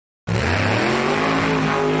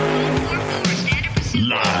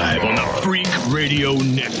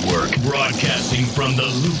Radio Network, broadcasting from the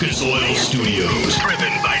Lucas Oil Studios.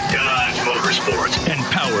 Driven by Dodge Motorsports and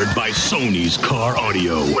powered by Sony's Car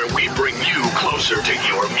Audio, where we bring you closer to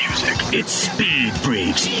your music. It's Speed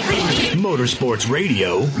Freaks. Motorsports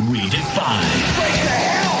Radio redefined.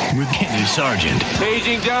 With Kenny Sargent.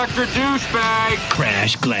 Paging Dr. Douchebag.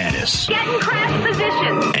 Crash Gladys. Get in crash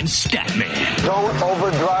position. And Statman. Don't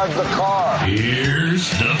overdrive the car. Here's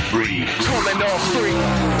the Freaks. Coming off free.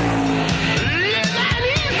 Living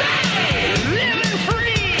easy. Living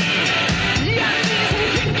free.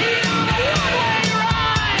 Yes, can get on a one-way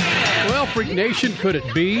ride. Well, Freak Nation, could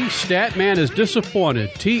it be? Statman is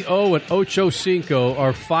disappointed. T.O. and Ocho Cinco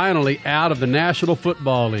are finally out of the National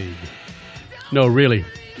Football League. No, really.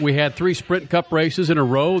 We had 3 Sprint Cup races in a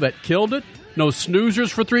row that killed it. No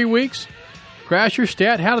snoozers for 3 weeks. Crasher,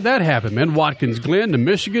 Stat, how did that happen, man? Watkins Glen to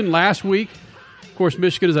Michigan last week. Of course,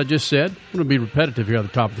 Michigan, as I just said. I'm going to be repetitive here at the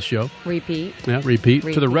top of the show. Repeat. Yeah, repeat.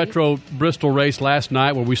 To the retro Bristol race last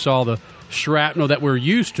night where we saw the shrapnel that we're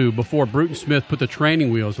used to before Bruton Smith put the training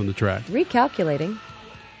wheels on the track. Recalculating.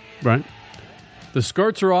 Right. The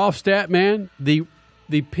skirts are off, Stat Man. The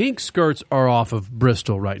pink skirts are off of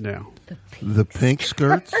Bristol right now. The pink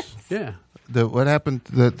skirts? Yeah. What happened?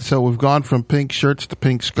 So we've gone from pink shirts to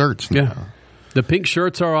pink skirts now. Yeah. The pink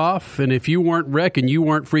shirts are off, and if you weren't wrecking, you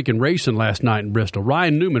weren't freaking racing last night in Bristol.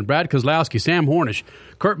 Ryan Newman, Brad Kozlowski, Sam Hornish,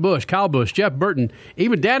 Kurt Busch, Kyle Busch, Jeff Burton,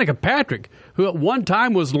 even Danica Patrick, who at one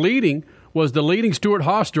time was the leading Stewart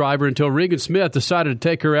Haas driver until Regan Smith decided to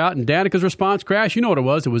take her out. And Danica's response, Crash, you know what it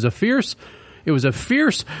was? It was a fierce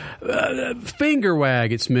finger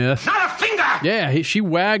wag at Smith. Not a finger! Yeah, she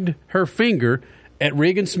wagged her finger at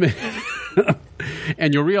Regan Smith.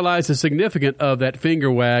 And you'll realize the significance of that finger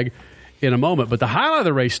wag in a moment. But the highlight of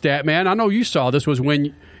the race, Stat Man, I know you saw this, was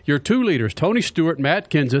when your 2 leaders, Tony Stewart and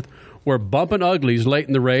Matt Kenseth, were bumping uglies late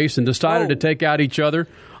in the race and decided to take out each other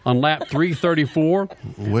on lap 334.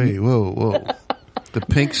 Wait, whoa. The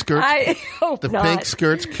pink skirts. I hope not. Pink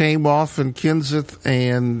skirts came off, and Kenseth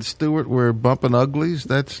and Stewart were bumping uglies.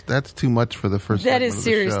 That's too much for the first. That is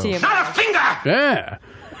serious TMI. Not a finger! Yeah.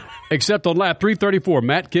 Except on lap 334,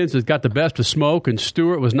 Matt Kenseth got the best of smoke, and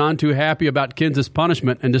Stewart was none too happy about Kenseth's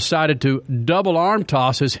punishment and decided to double arm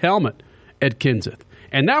toss his helmet at Kenseth.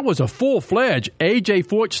 And that was a full-fledged A.J.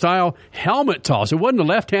 Foyt-style helmet toss. It wasn't a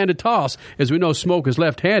left-handed toss. As we know, Smoke is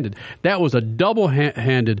left-handed. That was a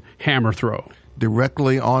double-handed hammer throw.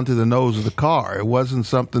 Directly onto the nose of the car. It wasn't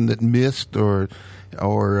something that missed or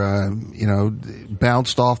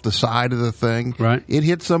bounced off the side of the thing. Right. It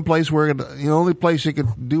hit someplace where the only place it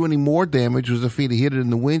could do any more damage was if he'd hit it in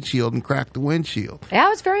the windshield and cracked the windshield. Yeah, I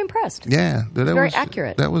was very impressed. Yeah. That was very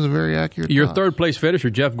accurate. That was a very accurate Your toss. third-place finisher,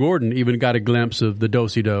 Jeff Gordon, even got a glimpse of the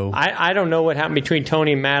do-si-do. I don't know what happened between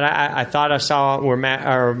Tony and Matt. I thought I saw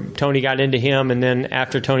where Tony got into him, and then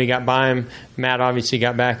after Tony got by him, Matt obviously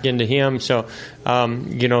got back into him. So,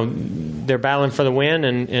 they're battling for the win,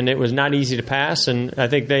 and it was not easy to pass. And I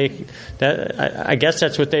think I guess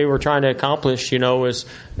that's what they were trying to accomplish, was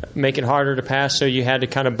make it harder to pass. So you had to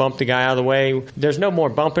kind of bump the guy out of the way. There's no more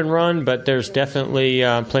bump and run, but there's definitely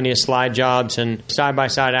plenty of slide jobs and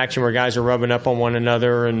side-by-side action where guys are rubbing up on one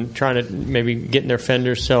another and trying to maybe get in their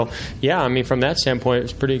fenders. So, yeah, I mean, from that standpoint,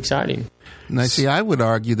 it's pretty exciting. Now, see, I would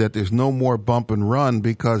argue that there's no more bump and run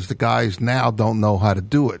because the guys now don't know how to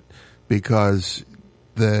do it because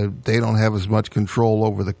they don't have as much control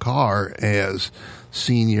over the car as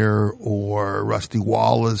Senior or Rusty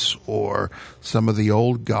Wallace or some of the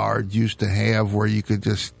old guard used to have, where you could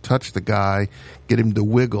just touch the guy, get him to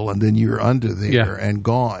wiggle, and then you're under there and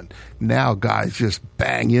gone. Now guys just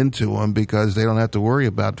bang into him because they don't have to worry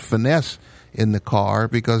about finesse in the car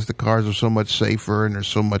because the cars are so much safer and there's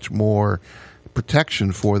so much more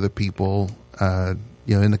protection for the people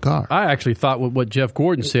in the car. I actually thought what Jeff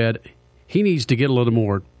Gordon said, he needs to get a little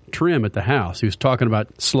more trim at the house. He was talking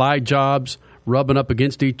about slide jobs, rubbing up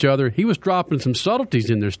against each other. He was dropping some subtleties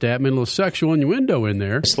in there, Statman, a little sexual innuendo in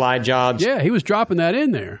there. Slide jobs. Yeah, he was dropping that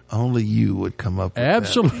in there. Only you would come up with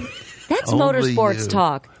Absolutely. That's motorsports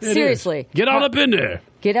talk. It Seriously. Is. Get on up in there.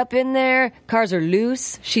 Get up in there. Cars are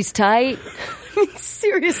loose. She's tight.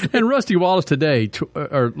 Seriously. And Rusty Wallace today,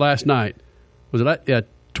 or last night, was it? Yeah,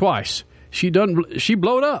 twice. She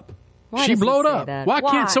blowed up. Why she does he blowed say up. that? Why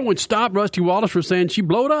can't someone stop Rusty Wallace from saying she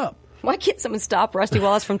blowed up? Why can't someone stop Rusty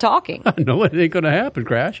Wallace from talking? I know it ain't going to happen,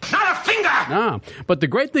 Crash. Not a finger! No. But the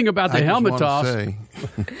great thing about the helmet toss...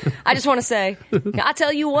 I just want to say, I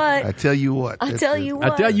tell you what. I tell you what. I tell you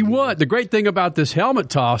what. I tell you what. The great thing about this helmet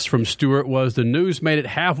toss from Stewart was the news made it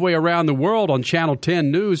halfway around the world on Channel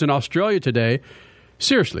 10 News in Australia today.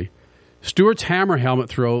 Seriously. Stewart's hammer helmet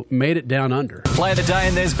throw made it down under. Play of the day,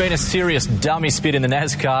 and there's been a serious dummy spit in the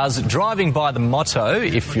NASCARs. Driving by the motto,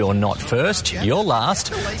 if you're not first, you're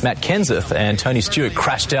last. Matt Kenseth and Tony Stewart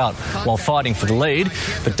crashed out while fighting for the lead,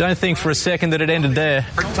 but don't think for a second that it ended there.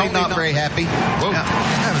 Not very happy. Whoa. I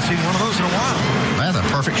haven't seen one of those in a while. That's a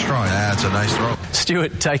perfect strike. That's a nice throw.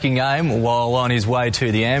 Stewart taking aim while on his way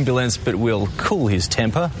to the ambulance, but will cool his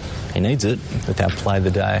temper. He needs it with our play of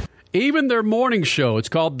the day. Even their morning show, it's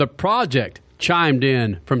called The Project, chimed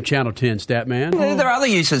in from Channel 10, Statman. There are other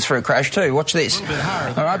uses for a crash too. Watch this.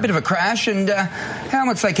 All right, bit of a crash, and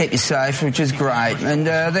helmets, they keep you safe, which is great. And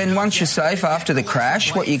then once you're safe after the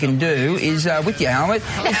crash, what you can do is, with your helmet,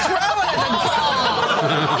 throw it at the...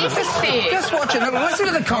 This is fair. Just watch it. Listen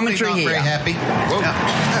to the commentary here. Very happy. Whoa. I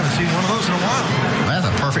haven't seen one of those in a while. That's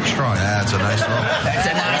a perfect strike. That's a nice throw. That's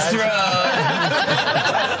a nice throw.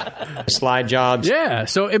 Slide jobs. Yeah,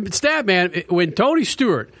 so Statman, when Tony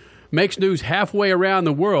Stewart makes news halfway around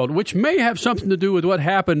the world, which may have something to do with what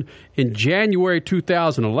happened in January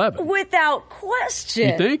 2011. Without question.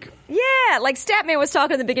 You think? Yeah, like Statman was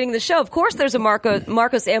talking at the beginning of the show. Of course there's a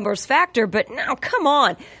Marcos Ambrose factor, but now, come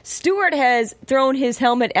on. Stewart has thrown his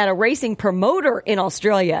helmet at a racing promoter in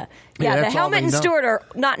Australia. Yeah, the helmet and Stewart are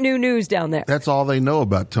not new news down there. That's all they know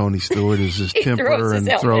about Tony Stewart is his temper and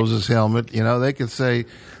throws his helmet. You know, they could say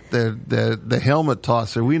the helmet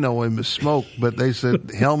tosser, we know him as Smoke, but they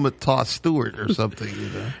said helmet toss Stewart or something. You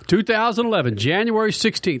know. 2011, January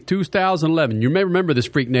 16th, 2011. You may remember this,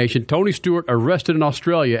 Freak Nation. Tony Stewart arrested in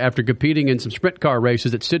Australia after competing in some sprint car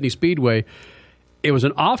races at Sydney Speedway. It was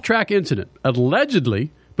an off-track incident,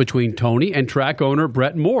 allegedly between Tony and track owner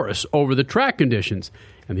Brett Morris over the track conditions,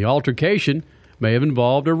 and the altercation may have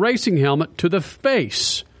involved a racing helmet to the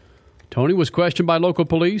face. Tony was questioned by local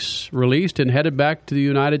police, released, and headed back to the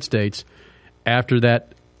United States after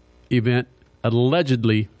that event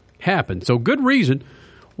allegedly happened. So good reason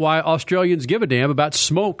why Australians give a damn about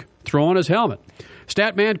Smoke throwing his helmet.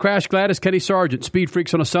 Statman, Crash Gladys, Kenny Sargent, Speed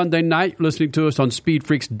Freaks on a Sunday night, listening to us on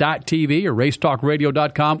speedfreaks.tv or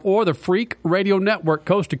racetalkradio.com or the Freak Radio Network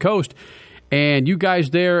coast to coast. And you guys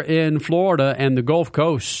there in Florida and the Gulf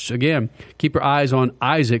Coast, again, keep your eyes on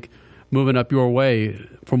Isaac moving up your way.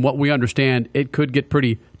 From what we understand, it could get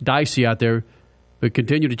pretty dicey out there. But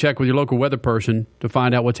continue to check with your local weather person to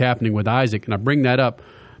find out what's happening with Isaac. And I bring that up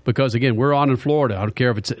because, again, we're on in Florida. I don't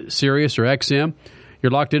care if it's Sirius or XM.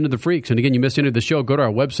 You're locked into the Freaks. And, again, you missed any of the show, go to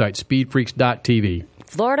our website, speedfreaks.tv.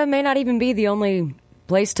 Florida may not even be the only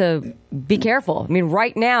place to be careful. I mean,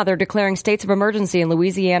 right now they're declaring states of emergency in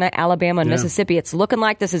Louisiana, Alabama, and Mississippi. It's looking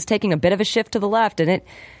like this is taking a bit of a shift to the left, and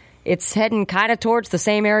it's heading kind of towards the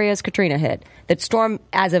same area as Katrina hit. That storm,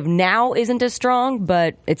 as of now, isn't as strong,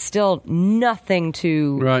 but it's still nothing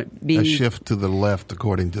to be... A shift to the left,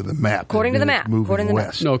 according to the map. According to the map. Moving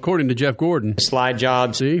west. No, according to Jeff Gordon. Slide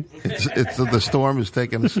job. See? It's the storm is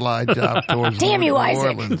taking a slide job towards Damn you, New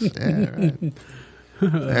Isaac. Orleans. Yeah, right.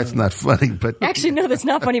 That's not funny, but... Actually, no, that's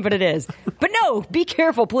not funny, but it is. But no, be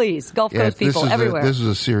careful, please. Gulf Coast people everywhere. This is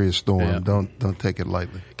a serious storm. Yeah. Don't take it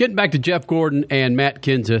lightly. Getting back to Jeff Gordon and Matt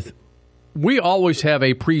Kenseth, we always have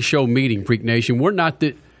a pre-show meeting, Freak Nation. We're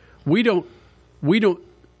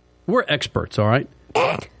experts, all right?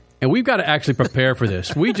 And we've got to actually prepare for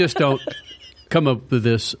this. We just don't come up with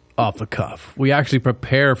this off the cuff. We actually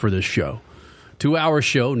prepare for this show. 2-hour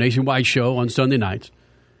show, nationwide show on Sunday nights.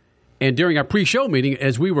 And during our pre-show meeting,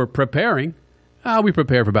 as we were preparing, we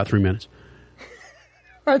prepared for about 3 minutes.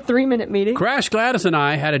 Our 3-minute meeting? Crash Gladys and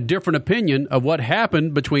I had a different opinion of what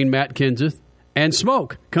happened between Matt Kenseth and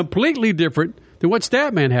Smoke. Completely different than what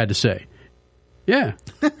Statman had to say. Yeah.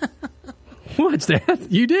 What's that?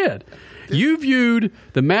 You did. You viewed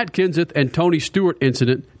the Matt Kenseth and Tony Stewart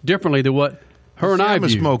incident differently than what her and I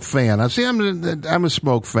viewed. I'm a Smoke fan. I'm a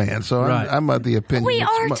Smoke fan, so I'm of the opinion. We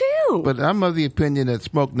are too. But I'm of the opinion that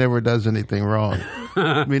Smoke never does anything wrong.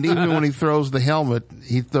 I mean, even when he throws the helmet,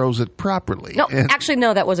 he throws it properly. No, actually,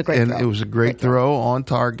 that was a great throw. And it was a great throw on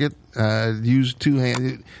target. Use two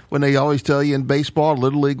hands. When they always tell you in baseball,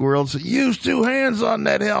 Little League World, use two hands on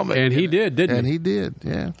that helmet. And he did, didn't he? And he did,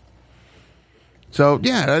 yeah. So,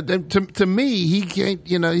 yeah, to me, he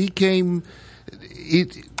came,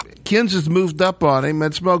 Kenseth moved up on him,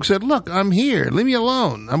 and Smoke said, look, I'm here. Leave me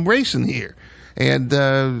alone. I'm racing here. And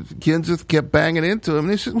Kenseth kept banging into him,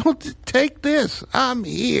 and he said, well, take this. I'm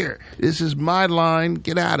here. This is my line.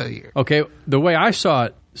 Get out of here. Okay, the way I saw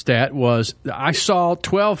it, Stat, was I saw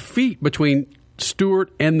 12 feet between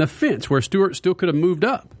Stewart and the fence, where Stewart still could have moved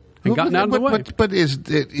up and gotten out of the way. But is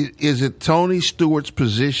it Tony Stewart's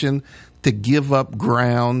position to give up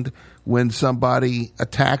ground when somebody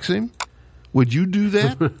attacks him? Would you do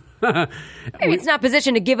that? Maybe it's not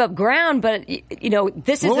positioned to give up ground, but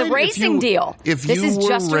this is a racing deal. This is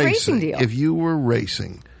just a racing deal. If you were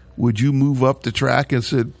racing, would you move up the track and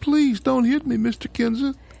said, "Please don't hit me, Mr.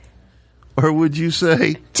 Kenseth"? Or would you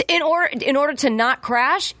say, in order to not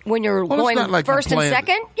crash when you're going first and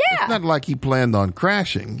second? Yeah, it's not like he planned on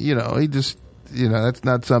crashing. He just. That's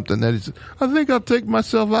not something that is. I think I'll take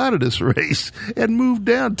myself out of this race and move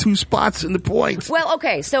down 2 spots in the points. Well,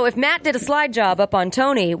 okay. So if Matt did a slide job up on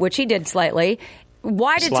Tony, which he did slightly,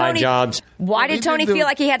 why did Tony feel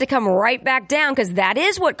like he had to come right back down? Because that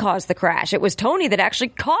is what caused the crash. It was Tony that actually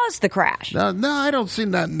caused the crash. No, I don't see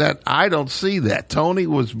that. I don't see that. Tony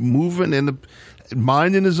was moving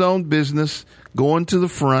minding his own business, going to the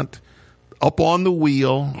front, up on the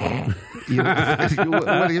wheel. Give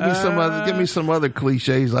me some other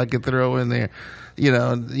cliches I could throw in there.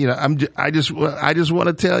 I just want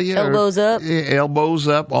to tell you, elbows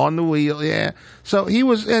up on the wheel. Yeah. So he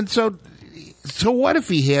was, and so what if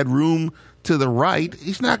he had room to the right?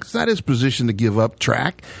 It's not his position to give up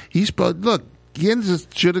track. Look.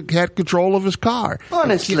 Kenseth should have had control of his car.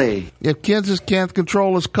 Honestly, if Kenseth can't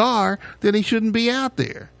control his car, then he shouldn't be out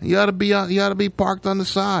there. He ought to be parked on the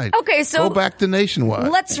side. Okay, so go back to Nationwide.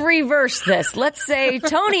 Let's reverse this. Let's say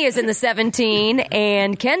Tony is in the 17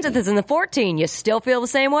 and Kenseth is in the 14. You still feel the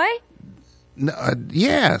same way? No,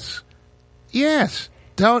 yes.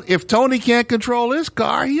 If Tony can't control his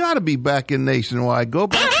car, he ought to be back in Nationwide. Go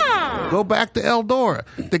back to Eldora.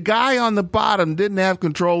 The guy on the bottom didn't have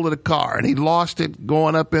control of the car, and he lost it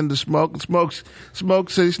going up into smoke. Smoke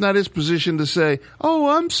said it's not his position to say, "Oh,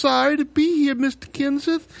 I'm sorry to be here, Mr.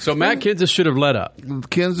 Kenseth." So Matt Kenseth should have let up.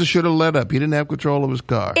 Kenseth should have let up. He didn't have control of his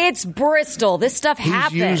car. It's Bristol. This stuff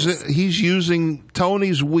happens. He's using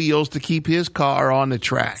Tony's wheels to keep his car on the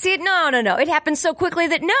track. See, no. It happened so quickly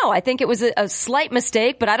that I think it was a slight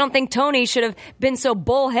mistake, but I don't think Tony should have been so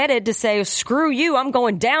bullheaded to say, "Screw you, I'm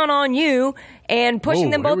going down on you," and pushing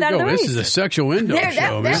them both out of the race. This is a sexual indoor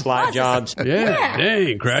show, man. Slide jobs. Yeah.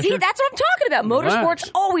 Dang, Crasher. See, that's what I'm talking about. Motorsports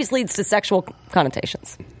always leads to sexual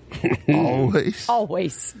connotations. Always.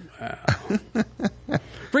 Wow.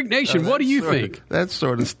 Freak Nation, what do you think? That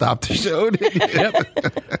sort of stopped the show, didn't it?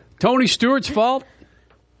 Yep. Tony Stewart's fault?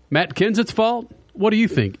 Matt Kenseth's fault? What do you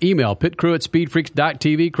think? Email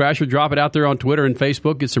pitcrew@speedfreaks.tv. Crasher, drop it out there on Twitter and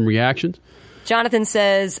Facebook. Get some reactions. Jonathan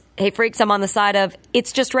says, "Hey, Freaks, I'm on the side of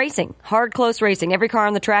it's just racing. Hard, close racing. Every car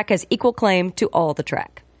on the track has equal claim to all the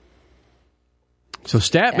track." So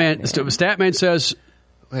Statman says...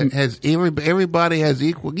 Everybody has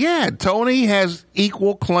equal... Yeah, Tony has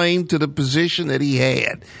equal claim to the position that he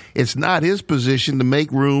had. It's not his position to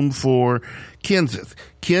make room for Kenseth.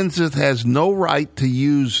 Kenseth has no right to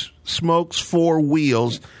use Smoke's 4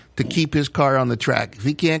 wheels to keep his car on the track. If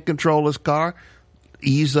he can't control his car,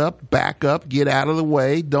 ease up, back up, get out of the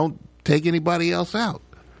way. Don't take anybody else out.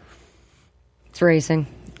 It's racing.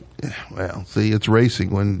 Yeah, well, see, it's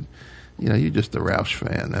racing when, you're just a Roush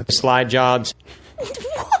fan. That's slide jobs.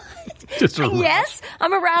 What? Yes,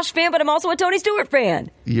 I'm a Roush fan, but I'm also a Tony Stewart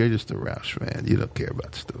fan. You're just a Roush fan. You don't care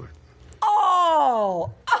about Stewart.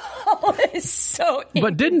 Oh, it's so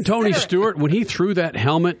But didn't Tony Stewart, when he threw that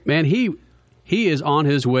helmet, man, he is on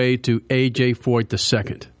his way to A.J. Foyt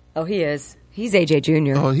II. Oh, he is. He's AJ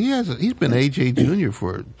Jr. Oh, he's been AJ Jr.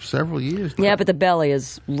 for several years now. Yeah, but the belly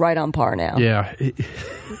is right on par now. Yeah.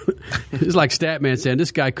 It's like Statman saying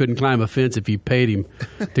this guy couldn't climb a fence if you paid him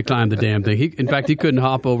to climb the damn thing. In fact, he couldn't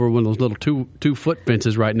hop over one of those little two-foot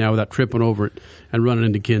fences right now without tripping over it and running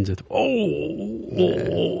into Kenseth.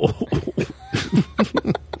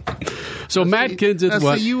 So Matt Kenseth,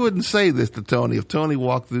 what? See, you wouldn't say this to Tony if Tony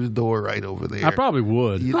walked through the door right over there. I probably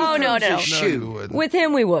would. No. You wouldn't. With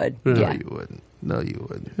him, we would. No, yeah. you wouldn't. No, you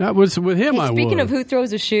wouldn't. That was with him. I would. Speaking of who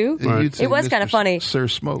throws a shoe, it was kind of funny. Sir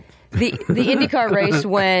Smoke. The IndyCar race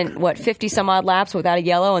went 50 some odd laps without a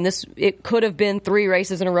yellow, and it could have been 3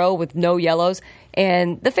 races in a row with no yellows,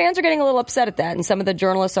 and the fans are getting a little upset at that, and some of the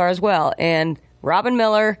journalists are as well. And Robin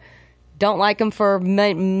Miller, don't like him for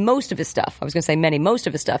most of his stuff. I was going to say most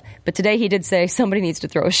of his stuff, but today he did say somebody needs to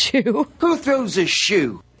throw a shoe. Who throws a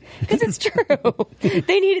shoe? Because it's true.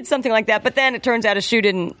 They needed something like that, but then it turns out a shoe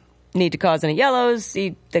didn't need to cause any yellows.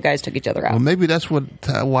 The guys took each other out. Well, maybe that's why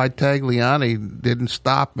Tagliani didn't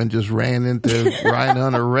stop and just ran into Ryan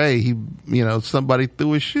Hunter-Ray. Somebody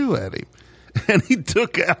threw a shoe at him, and he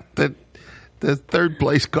took out the third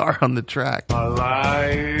place car on the track.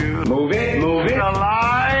 Alive. Move it,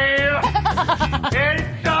 alive.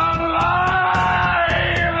 It's alive.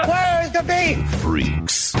 Where's the beef?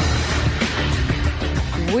 Freaks.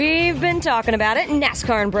 We've been talking about it in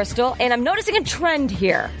NASCAR in Bristol, and I'm noticing a trend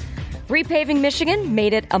here. Repaving Michigan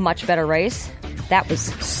made it a much better race. That was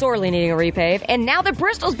sorely needing a repave. And now that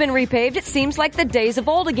Bristol's been repaved, it seems like the days of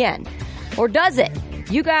old again. Or does it?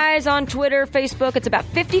 You guys on Twitter, Facebook, it's about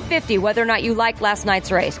 50-50 whether or not you liked last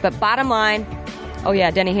night's race. But bottom line, oh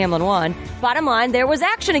yeah, Denny Hamlin won. Bottom line, there was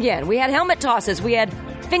action again. We had helmet tosses. We had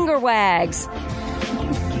finger wags.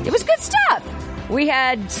 It was good stuff. We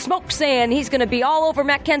had smoke saying he's going to be all over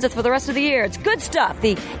Matt Kenseth for the rest of the year. It's good stuff.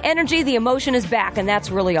 The energy, the emotion is back, and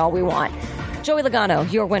that's really all we want. Joey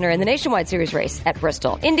Logano, your winner in the Nationwide Series race at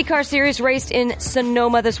Bristol. IndyCar Series raced in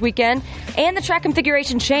Sonoma this weekend, and the track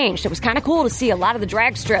configuration changed. It was kind of cool to see a lot of the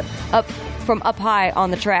drag strip from up high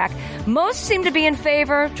on the track. Most seem to be in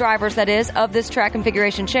favor, drivers that is, of this track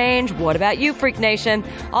configuration change. What about you, Freak Nation?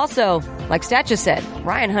 Also, like Stat just said,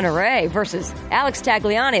 Ryan Hunter-Reay versus Alex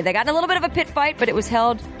Tagliani. They got in a little bit of a pit fight, but it was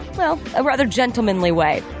held, well, a rather gentlemanly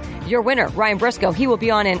way. Your winner, Ryan Briscoe, he will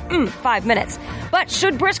be on in 5 minutes. But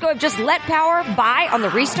should Briscoe have just let Power by on the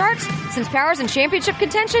restarts since Power's in championship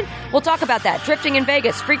contention? We'll talk about that. Drifting in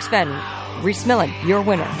Vegas, Freaks fan, Reese Millen, your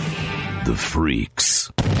winner. The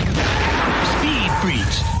Freaks. Speed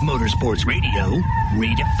Freaks, Motorsports Radio,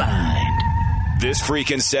 redefined. This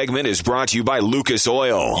freaking segment is brought to you by Lucas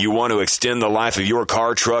Oil. You want to extend the life of your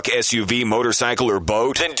car, truck, SUV, motorcycle, or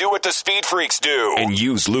boat? Then do what the Speed Freaks do and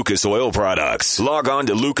use Lucas Oil products. Log on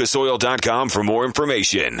to lucasoil.com for more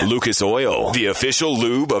information. Lucas Oil, the official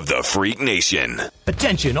lube of the Freak Nation.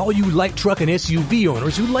 Attention, all you light truck and SUV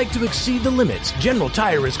owners who like to exceed the limits. General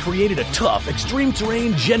Tire has created a tough, extreme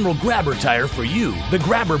terrain General Grabber tire for you. The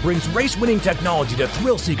Grabber brings race-winning technology to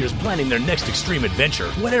thrill seekers planning their next extreme adventure.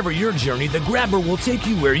 Whatever your journey, the Grabber will take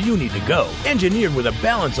you where you need to go. Engineered with a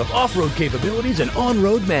balance of off-road capabilities and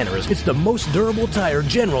on-road manners, it's the most durable tire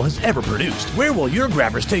General has ever produced. Where will your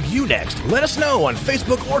Grabbers take you next? Let us know on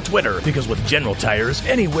Facebook or Twitter, because with General Tires,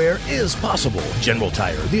 anywhere is possible. General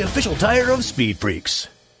Tire, the official tire of Speed Freaks.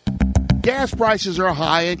 Gas prices are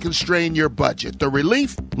high and constrain your budget. The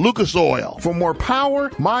relief? Lucas Oil. For more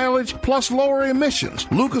power, mileage, plus lower emissions,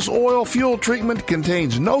 Lucas Oil fuel treatment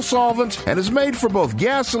contains no solvents and is made for both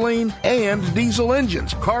gasoline and diesel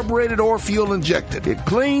engines, carbureted or fuel injected. It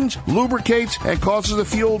cleans, lubricates, and causes the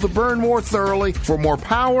fuel to burn more thoroughly for more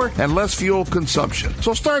power and less fuel consumption.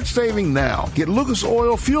 So start saving now. Get Lucas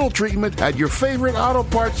Oil fuel treatment at your favorite auto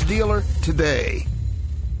parts dealer today.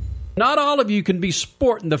 Not all of you can be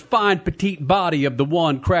sporting the fine petite body of the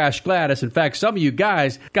one Crash Gladys. In fact, some of you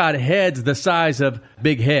guys got heads the size of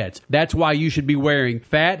big heads. That's why you should be wearing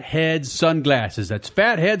Fat Heads sunglasses. That's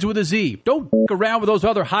Fat Heads with a Z. Don't f*** around with those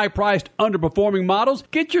other high-priced, underperforming models.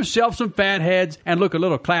 Get yourself some Fat Heads and look a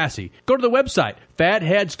little classy. Go to the website,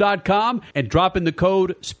 fatheads.com, and drop in the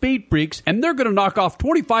code SpeedFreaks, and they're going to knock off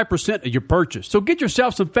 25% of your purchase. So get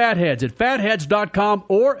yourself some Fat Heads at fatheads.com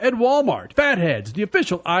or at Walmart. Fat Heads, the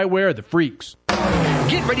official eyewear of the Freaks.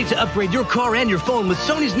 Get ready to upgrade your car and your phone with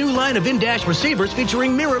Sony's new line of in-dash receivers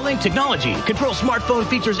featuring mirror-link technology. Control smartphone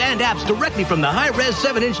features and apps directly from the high-res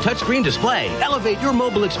 7-inch touchscreen display. Elevate your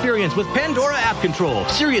mobile experience with Pandora app control,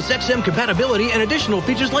 Sirius XM compatibility, and additional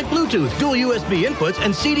features like Bluetooth, dual USB inputs,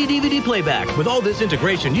 and CD-DVD playback. With all this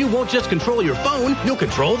integration, you won't just control your phone, you'll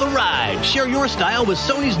control the ride. Share your style with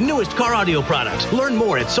Sony's newest car audio products. Learn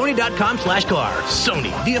more at sony.com/car.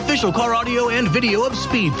 Sony, the official car audio and video of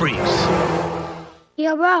Speed Freaks.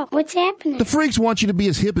 Yo, bro, what's happening? The Freaks want you to be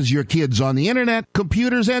as hip as your kids on the internet,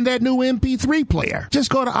 computers, and that new MP3 player. Just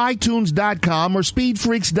go to iTunes.com or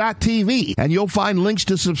SpeedFreaks.tv, and you'll find links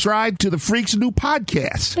to subscribe to the Freaks' new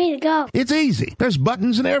podcast. Way to go. It's easy. There's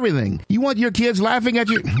buttons and everything. You want your kids laughing at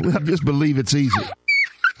you? Well, just believe it's easy.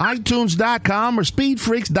 iTunes.com or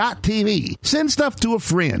SpeedFreaks.tv. Send stuff to a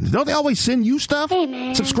friend. Don't they always send you stuff? Hey,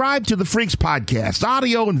 man. Subscribe to the Freaks podcast,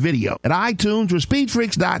 audio and video, at iTunes or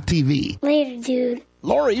SpeedFreaks.tv. Later, dude.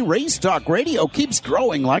 Lori, Race Talk Radio keeps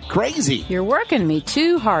growing like crazy. You're working me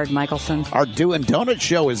too hard, Michelson. Our Doin' Donut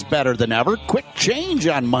show is better than ever. Quick change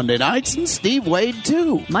on Monday nights, and Steve Wade,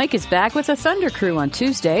 too. Mike is back with the Thunder Crew on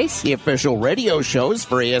Tuesdays. The official radio shows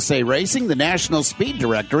for ASA Racing, the National Speed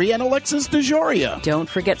Directory, and Alexis DeJoria. Don't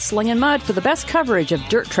forget Sling and Mud for the best coverage of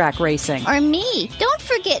dirt track racing. Or me. Don't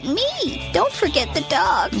forget me. Don't forget the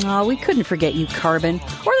dog. Oh, we couldn't forget you, Carbon.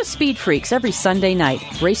 Or the Speed Freaks every Sunday night.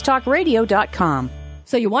 RaceTalkRadio.com.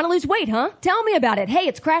 So you want to lose weight, huh? Tell me about it. Hey,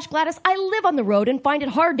 it's Crash Gladys. I live on the road and find it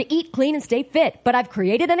hard to eat clean and stay fit. But I've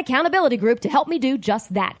created an accountability group to help me do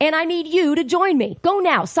just that. And I need you to join me. Go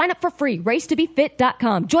now. Sign up for free.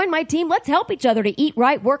 Racetobefit.com. Join my team. Let's help each other to eat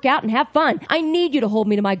right, work out, and have fun. I need you to hold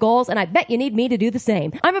me to my goals, and I bet you need me to do the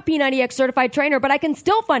same. I'm a P90X certified trainer, but I can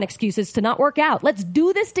still find excuses to not work out. Let's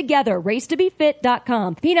do this together.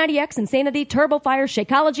 Racetobefit.com. P90X, Insanity, Turbo Fire,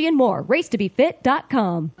 Shakeology, and more.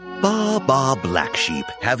 Racetobefit.com. Ba Ba Black Sheep.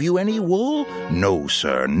 sheep. Have you any wool? No,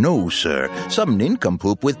 sir. No, sir. Some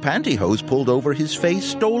nincompoop with pantyhose pulled over his face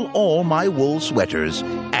stole all my wool sweaters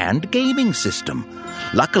and gaming system.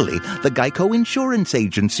 Luckily, the Geico Insurance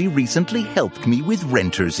Agency recently helped me with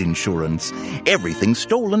renter's insurance. Everything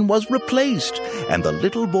stolen was replaced, and the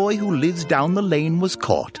little boy who lives down the lane was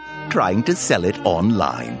caught trying to sell it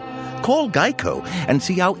online. Call Geico and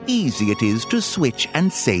see how easy it is to switch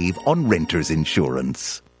and save on renter's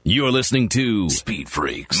insurance. You're listening to Speed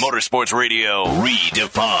Freaks, Motorsports Radio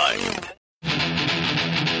Redefined.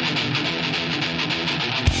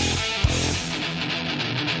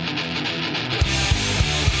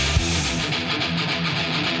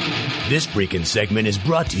 This freaking segment is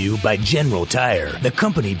brought to you by General Tire, the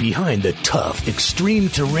company behind the tough, extreme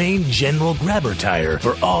terrain General Grabber Tire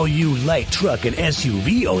for all you light truck and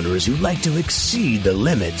SUV owners who like to exceed the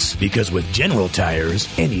limits. Because with General Tires,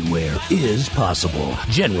 anywhere is possible.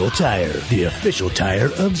 General Tire, the official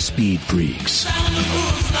tire of Speed Freaks.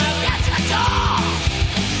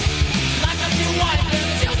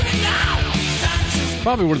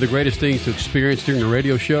 Probably one of the greatest things to experience during a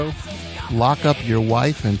radio show. Lock up your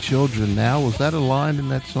wife and children now. Was that a line in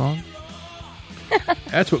that song?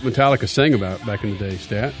 That's what Metallica sang about back in the day,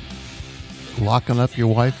 Stat. Locking up your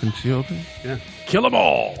wife and children? Yeah. Kill them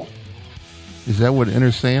all. Is that what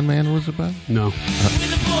Enter Sandman was about? No.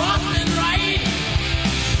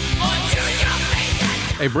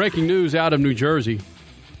 Hey, breaking news out of New Jersey.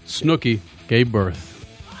 Snooki gave birth.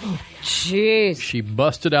 Jeez. She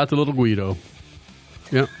busted out the little Guido.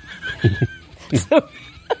 Yep.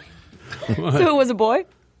 So it was a boy?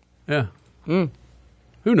 Yeah. Who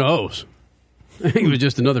knows? I think it was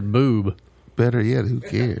just another boob. Better yet, who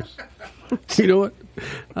cares? You know what?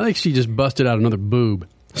 I think she just busted out another boob.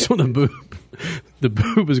 So the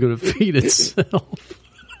boob is going to feed itself.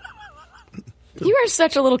 You are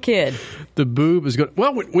such a little kid. The boob is going to...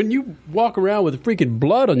 Well, when you walk around with freaking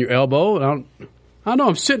blood on your elbow, I know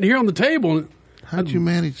I'm sitting here on the table. And how'd you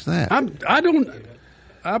manage that? I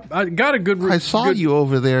got a good... I saw you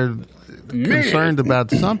over there concerned about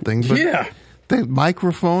something, but the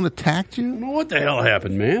microphone attacked you? I don't know what the hell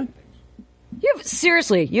happened, man. You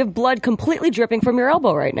have blood completely dripping from your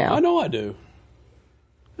elbow right now. I know I do.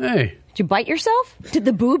 Hey. Did you bite yourself? Did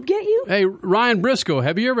the boob get you? Hey, Ryan Briscoe,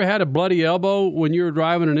 have you ever had a bloody elbow when you were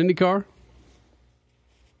driving an IndyCar?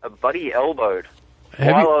 A buddy elbowed.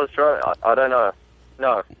 While I was driving? I don't know.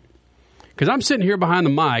 No. Because I'm sitting here behind the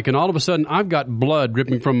mic, and all of a sudden, I've got blood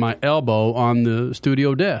dripping from my elbow on the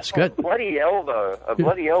studio desk. A bloody elbow. A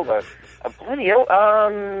bloody elbow. A bloody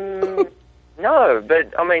elbow. No,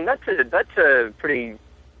 but I mean that's a pretty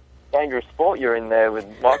dangerous sport you're in there with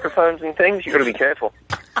microphones and things. You got to be careful.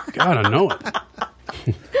 God, I know it.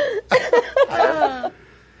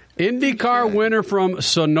 IndyCar winner from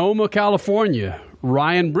Sonoma, California,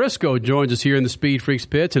 Ryan Briscoe, joins us here in the Speed Freaks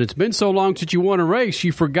pits, and it's been so long since you won a race,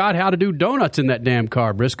 you forgot how to do donuts in that damn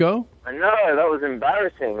car, Briscoe. I know, that was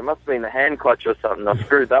embarrassing. It must have been the hand clutch or something. I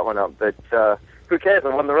screwed that one up, but who cares? I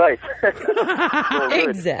won the race.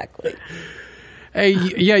 Exactly. Hey,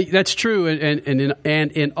 yeah, that's true, and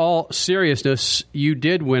in all seriousness, you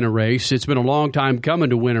did win a race. It's been a long time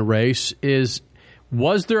coming to win a race.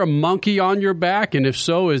 Was there a monkey on your back, and if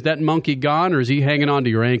so, is that monkey gone, or is he hanging on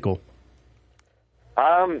to your ankle?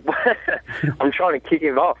 I'm trying to kick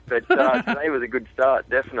him off, but today was a good start,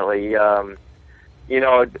 definitely.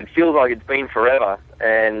 It feels like it's been forever,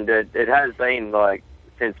 and it has been like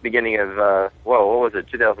since the beginning of,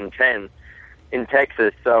 2010 in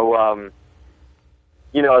Texas. So,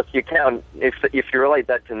 if you count, if you relate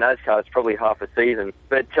that to NASCAR, it's probably half a season.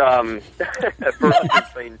 But for us,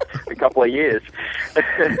 it's been a couple of years.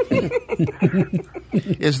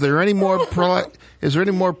 Is there any more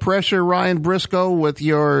pressure, Ryan Briscoe, with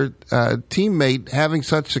your teammate having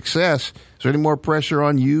such success? Is there any more pressure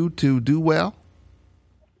on you to do well?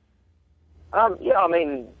 I don't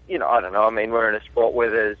know. I mean, we're in a sport where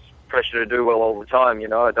there's pressure to do well all the time.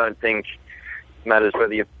 I don't think it matters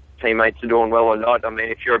whether your teammates are doing well or not. I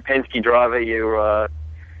mean, if you're a Penske driver, you're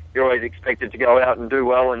always expected to go out and do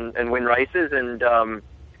well and win races. And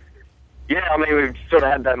we've sort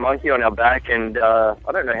of had that monkey on our back, and I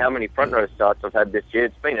don't know how many front row starts I've had this year.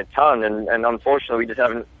 It's been a ton, and unfortunately, we just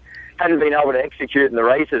hadn't been able to execute in the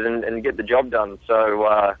races and get the job done. So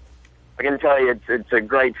I can tell you, it's a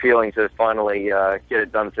great feeling to finally get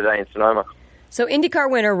it done today in Sonoma. So IndyCar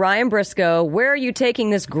winner Ryan Briscoe, where are you taking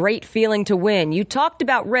this great feeling to win? You talked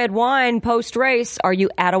about red wine post-race. Are you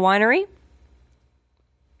at a winery?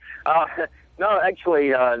 No,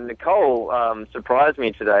 actually, Nicole surprised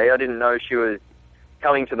me today. I didn't know she was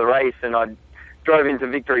coming to the race, and I drove into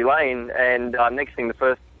Victory Lane, and next thing, the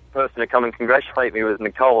first person to come and congratulate me was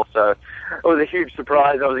Nicole, so it was a huge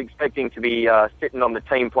surprise. I was expecting to be sitting on the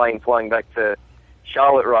team plane flying back to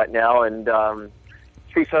Charlotte right now, and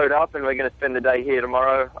she showed up, and we're going to spend the day here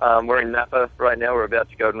tomorrow. We're in Napa right now. We're about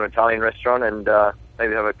to go to an Italian restaurant and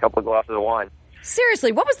maybe have a couple of glasses of wine.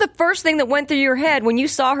 Seriously, what was the first thing that went through your head when you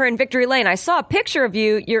saw her in Victory Lane? I saw a picture of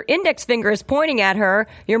you. Your index finger is pointing at her.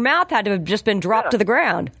 Your mouth had to have just been dropped to the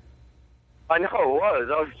ground. I know it was.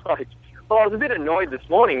 I was like, well, I was a bit annoyed this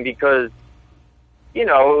morning because, you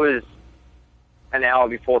know, it was an hour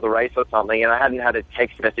before the race or something, and I hadn't had a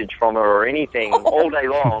text message from her or anything all day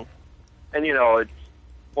long. And, you know,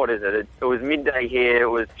 what is it? It was midday here. It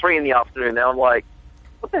was 3 in the afternoon. Now I'm like,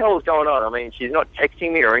 what the hell is going on? I mean, she's not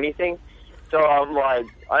texting me or anything. So I'm like,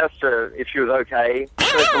 I asked her if she was okay.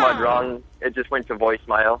 First time I'd run, it just went to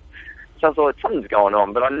voicemail. So I thought, something's going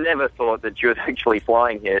on, but I never thought that she was actually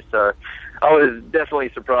flying here. So I was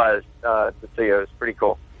definitely surprised to see her. It was pretty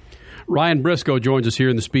cool. Ryan Briscoe joins us here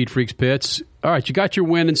in the Speed Freaks pits. All right, you got your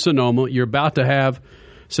win in Sonoma. You're about to have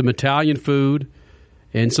some Italian food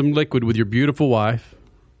and some liquid with your beautiful wife.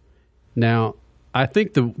 Now, I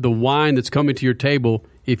think the wine that's coming to your table,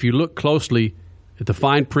 if you look closely at the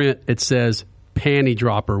fine print, it says panty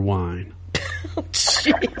dropper wine.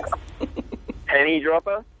 Penny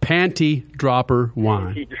dropper? Panty dropper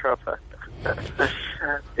wine. Panty dropper.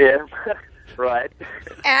 Yeah, right.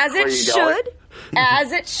 As it should.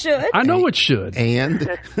 As it should. I know it should.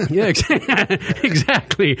 And? Yeah,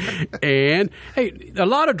 exactly. And, hey, a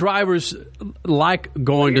lot of drivers like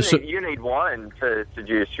going to... You need wine to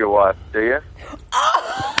seduce your wife, do you?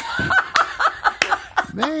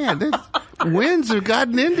 Man, winds have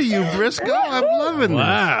gotten into you, Briscoe. I'm loving this.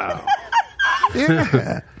 Wow.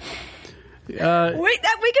 Yeah.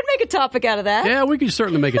 We could make a topic out of that. Yeah, we could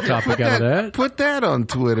certainly make a topic out of that. Put that on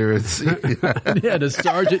Twitter and see. Yeah, does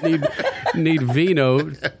Sergeant need vino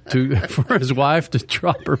for his wife to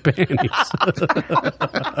drop her panties?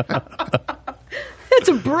 That's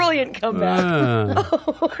a brilliant comeback.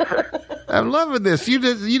 I'm loving this. You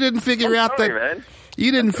didn't figure out that. Man.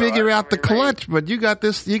 You didn't figure out the clutch, but you got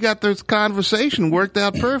this conversation worked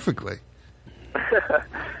out perfectly.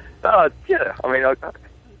 Yeah. I mean,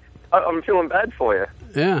 I'm feeling bad for you.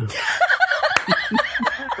 Yeah.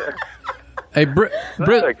 Hey,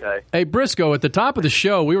 okay. Hey, Briscoe, at the top of the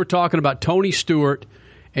show, we were talking about Tony Stewart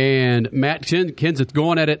and Matt Kenseth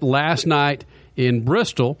going at it last night in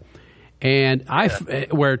Bristol, and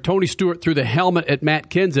where Tony Stewart threw the helmet at Matt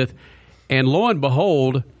Kenseth, and lo and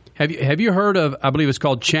behold, have you heard of, I believe it's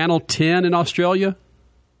called Channel 10 in Australia?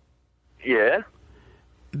 Yeah.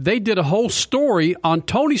 They did a whole story on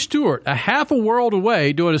Tony Stewart, a half a world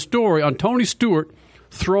away, doing a story on Tony Stewart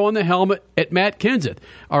throwing the helmet at Matt Kenseth.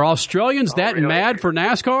 Are Australians really mad for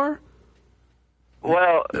NASCAR?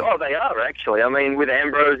 Well, they are, actually. I mean, with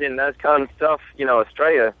Ambrose in NASCAR and stuff, you know,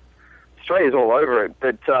 Australia's all over it.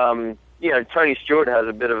 But, you know, Tony Stewart has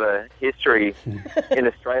a bit of a history in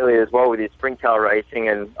Australia as well with his sprint car racing,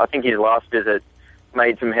 and I think his last visit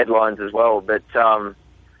made some headlines as well. But, yeah,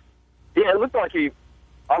 it looked like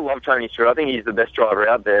I love Tony Stewart. I think he's the best driver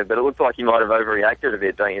out there, but it looks like he might have overreacted a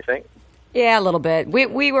bit, don't you think? Yeah, a little bit.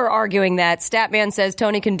 We were arguing that. Statman says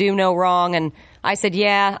Tony can do no wrong, and I said,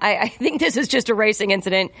 yeah, I think this is just a racing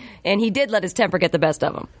incident, and he did let his temper get the best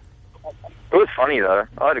of him. It was funny, though.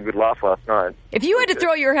 I had a good laugh last night. If you had to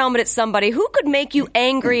throw your helmet at somebody, who could make you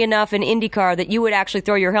angry enough in IndyCar that you would actually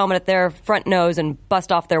throw your helmet at their front nose and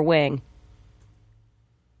bust off their wing?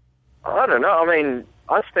 I don't know. I mean,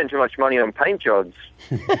 I spend too much money on paint jobs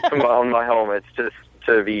on my helmets just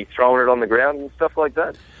to be throwing it on the ground and stuff like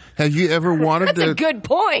that. Have you ever wanted That's a good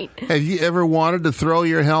point. Have you ever wanted to throw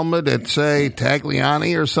your helmet at, say,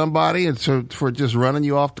 Tagliani or somebody for just running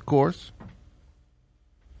you off the course?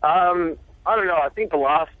 I don't know. I think the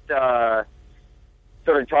last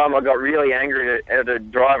sort of time I got really angry at a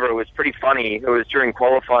driver was pretty funny. It was during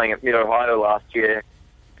qualifying at Mid-Ohio last year,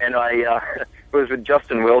 and it was with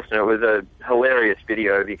Justin Wilson. It was a hilarious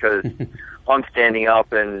video because I'm standing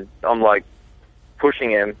up and I'm like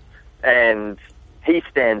pushing him, and he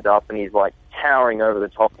stands up and he's like towering over the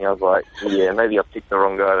top, and I was like, yeah, maybe I picked the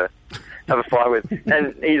wrong guy to have a fight with.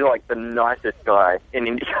 And he's like the nicest guy in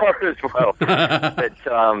IndyCar as well. But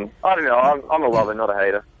I don't know. I'm a lover, not a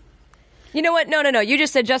hater. You know what? No. You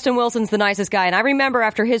just said Justin Wilson's the nicest guy. And I remember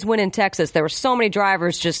after his win in Texas, there were so many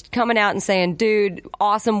drivers just coming out and saying, dude,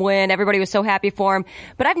 awesome win. Everybody was so happy for him.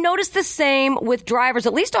 But I've noticed the same with drivers,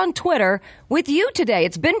 at least on Twitter, with you today.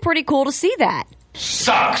 It's been pretty cool to see that.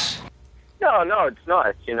 Sucks. No, it's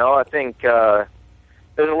nice. You know, I think there's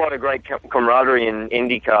a lot of great camaraderie in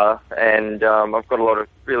IndyCar, and I've got a lot of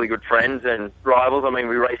really good friends and rivals. I mean,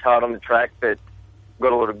 we race hard on the track, but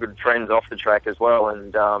got a lot of good friends off the track as well,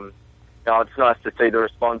 and it's nice to see the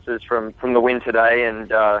responses from the win today,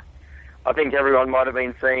 and I think everyone might have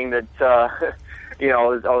been seeing that I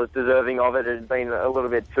was deserving of it. It had been a little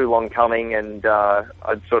bit too long coming, and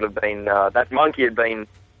I'd sort of been that monkey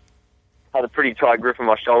had a pretty tight grip on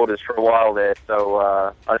my shoulders for a while there,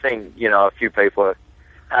 so I think a few people are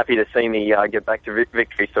happy to see me get back to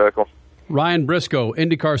victory circle. Ryan Briscoe,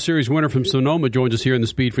 IndyCar Series winner from Sonoma, joins us here in the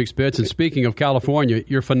SpeedFreaks pits. And speaking of California,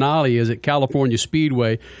 your finale is at California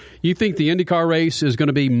Speedway. You think the IndyCar race is going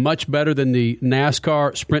to be much better than the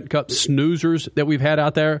NASCAR Sprint Cup snoozers that we've had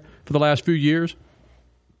out there for the last few years?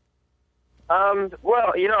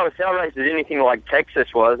 Well, if our race is anything like Texas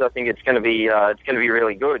was, I think it's going to be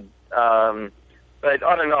really good. But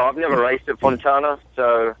I don't know. I've never raced at Fontana,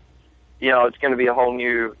 so it's going to be a whole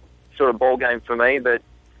new sort of ball game for me. But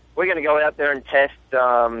we're going to go out there and test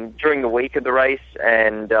during the week of the race,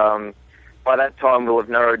 and by that time we'll have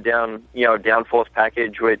narrowed down, downforce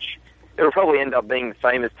package, which it'll probably end up being the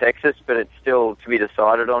same as Texas, but it's still to be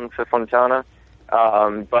decided on for Fontana.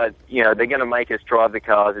 But they're going to make us drive the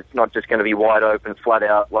cars. It's not just going to be wide open, flat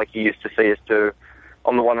out like you used to see us do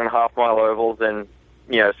on the 1.5 mile ovals, and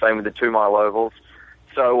same with the 2 mile ovals.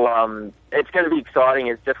 So it's going to be exciting.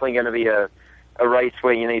 It's definitely going to be a race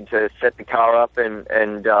where you need to set the car up and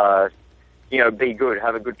be good,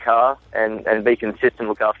 have a good car, and be consistent,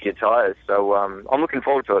 look after your tires. So I'm looking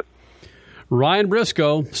forward to it. Ryan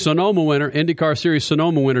Briscoe, Sonoma winner, IndyCar Series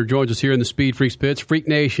Sonoma winner, joins us here in the Speed Freaks pits. Freak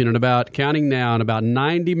Nation, in about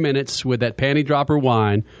 90 minutes with that panty dropper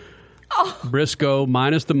wine. Oh. Briscoe,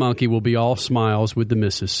 minus the monkey, will be all smiles with the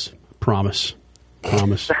missus. Promise.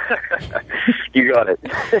 You got it.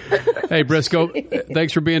 Hey, Briscoe,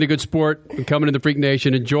 thanks for being a good sport and coming to the Freak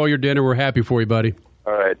Nation. Enjoy your dinner. We're happy for you, buddy.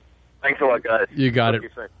 All right. Thanks a lot, guys. You got it.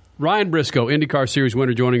 Ryan Briscoe, IndyCar Series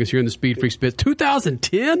winner, joining us here in the Speed Freaks pit.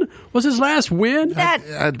 2010 was his last win?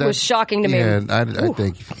 That was shocking to me. Yeah, I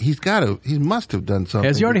think he must have done something.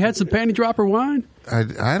 Has he already had some panty dropper wine?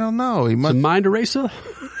 I don't know. He must. Some Mind Eraser?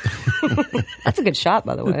 That's a good shot,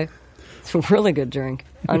 by the way. It's a really good drink,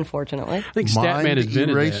 unfortunately. I think Statman has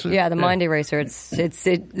been in that. Yeah, the Mind Eraser.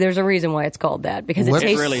 There's a reason why it's called that, because it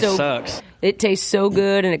tastes It tastes so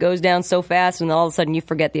good, and it goes down so fast, and then all of a sudden you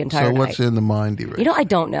forget the entire night. So what's in the Mind Eraser? I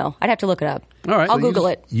don't know. I'd have to look it up. All right. I'll Google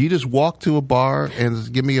it. You just walk to a bar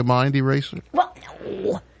and give me a Mind Eraser? Well,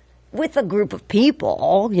 no. With a group of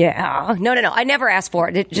people, yeah. No. I never asked for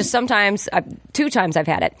it. It just sometimes, 2 times I've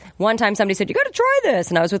had it. One time somebody said, you got to try this.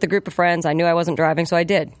 And I was with a group of friends. I knew I wasn't driving, so I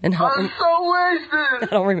did. And I'm so wasted. I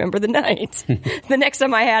don't remember the night. The next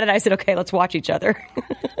time I had it, I said, okay, let's watch each other.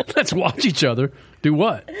 Let's watch each other? Do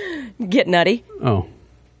what? Get nutty. Oh. All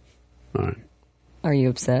right. Are you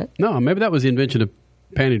upset? No, maybe that was the invention of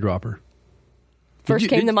panty dropper. First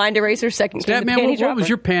came the Mind Eraser, second came the panty dropper. What was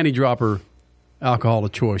your panty dropper alcohol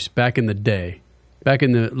of choice back in the day? Back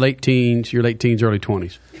in the late teens, early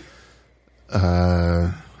 20s?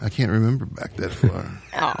 I can't remember back that far.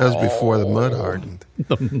 That was before the mud hardened.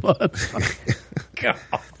 The mud God.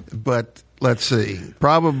 But let's see.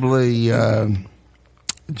 Probably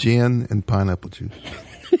gin and pineapple juice.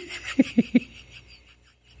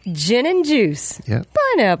 Gin and juice. Yeah.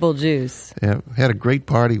 Pineapple juice. Yeah. Had a great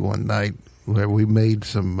party one night where we made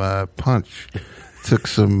some punch. Took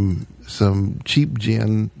some cheap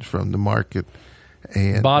gin from the market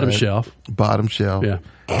and bottom shelf, yeah,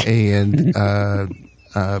 and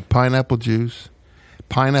pineapple juice,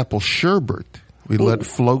 pineapple sherbet. We let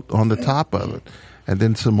float on the top of it, and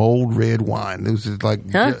then some old red wine. It was like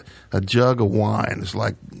a jug of wine. It's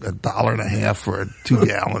like $1.50 for 2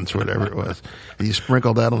 gallons, whatever it was. And you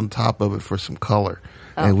sprinkle that on top of it for some color.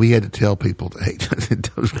 And we had to tell people, hey,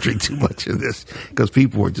 don't drink too much of this, because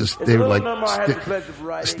people were they were like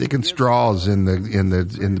sticking straws in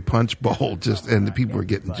the punch bowl, and the people were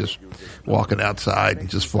just walking outside and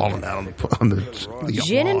just falling out on the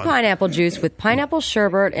gin lawn. And pineapple juice with pineapple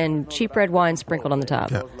sherbet and cheap red wine sprinkled on the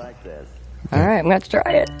top. Yeah. All right, I'm going to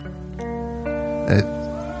try it.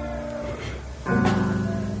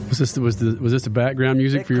 Was this the background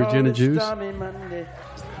music for your gin and juice?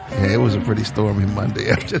 Yeah, it was a pretty stormy Monday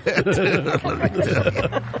after that. Let me tell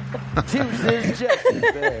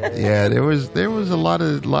you. Yeah, there was a lot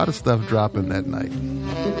of stuff dropping that night.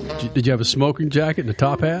 Did you have a smoking jacket and a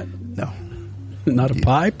top hat? No, not a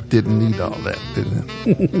pipe. Didn't need all that, didn't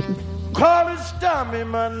it?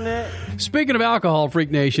 Speaking of alcohol,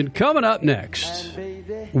 Freak Nation, coming up next,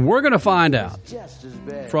 we're going to find out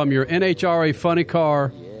from your NHRA Funny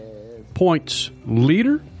Car points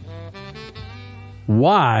leader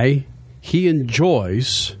why he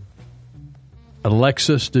enjoys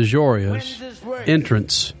Alexis DeJoria's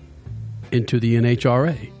entrance into the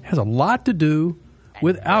NHRA. It has a lot to do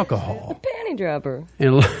with alcohol. A panty dropper.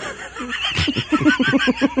 And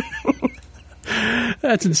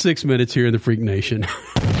that's in 6 minutes here in the Freak Nation.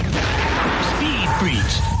 Speed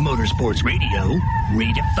Freaks, Motorsports Radio,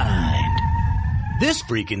 redefined. This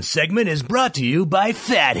freaking segment is brought to you by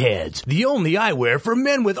Fatheads, the only eyewear for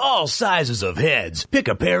men with all sizes of heads. Pick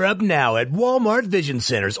a pair up now at Walmart Vision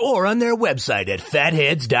Centers or on their website at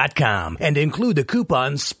fatheads.com and include the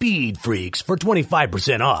coupon SpeedFreaks for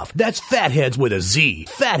 25% off. That's Fatheads with a Z.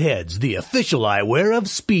 Fatheads, the official eyewear of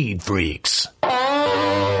Speed Freaks.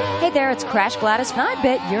 Hey there, it's Crash Gladys, and I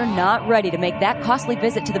bet you're not ready to make that costly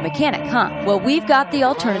visit to the mechanic, huh? Well, we've got the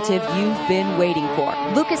alternative you've been waiting for.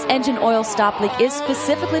 Lucas Engine Oil Stop Leak is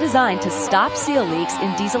specifically designed to stop seal leaks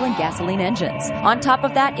in diesel and gasoline engines. On top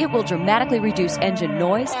of that, it will dramatically reduce engine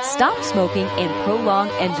noise, stop smoking, and prolong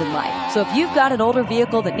engine life. So if you've got an older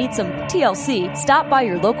vehicle that needs some TLC, stop by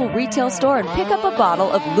your local retail store and pick up a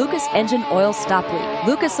bottle of Lucas Engine Oil Stop Leak.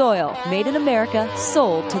 Lucas Oil, made in America,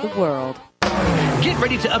 sold to the world. Get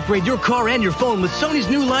ready to upgrade your car and your phone with Sony's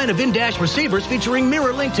new line of in-dash receivers featuring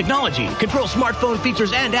mirror link technology. Control smartphone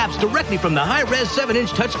features and apps directly from the high-res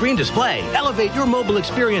 7-inch touchscreen display. Elevate your mobile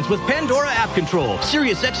experience with Pandora app control,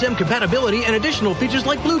 Sirius XM compatibility, and additional features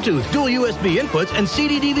like Bluetooth, dual USB inputs, and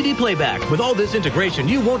CD-DVD playback. With all this integration,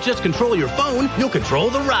 you won't just control your phone, you'll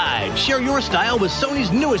control the ride. Share your style with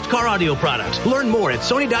Sony's newest car audio products. Learn more at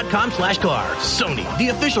sony.com/car. Sony, the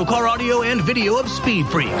official car audio and video of Speed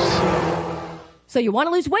Freaks. So you want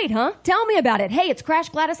to lose weight, huh? Tell me about it. Hey, it's Crash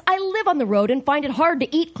Gladys. I live on the road and find it hard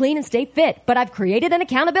to eat clean and stay fit, but I've created an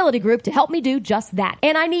accountability group to help me do just that.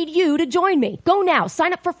 And I need you to join me. Go now.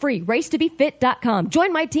 Sign up for free. Racetobefit.com.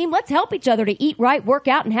 Join my team. Let's help each other to eat right, work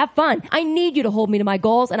out, and have fun. I need you to hold me to my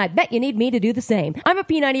goals, and I bet you need me to do the same. I'm a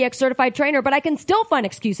P90X certified trainer, but I can still find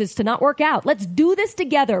excuses to not work out. Let's do this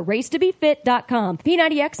together. Racetobefit.com.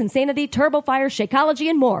 P90X, Insanity, TurboFire, Shakeology,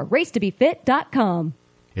 and more. Racetobefit.com.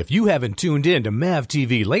 If you haven't tuned in to MAV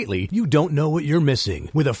TV lately, you don't know what you're missing.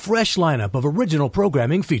 With a fresh lineup of original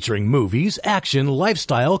programming featuring movies, action,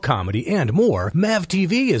 lifestyle, comedy, and more, MAV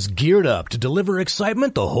TV is geared up to deliver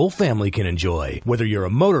excitement the whole family can enjoy. Whether you're a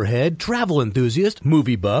motorhead, travel enthusiast,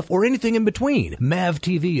 movie buff, or anything in between, MAV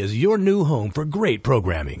TV is your new home for great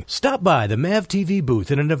programming. Stop by the MAV TV booth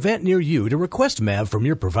at an event near you to request MAV from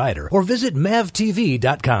your provider, or visit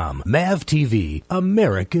MAVTV.com. MAV TV,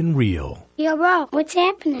 American Real. Yo, bro, what's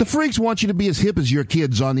happening? The Freaks want you to be as hip as your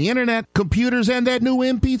kids on the internet, computers, and that new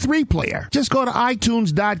MP3 player. Just go to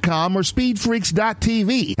iTunes.com or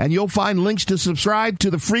SpeedFreaks.tv, and you'll find links to subscribe to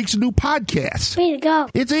the Freaks' new podcast. Way to go.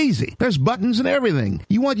 It's easy. There's buttons and everything.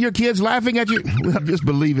 You want your kids laughing at you? Well, just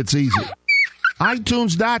believe it's easy.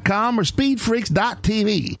 iTunes.com or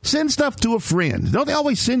SpeedFreaks.tv. Send stuff to a friend. Don't they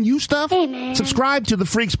always send you stuff? Hey, man. Subscribe to the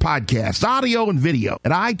Freaks podcast, audio and video,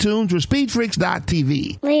 at iTunes or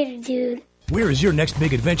SpeedFreaks.tv. Later, dude. Where is your next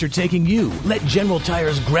big adventure taking you? Let General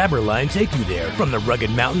Tire's Grabber line take you there. From the rugged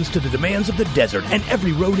mountains to the demands of the desert and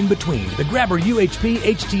every road in between, the Grabber UHP,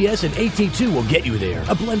 HTS, and AT2 will get you there.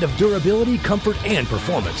 A blend of durability, comfort, and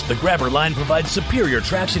performance. The Grabber line provides superior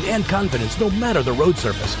traction and confidence no matter the road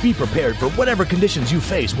surface. Be prepared for whatever conditions you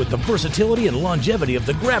face with the versatility and longevity of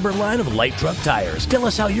the Grabber line of light truck tires. Tell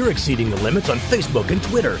us how you're exceeding the limits on Facebook and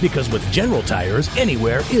Twitter, because with General Tires,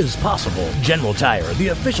 anywhere is possible. General Tire, the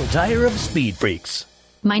official tire of Speed Freaks.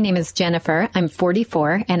 My name is Jennifer. I'm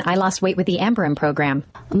 44, and I lost weight with the Amberin program.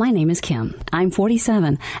 My name is Kim. I'm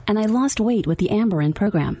 47, and I lost weight with the Amberin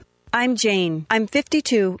program. I'm Jane. I'm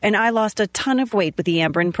 52, and I lost a ton of weight with the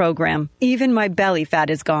Amberin program. Even my belly fat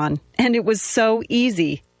is gone, and it was so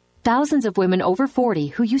easy. Thousands of women over 40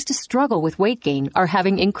 who used to struggle with weight gain are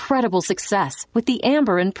having incredible success with the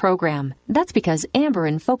Amberin program. That's because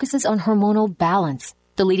Amberin focuses on hormonal balance.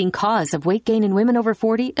 The leading cause of weight gain in women over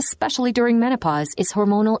 40, especially during menopause, is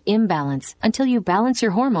hormonal imbalance. Until you balance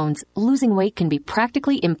your hormones, losing weight can be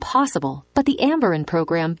practically impossible. But the Amberin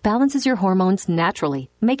program balances your hormones naturally,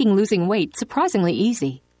 making losing weight surprisingly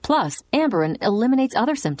easy. Plus, Amberin eliminates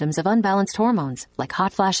other symptoms of unbalanced hormones, like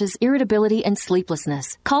hot flashes, irritability, and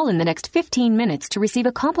sleeplessness. Call in the next 15 minutes to receive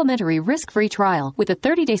a complimentary risk-free trial with a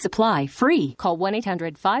 30-day supply free. Call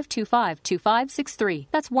 1-800-525-2563.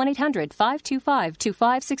 That's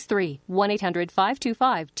 1-800-525-2563.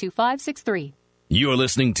 1-800-525-2563. You're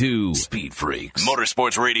listening to Speed Freaks,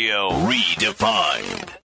 Motorsports Radio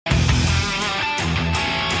redefined.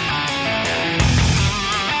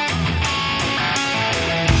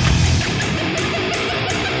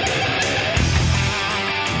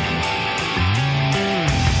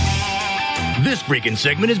 This freaking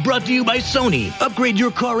segment is brought to you by Sony. Upgrade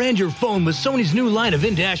your car and your phone with Sony's new line of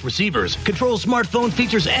in-dash receivers. Control smartphone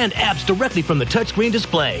features and apps directly from the touchscreen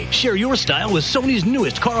display. Share your style with Sony's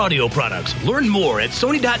newest car audio products. Learn more at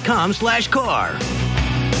sony.com/car.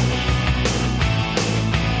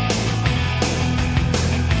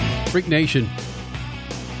 Freak Nation.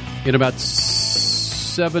 In about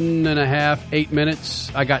 7.5, 8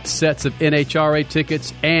 minutes, I got sets of NHRA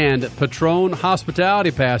tickets and Patron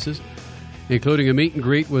hospitality passes, including a meet and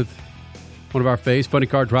greet with one of our faves, funny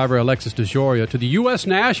car driver Alexis DeJoria, to the U.S.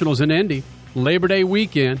 Nationals in Indy, Labor Day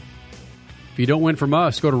weekend. If you don't win from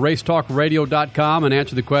us, go to racetalkradio.com and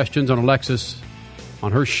answer the questions on Alexis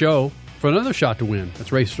on her show for another shot to win. That's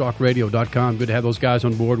racetalkradio.com. Good to have those guys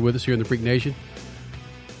on board with us here in the Freak Nation.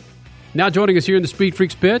 Now joining us here in the Speed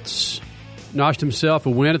Freaks pits, notched himself a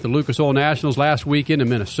win at the Lucas Oil Nationals last weekend in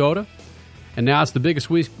Minnesota. And now it's the biggest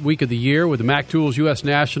week of the year with the Mac Tools U.S.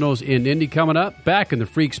 Nationals in Indy coming up, back in the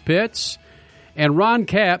Freaks pits. And Ron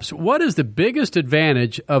Capps, what is the biggest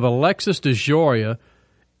advantage of Alexis DeJoria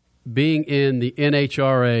being in the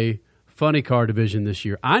NHRA funny car division this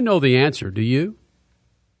year? I know the answer. Do you?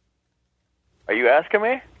 Are you asking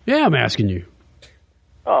me? Yeah, I'm asking you.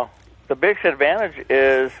 Oh, the biggest advantage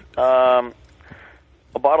is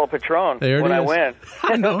a bottle of Patron when I win.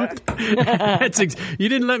 I know it. You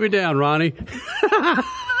didn't let me down, Ronnie.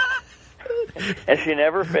 And she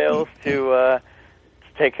never fails to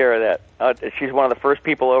take care of that. She's one of the first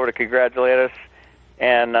people over to congratulate us,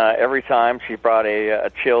 and every time she brought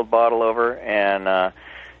a chilled bottle over. And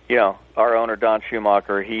our owner Don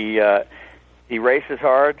Schumacher, he races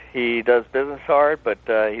hard, he does business hard, but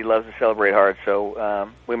he loves to celebrate hard.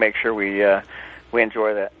 So we make sure we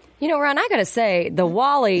enjoy that. You know, Ron, I got to say, the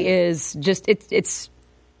Wally is just, it's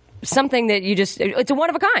something that it's a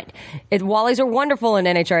one of a kind. Wallies are wonderful in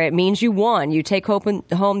NHRA. It means you won. You take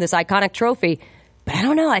home this iconic trophy. But I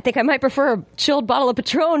don't know. I think I might prefer a chilled bottle of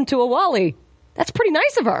Patron to a Wally. That's pretty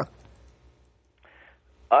nice of her.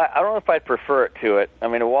 I don't know if I'd prefer it to it. I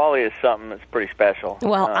mean, a Wally is something that's pretty special.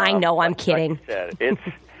 Well, I know. I'm kidding. Like you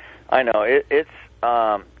said, I know. It's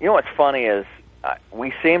what's funny is,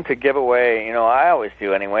 we seem to give away, I always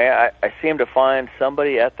do anyway, I seem to find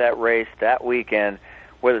somebody at that race that weekend,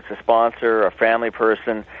 whether it's a sponsor or a family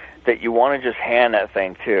person, that you want to just hand that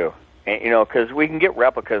thing to. Because we can get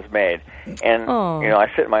replicas made. And, I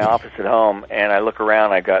sit in my office at home and I look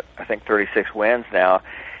around, I got, I think, 36 wins now.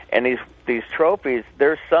 And these trophies,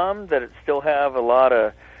 there's some that still have a lot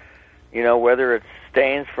of, whether it's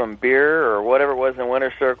stains from beer or whatever it was in the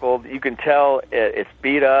winner's circle, you can tell it's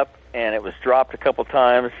beat up, and it was dropped a couple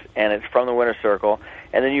times, and it's from the winner's circle.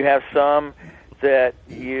 And then you have some that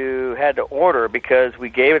you had to order because we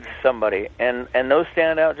gave it to somebody, and those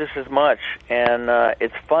stand out just as much. And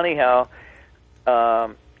it's funny how, I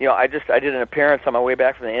did an appearance on my way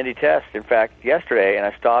back from the Indy test, in fact, yesterday, and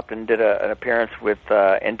I stopped and did an appearance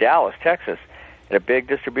in Dallas, Texas, at a big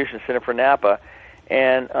distribution center for Napa.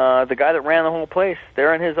 And the guy that ran the whole place,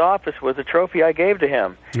 there in his office was a trophy I gave to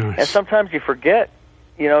him. Nice. And sometimes you forget,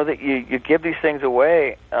 that you give these things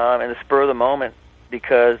away in the spur of the moment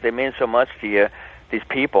because they mean so much to you, these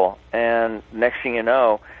people. And next thing you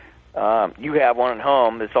know, you have one at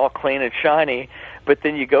home that's all clean and shiny, but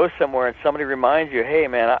then you go somewhere and somebody reminds you, hey,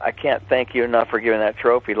 man, I can't thank you enough for giving that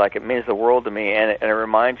trophy. Like, it means the world to me, and it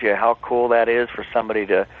reminds you how cool that is for somebody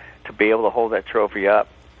to be able to hold that trophy up.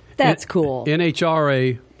 That's cool.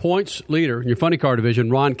 NHRA points leader in your funny car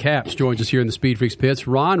division, Ron Capps, joins us here in the Speed Freaks pits.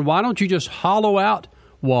 Ron, why don't you just hollow out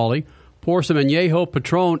Wally, pour some Añejo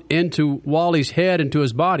Patron into Wally's head, into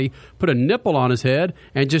his body, put a nipple on his head,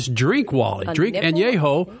 and just drink Wally. Drink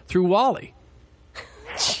Añejo through Wally.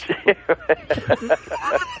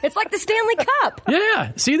 It's like the Stanley Cup.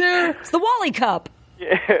 Yeah, see there? It's the Wally Cup.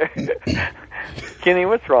 Kenny,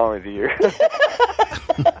 what's wrong with you?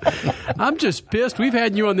 I'm just pissed. We've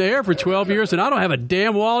had you on the air for 12 years, and I don't have a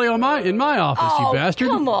damn Wally in my office, you bastard.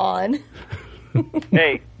 Come on.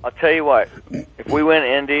 Hey, I'll tell you what. If we win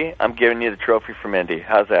Indy, I'm giving you the trophy from Indy.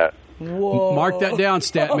 How's that? Whoa. Mark that down,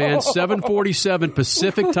 Statman. 7:47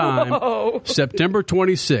 Pacific time, September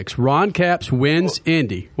 26th. Ron Capps wins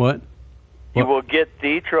Indy. What? You will get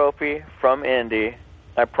the trophy from Indy.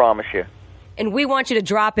 I promise you. And we want you to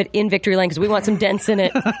drop it in Victory Lane because we want some dents in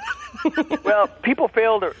it. Well, people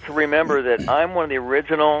fail to remember that I'm one of the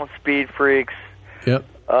original Speed Freaks. Yep.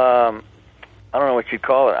 I don't know what you'd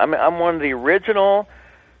call it. I'm one of the original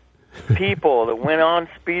people that went on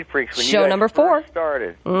Speed Freaks when Show you guys number 4 first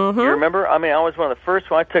started. Mm-hmm. You remember? I mean, I was one of the first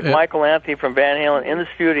ones. I took Michael Anthony from Van Halen in the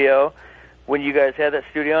studio when you guys had that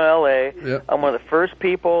studio in L.A. Yep. I'm one of the first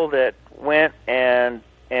people that went and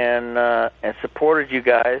supported you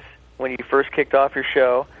guys when you first kicked off your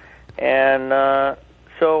show, and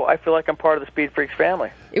so I feel like I'm part of the Speed Freaks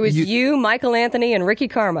family. It was you, Michael Anthony, and Ricky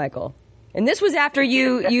Carmichael. And this was after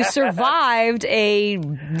you survived a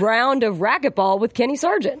round of racquetball with Kenny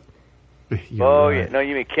Sargent. Yeah. No,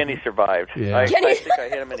 you mean Kenny survived. Yeah. I think I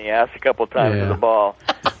hit him in the ass a couple of times with the ball.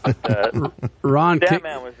 Ron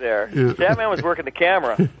Statman was there. Yeah. Statman was working the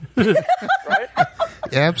camera. Right?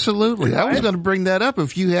 Absolutely. I was going to bring that up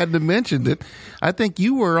if you hadn't mentioned it. I think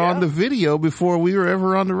you were on the video before we were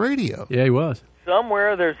ever on the radio. Yeah, he was.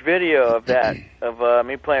 Somewhere there's video of that, of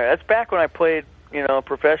me playing. That's back when I played,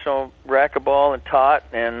 professional racquetball and taught,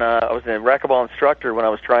 and I was a racquetball instructor when I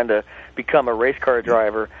was trying to become a race car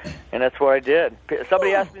driver, and that's what I did.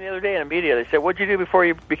 Somebody asked me the other day in the media, they said, what'd you do before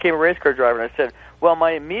you became a race car driver? And I said, well,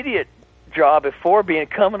 my immediate job before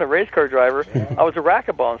becoming a race car driver, I was a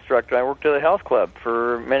racquetball instructor. I worked at a health club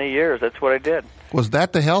for many years. That's what I did. Was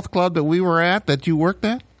that the health club that we were at that you worked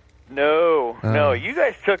at? No. You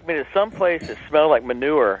guys took me to some place that smelled like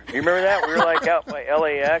manure. You remember that? We were like out by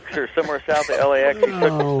LAX or somewhere south of LAX. You took me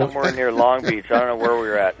somewhere near Long Beach. I don't know where we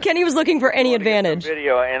were at. Kenny was looking for any advantage.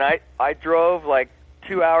 Video, and I drove like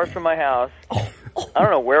 2 hours from my house. I don't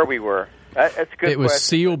know where we were. That's a good It was question.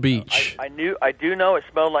 Seal Beach. I do know it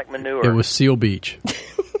smelled like manure. It was Seal Beach.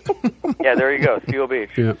 Yeah, there you go, Seal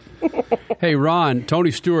Beach. Yeah. Hey, Ron,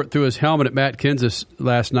 Tony Stewart threw his helmet at Matt Kenseth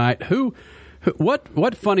last night.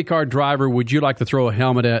 What funny car driver would you like to throw a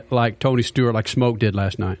helmet at like Tony Stewart, like Smoke did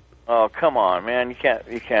last night? Oh, come on, man. You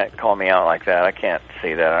can't call me out like that. I can't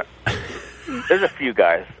see that. There's a few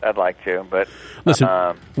guys I'd like to, but... Listen,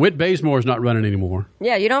 Whit Bazemore's not running anymore.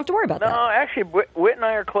 Yeah, you don't have to worry about that. No, actually, Whit and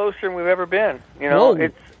I are closer than we've ever been.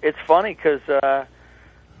 Whoa. It's funny because, I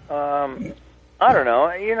don't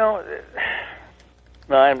know,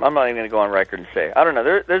 no, I'm not even going to go on record and say. I don't know.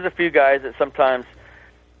 There's a few guys that sometimes...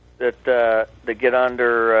 that get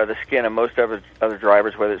under the skin of most other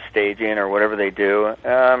drivers, whether it's staging or whatever they do.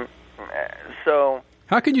 So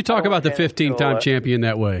how can you talk about the 15-time champion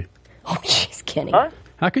that way? Oh, jeez, Kenny. Huh?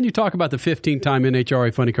 How can you talk about the 15-time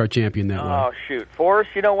NHRA funny car champion that way? Oh, shoot. Forrest,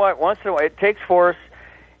 you know what? Once in a while, it takes Forrest.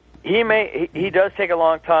 He does take a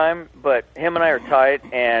long time, but him and I are tight,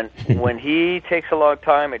 and when he takes a long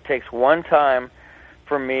time, it takes one time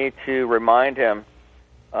for me to remind him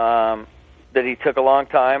that he took a long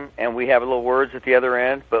time, and we have little words at the other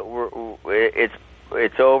end, but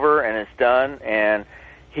it's over and it's done, and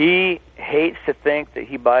he hates to think that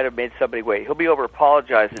he might have made somebody wait. He'll be over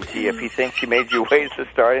apologizing to you if he thinks he made you wait at the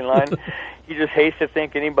starting line. He just hates to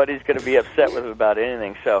think anybody's going to be upset with him about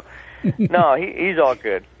anything. So, no, he's all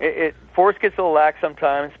good. Forrest gets a little lax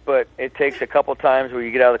sometimes, but it takes a couple times where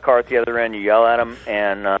you get out of the car at the other end, you yell at him,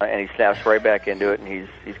 and he snaps right back into it, and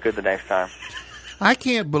he's good the next time. I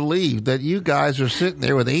can't believe that you guys are sitting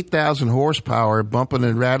there with 8,000 horsepower bumping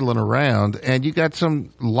and rattling around, and you got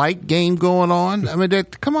some light game going on. I mean,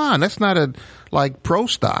 come on, that's not like pro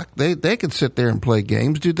stock. They can sit there and play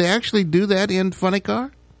games. Do they actually do that in funny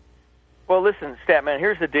car? Well, listen, Statman,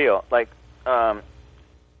 here's the deal. Like, not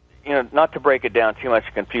to break it down too much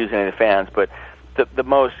to confuse any of the fans, but the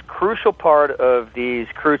most crucial part of these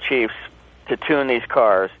crew chiefs to tune these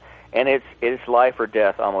cars, and it's life or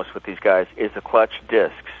death almost with these guys, is the clutch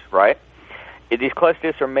discs, right? These clutch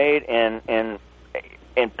discs are made in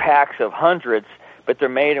packs of hundreds, but they're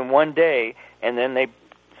made in one day, and then they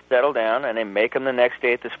settle down and they make them the next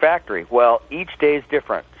day at this factory. Well, each day is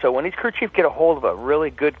different. So when these crew chiefs get a hold of a really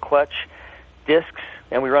good clutch discs,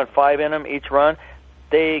 and we run 5 in them each run,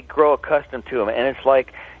 they grow accustomed to them, and it's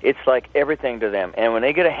like everything to them. And when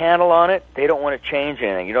they get a handle on it, they don't want to change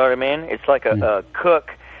anything. You know what I mean? It's like a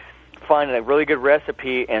cook finding a really good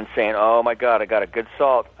recipe and saying, "Oh my God, I got a good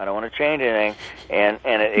salt. I don't want to change anything, and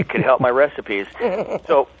it could help my recipes."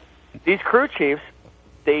 So these crew chiefs,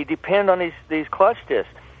 they depend on these clutch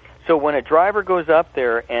discs. So when a driver goes up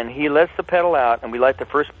there and he lets the pedal out, and we light the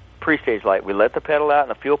first pre-stage light, we let the pedal out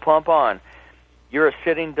and the fuel pump on, you're a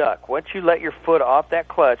sitting duck. Once you let your foot off that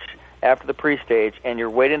clutch after the pre-stage and you're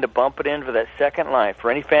waiting to bump it in for that second light,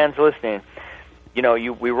 for any fans listening,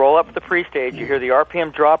 we roll up the pre-stage, you hear the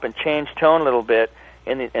RPM drop and change tone a little bit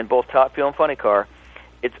in both Top Fuel and Funny Car.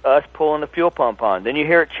 It's us pulling the fuel pump on. Then you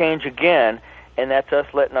hear it change again, and that's us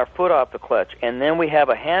letting our foot off the clutch. And then we have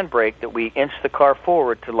a handbrake that we inch the car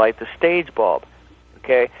forward to light the stage bulb.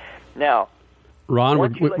 Okay? Now, Ron, we're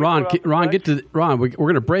going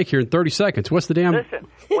to break here in 30 seconds. What's the damn... Listen,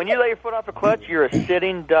 when you let your foot off the clutch, you're a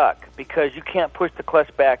sitting duck because you can't push the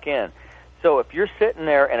clutch back in. So if you're sitting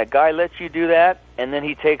there and a guy lets you do that and then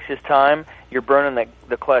he takes his time, you're burning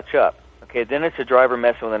the clutch up. Okay, then it's a driver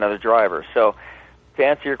messing with another driver. So to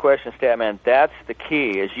answer your question, Statman, that's the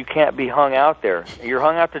key, is you can't be hung out there. You're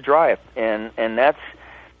hung out to dry, and that's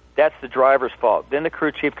the driver's fault. Then the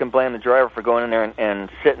crew chief can blame the driver for going in there and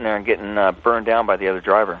sitting there and getting burned down by the other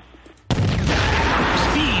driver.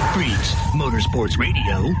 Speed Freaks, Motorsports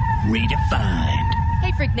Radio, redefined.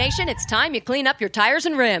 Hey, Freak Nation, it's time you clean up your tires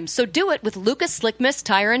and rims, so do it with Lucas Slick Mist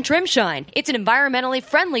Tire and Trim Shine. It's an environmentally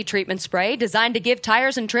friendly treatment spray designed to give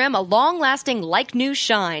tires and trim a long-lasting, like-new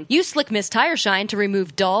shine. Use Slick Mist Tire Shine to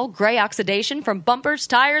remove dull, gray oxidation from bumpers,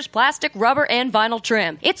 tires, plastic, rubber, and vinyl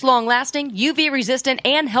trim. It's long-lasting, UV-resistant,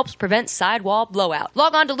 and helps prevent sidewall blowout.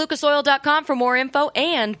 Log on to lucasoil.com for more info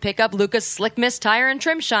and pick up Lucas Slick Mist Tire and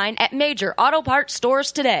Trim Shine at major auto parts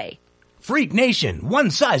stores today. Freak Nation,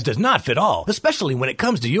 one size does not fit all, especially when it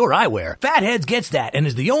comes to your eyewear. Fatheads gets that and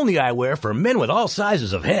is the only eyewear for men with all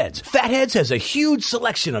sizes of heads. Fatheads has a huge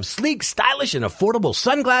selection of sleek, stylish, and affordable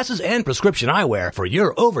sunglasses and prescription eyewear for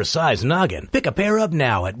your oversized noggin. Pick a pair up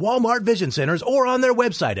now at Walmart Vision Centers or on their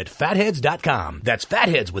website at fatheads.com. That's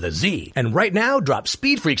Fatheads with a Z. And right now, drop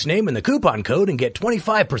Speed Freaks name in the coupon code and get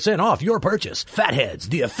 25% off your purchase. Fatheads,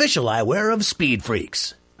 the official eyewear of Speed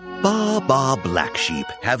Freaks. Ba, black sheep.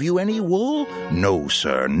 Have you any wool? No,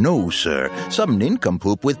 sir, no, sir. Some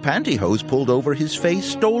nincompoop with pantyhose pulled over his face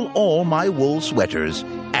stole all my wool sweaters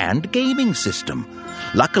and gaming system.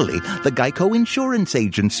 Luckily, the Geico Insurance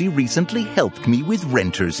Agency recently helped me with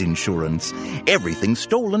renter's insurance. Everything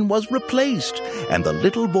stolen was replaced, and the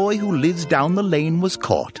little boy who lives down the lane was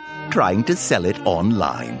caught trying to sell it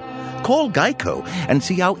online. Call Geico and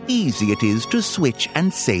see how easy it is to switch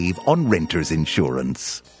and save on renter's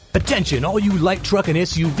insurance. Attention, all you light truck and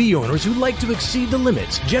SUV owners who like to exceed the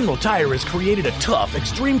limits. General Tire has created a tough,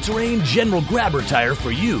 extreme terrain General Grabber tire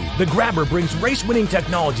for you. The Grabber brings race-winning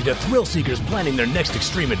technology to thrill seekers planning their next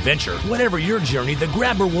extreme adventure. Whatever your journey, the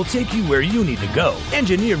Grabber will take you where you need to go.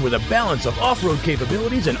 Engineered with a balance of off-road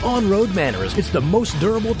capabilities and on-road manners, it's the most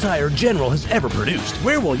durable tire General has ever produced.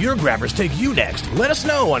 Where will your Grabbers take you next? Let us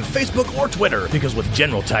know on Facebook or Twitter, because with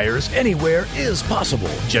General Tires, anywhere is possible.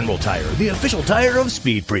 General Tire, the official tire of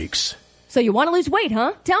Speed Freaks. So you want to lose weight,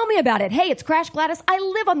 huh? Tell me about it. Hey, it's Crash Gladys. I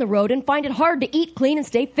live on the road and find it hard to eat clean and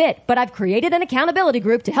stay fit, but I've created an accountability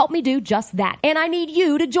group to help me do just that. And I need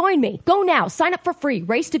you to join me. Go now. Sign up for free.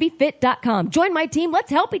 Racetobefit.com. Join my team. Let's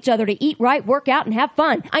help each other to eat right, work out, and have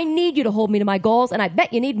fun. I need you to hold me to my goals, and I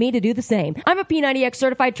bet you need me to do the same. I'm a P90X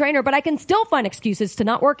certified trainer, but I can still find excuses to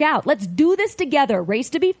not work out. Let's do this together.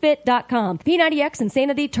 Racetobefit.com. P90X,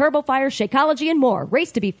 Insanity, TurboFire, Shakeology, and more.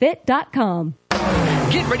 Racetobefit.com.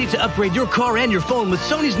 Get ready to upgrade your car and your phone with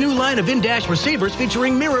Sony's new line of in-dash receivers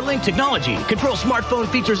featuring mirror-link technology. Control smartphone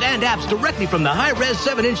features and apps directly from the high-res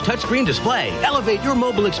 7-inch touchscreen display. Elevate your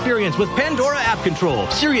mobile experience with Pandora app control,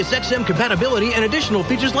 Sirius XM compatibility, and additional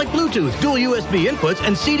features like Bluetooth, dual USB inputs,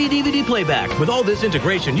 and CD-DVD playback. With all this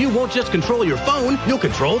integration, you won't just control your phone, you'll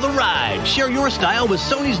control the ride. Share your style with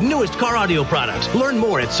Sony's newest car audio products. Learn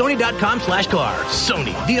more at sony.com/car.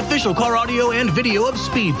 Sony, the official car audio and video of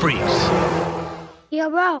Speed Freaks. Yo,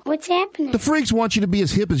 bro, what's happening? The Freaks want you to be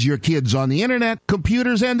as hip as your kids on the internet,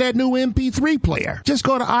 computers, and that new MP3 player. Just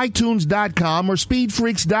go to iTunes.com or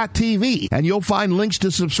SpeedFreaks.tv, and you'll find links to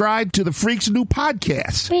subscribe to the Freaks' new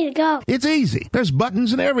podcast. Way to go. It's easy. There's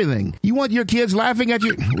buttons and everything. You want your kids laughing at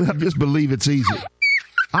you? Well, just believe it's easy.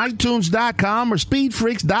 iTunes.com or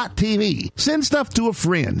SpeedFreaks.tv. Send stuff to a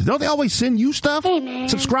friend. Don't they always send you stuff? Hey, man.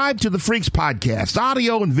 Subscribe to the Freaks podcast,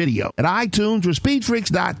 audio and video, at iTunes or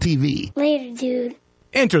SpeedFreaks.tv. Later, dude.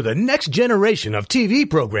 Enter the next generation of TV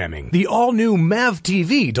programming. The all-new MAV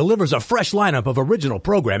TV delivers a fresh lineup of original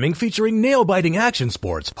programming featuring nail-biting action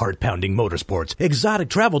sports, heart-pounding motorsports, exotic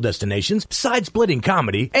travel destinations, side-splitting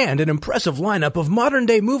comedy, and an impressive lineup of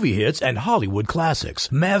modern-day movie hits and Hollywood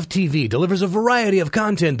classics. MAV TV delivers a variety of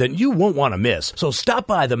content that you won't want to miss. So stop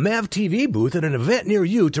by the MAV TV booth at an event near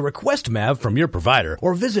you to request MAV from your provider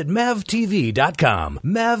or visit MAVTV.com.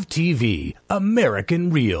 MAV TV, American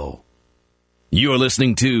Real. You're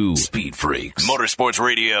listening to Speed Freaks, Motorsports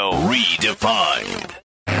Radio redefined.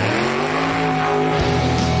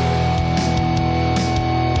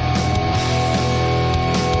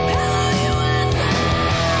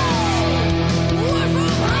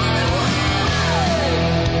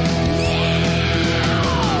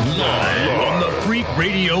 Live on the Freak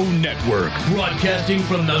Radio Network. Network, broadcasting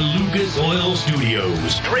from the Lucas Oil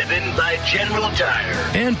Studios. Driven by General Tire.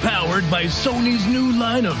 And powered by Sony's new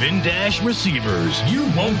line of in-dash receivers. You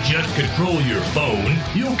won't just control your phone,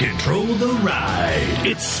 you'll control the ride.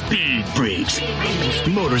 It's Speed Freaks.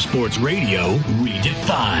 Motorsports Radio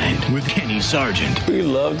redefined with Kenny Sargent. We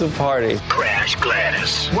love to party. Crash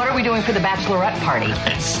Gladys. What are we doing for the bachelorette party?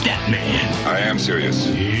 And Statman. I am serious.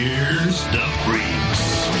 Here's the Freaks.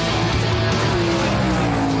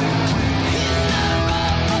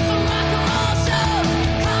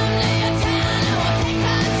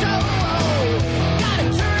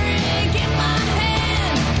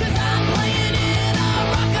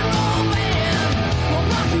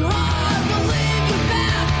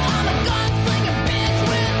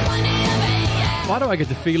 Why do I get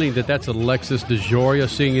the feeling that that's Alexis DeJoria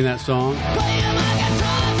singing that song? I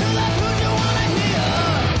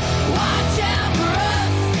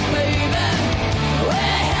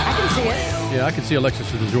can see it. Yeah, I can see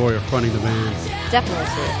Alexis DeJoria fronting the band. Definitely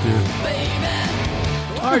see it.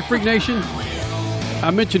 Yeah. All right, Freak Nation.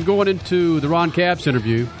 I mentioned going into the Ron Capps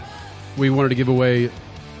interview, we wanted to give away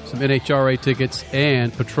some NHRA tickets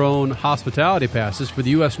and Patron hospitality passes for the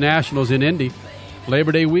U.S. Nationals in Indy.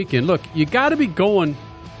 Labor Day weekend. Look, you got to be going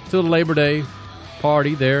to the Labor Day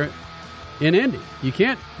party there in Indy. You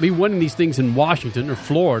can't be winning these things in Washington or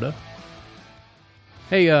Florida.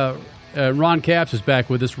 Hey, Ron Capps is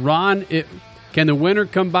back with us. Ron, can the winner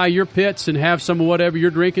come by your pits and have some of whatever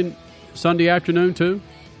you're drinking Sunday afternoon too?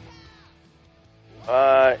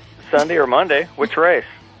 Sunday or Monday? Which race?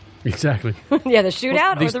 Exactly. Yeah, the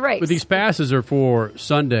shootout or the race? But these passes are for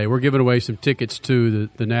Sunday. We're giving away some tickets to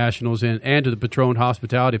the Nationals and to the Patron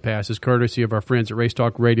hospitality passes, courtesy of our friends at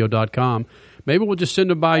racetalkradio.com. Maybe we'll just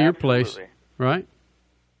send them by your place, right?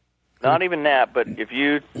 Not even that, but if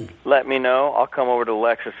you let me know, I'll come over to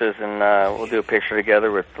Alexis's and we'll do a picture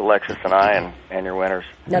together with Alexis and I and your winners.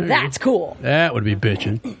 Now that's cool. That would be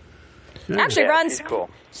bitching. Actually, Yeah, Ron, she's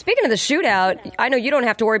cool. Speaking of the shootout, I know you don't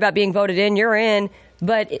have to worry about being voted in. You're in.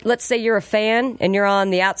 But let's say you're a fan and you're on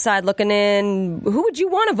the outside looking in. Who would you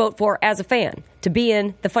want to vote for as a fan to be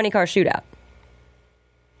in the Funny Car Shootout?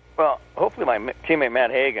 Well, hopefully my teammate Matt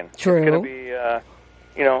Hagan. True. He's going to be,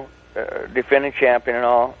 defending champion and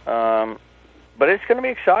all. But it's going to be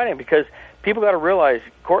exciting because people got to realize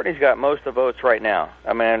Courtney's got most of the votes right now.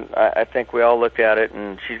 I mean, I think we all looked at it,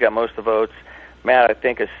 and she's got most of the votes. Matt, I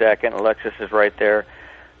think, is second. Alexis is right there.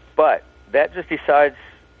 But that just decides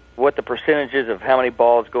what the percentage is of how many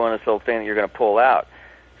balls go in this little thing that you're going to pull out.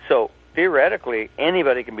 So theoretically,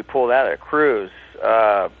 anybody can be pulled out of it. Cruz,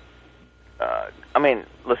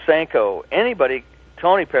 Lysenko, anybody,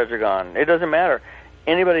 Tony Pedregon, it doesn't matter.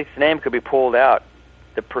 Anybody's name could be pulled out.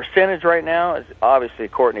 The percentage right now is obviously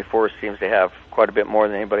Courtney Force seems to have quite a bit more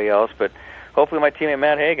than anybody else, but hopefully my teammate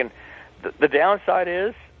Matt Hagan. The downside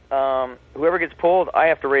is whoever gets pulled, I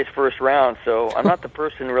have to race first round, so I'm not the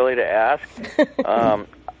person really to ask.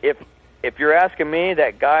 If you're asking me,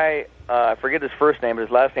 that guy, I forget his first name, but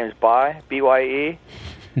his last name is Bye, B-Y-E.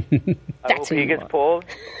 I hope he gets pulled,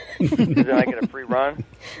 because then I get a free run.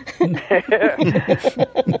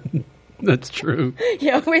 That's true.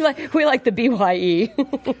 Yeah, we like the BYE.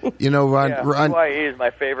 You know, Ron, BYE is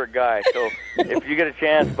my favorite guy, so if you get a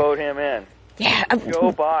chance, vote him in. Yeah,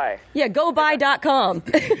 go buy. Yeah, gobuy.com.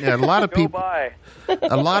 Yeah, a lot of people. Buy.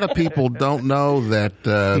 A lot of people don't know that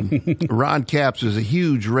Ron Capps is a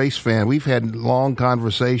huge race fan. We've had long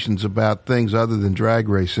conversations about things other than drag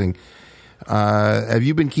racing. Have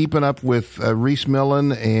you been keeping up with Reese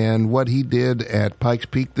Millen and what he did at Pikes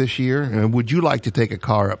Peak this year? And would you like to take a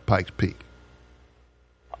car up Pikes Peak?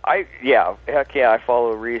 Heck yeah, I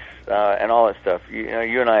follow Reese and all that stuff.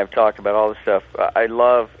 You and I have talked about all this stuff. I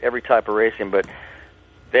love every type of racing, but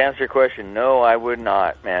to answer your question, no, I would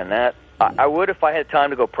not, man. I would if I had time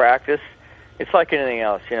to go practice. It's like anything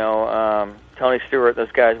else, Tony Stewart,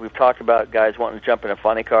 those guys, we've talked about guys wanting to jump in a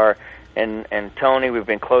funny car, and Tony, we've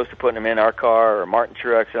been close to putting him in our car, or Martin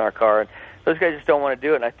Truex in our car, and those guys just don't want to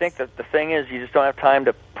do it. And I think that the thing is, you just don't have time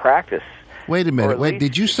to practice. Wait a minute. Wait,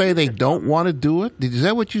 did you say they don't want to do it? Is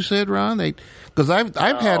that what you said, Ron? Because I've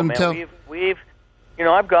had them tell. We've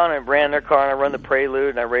I've gone and ran their car, and I run the Prelude,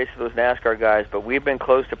 and I race with those NASCAR guys. But we've been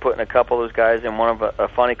close to putting a couple of those guys in one of a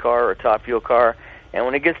funny car or a top fuel car. And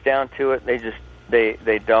when it gets down to it,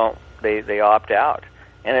 they opt out.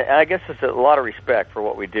 And I guess it's a lot of respect for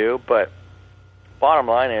what we do. But bottom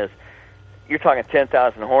line is, you're talking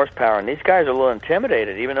 10,000 horsepower, and these guys are a little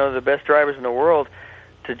intimidated, even though they're the best drivers in the world.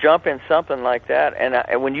 To jump in something like that,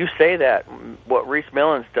 and when you say that, what Reese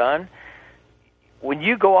Millen's done, when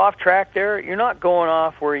you go off track there, you're not going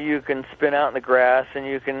off where you can spin out in the grass and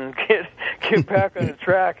you can get back on the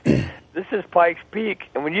track. This is Pikes Peak,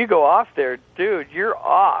 and when you go off there, dude, you're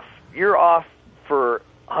off. You're off for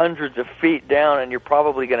hundreds of feet down, and you're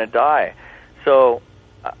probably going to die. So,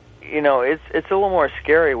 it's a little more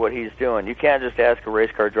scary what he's doing. You can't just ask a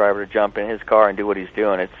race car driver to jump in his car and do what he's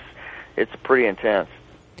doing. It's pretty intense.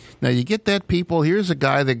 Now, you get that, people. Here's a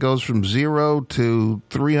guy that goes from 0 to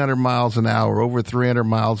 300 miles an hour, over 300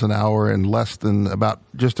 miles an hour in less than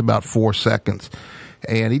just about 4 seconds.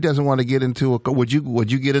 And he doesn't want to get into would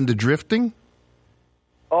you get into drifting?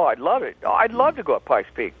 Oh, I'd love it. Oh, I'd love to go up Pikes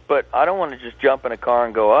Peak, but I don't want to just jump in a car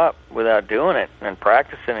and go up without doing it and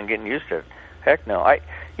practicing and getting used to it. Heck no.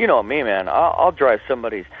 You know me, man. I'll drive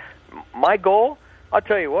somebody's. My goal, I'll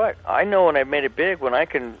tell you what, I know when I've made it big, when I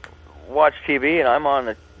can watch TV and I'm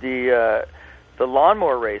on the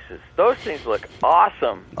lawnmower races. Those things look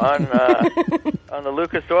awesome on on the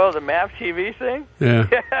Lucas Oil, the MAP TV thing. Yeah.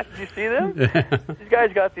 Did you see them? These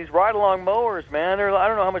guys got these ride-along mowers, man. I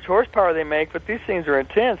don't know how much horsepower they make, but these things are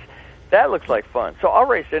intense. That looks like fun. So I'll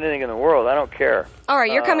race anything in the world. I don't care. All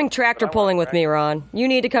right, you're coming tractor pulling with me, Ron. You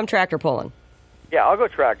need to come tractor pulling. Yeah, I'll go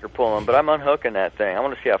tractor pulling, but I'm unhooking that thing. I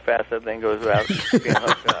want to see how fast that thing goes without being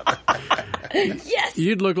hooked up. Yes!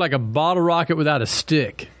 You'd look like a bottle rocket without a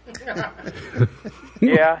stick.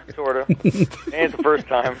 Yeah, sort of. Ain't the first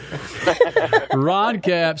time. Ron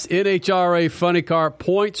Capps, NHRA Funny Car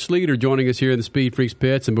Points leader, joining us here in the Speed Freaks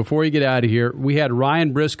pits. And before you get out of here, we had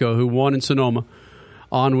Ryan Briscoe, who won in Sonoma,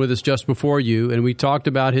 on with us just before you, and we talked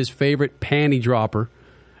about his favorite panty dropper,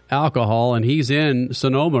 alcohol, and he's in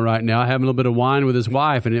Sonoma right now having a little bit of wine with his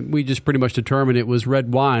wife, and we just pretty much determined it was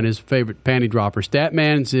red wine, his favorite panty dropper.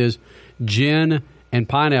 Statman's is gin and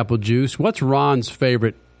pineapple juice. What's Ron's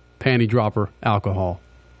favorite panty dropper alcohol?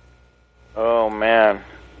 Oh, man.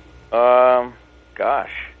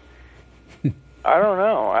 Gosh. I don't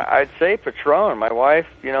know. I'd say Patron. My wife,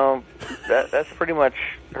 that's pretty much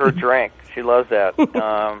her drink. She loves that.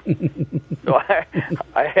 So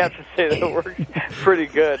I have to say that works pretty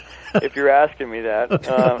good if you're asking me that.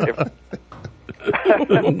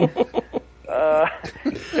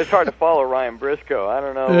 It's hard to follow Ryan Briscoe. I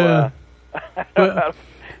don't know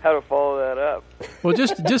how to follow that up. Well,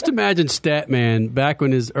 just imagine Statman back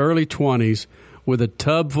in his early 20s with a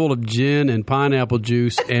tub full of gin and pineapple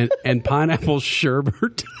juice and pineapple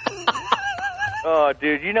sherbet. Oh,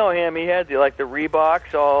 dude, you know him. He had the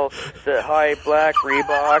Reeboks, all the high black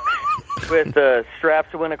Reeboks with the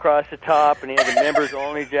straps that went across the top, and he had the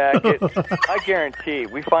members-only jacket. I guarantee,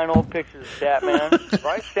 we find old pictures of Statman.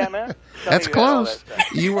 Right, Statman? That's close.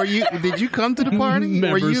 Did you come to the party?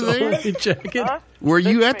 Were you there? Jacket. Huh? Were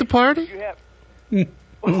you at the party?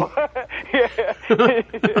 You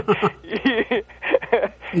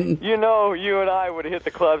and I would have hit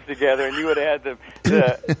the clubs together, and you would have had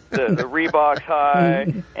the Reeboks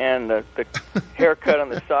high and the haircut on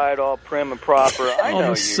the side, all prim and proper. I know on the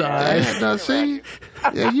you. side. Man. No, see,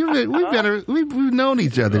 we've known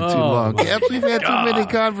each other too long. We've had too many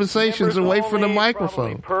conversations away from the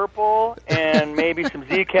microphone. Purple and maybe some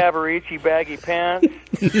Z Cavaricci baggy pants,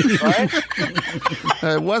 right?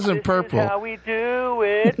 It wasn't purple. This is how we do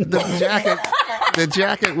it. The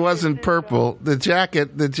jacket wasn't purple. The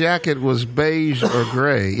jacket was beige or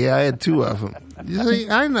gray. Yeah, I had two of them. You see,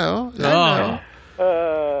 I know.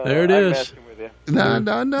 There it is.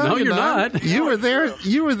 No, you're not. You were there.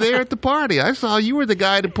 You were there at the party. I saw you were the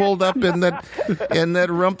guy that pulled up in that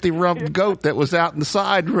rumpty rump goat that was out in the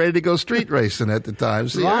side, ready to go street racing at the time.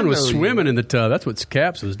 See, Ron was swimming in the tub. That's what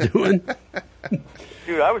Caps was doing.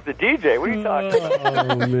 Dude, I was the DJ. What are you talking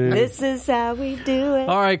about? Oh, man. This is how we do it.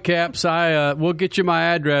 All right, Caps. We'll get you my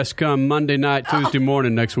address come Monday night, Tuesday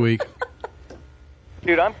morning next week.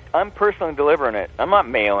 Dude, I'm personally delivering it. I'm not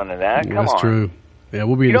mailing it that. Come on. That's true. Yeah,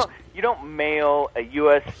 we'll be. You don't mail a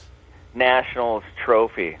U.S. Nationals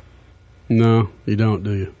trophy. No, you don't,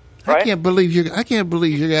 do you? Right? I can't believe you're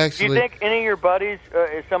actually. Do you think any of your buddies,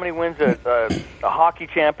 if somebody wins a hockey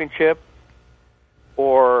championship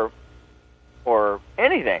or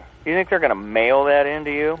anything, do you think they're going to mail that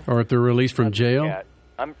into you? Or if they're released from jail? Yeah.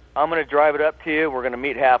 I'm going to drive it up to you. We're going to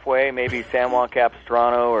meet halfway, maybe San Juan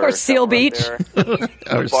Capistrano or Seal Beach. A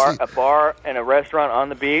bar and a restaurant on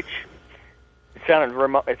the beach. It sounded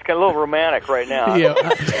it's got a little romantic right now. Yeah.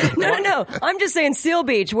 No. I'm just saying Seal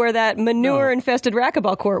Beach, where that manure-infested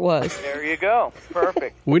racquetball court was. There you go.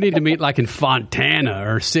 Perfect. We need to meet like in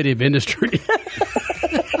Fontana or City of Industry.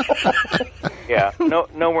 Yeah.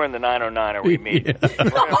 Nowhere in the 909 are we meeting.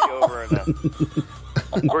 Yeah.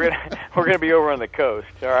 We're gonna be over on the coast.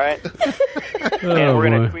 All right. And we're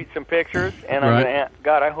gonna tweet some pictures. And I'm gonna.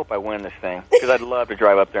 God, I hope I win this thing because I'd love to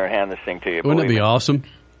drive up there and hand this thing to you. Wouldn't it be awesome?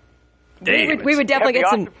 We would definitely get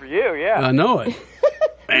some. Awesome for you, yeah. I know it.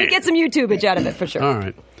 We'd get some YouTubeage out of it for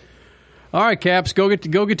sure. All right, Caps, go get to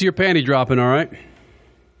your panty dropping. All right.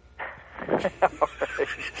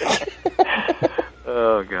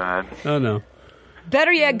 Oh God. Oh no.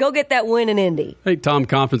 Better yet, go get that win in Indy. Hey, Tom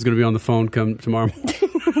Compton's going to be on the phone come tomorrow.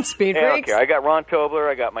 Speed Yeah, Freaks. okay. I got Ron Tobler.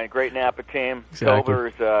 I got my great Napa team. Exactly.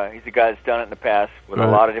 Tobler's he's a guy that's done it in the past with a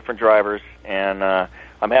Right. lot of different drivers, and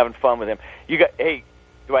I'm having fun with him. Hey,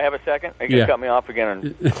 do I have a second? Are you going to cut me off again, and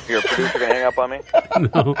your producer going to hang up on me?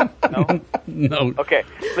 No. Okay,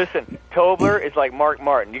 listen, Tobler is like Mark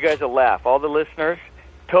Martin. You guys will laugh. All the listeners,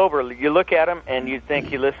 Tobler, you look at him, and you think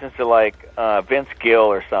he listens to, like, Vince Gill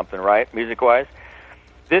or something, right, music-wise?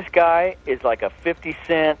 This guy is like a 50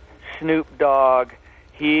 Cent, Snoop Dogg.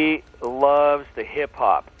 He loves the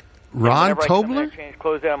hip-hop. Ron Whenever Tobler? I change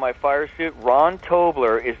clothes out of my fire suit, Ron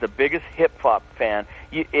Tobler is the biggest hip-hop fan.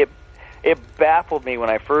 It baffled me when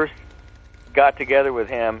I first got together with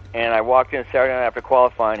him, and I walked in Saturday night after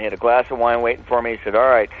qualifying. He had a glass of wine waiting for me. He said, all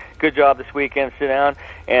right, good job this weekend, sit down.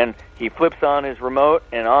 And he flips on his remote,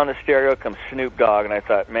 and on the stereo comes Snoop Dogg, and I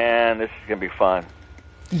thought, man, this is going to be fun.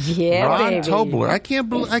 Yeah, Ron baby. Tobler. I can't.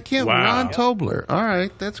 Wow. Ron Tobler. All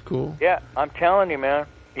right, that's cool. Yeah, I'm telling you, man,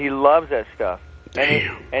 he loves that stuff.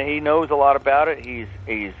 And he knows a lot about it. He's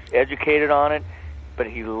educated on it, but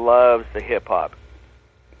he loves the hip-hop.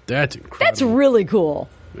 That's incredible. That's really cool.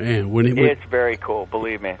 Man, It's very cool,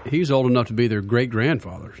 believe me. he's old enough to be their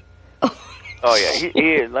great-grandfathers. Oh, yeah,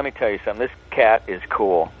 he is. Let me tell you something. This cat is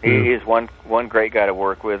cool. He is one great guy to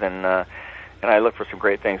work with, and I look for some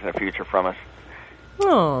great things in the future from us.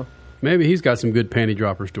 Oh. Maybe he's got some good panty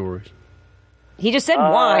dropper stories. He just said I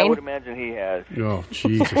wine. would imagine he has. Oh,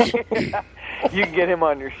 Jesus. You can get him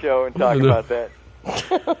on your show and talk about that.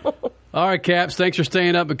 All right, Caps, thanks for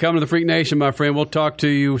staying up and coming to the Freak Nation, my friend. We'll talk to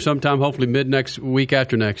you sometime, hopefully mid-next week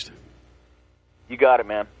after next. You got it,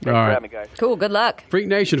 man. Thanks All for right. having me, guys. Cool, good luck. Freak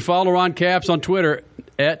Nation, follow Ron Caps on Twitter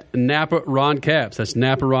at Napa Ron Caps. That's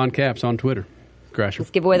Napa Ron Caps on Twitter. Crasher. Let's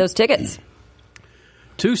give away those tickets.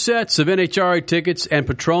 2 sets of NHRA tickets and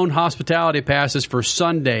Patron hospitality passes for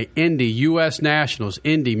Sunday, Indy, U.S. Nationals,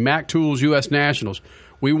 Indy, Mac Tools, U.S. Nationals.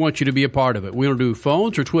 We want you to be a part of it. We'll do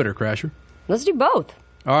phones or Twitter, Crasher? Let's do both.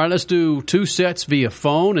 All right, let's do 2 sets via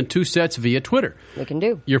phone and 2 sets via Twitter. We can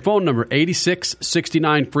do. Your phone number,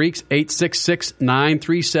 8669-FREAKS,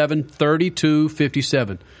 866-937-3257.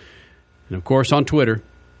 And, of course, on Twitter,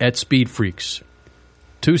 at SpeedFreaks.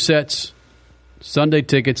 2 sets, Sunday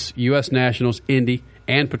tickets, U.S. Nationals, Indy,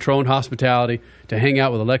 and Patron Hospitality to hang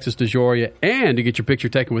out with Alexis DeJoria and to get your picture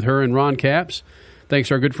taken with her and Ron Caps. Thanks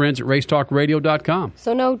to our good friends at racetalkradio.com.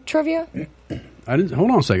 So no trivia?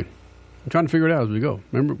 Hold on a second. I'm trying to figure it out as we go.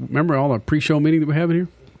 Remember all our pre-show meeting that we're having here?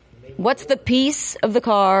 What's the piece of the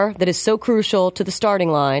car that is so crucial to the starting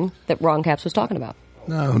line that Ron Caps was talking about?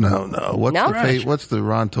 No. What's the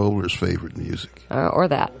Ron Tobler's favorite music? Or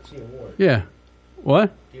that. Yeah.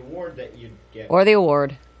 What? The award that you'd get. Or the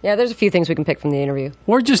award. Yeah, there's a few things we can pick from the interview.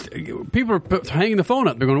 We're just, people are hanging the phone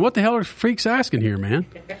up. They're going, what the hell are Freaks asking here, man?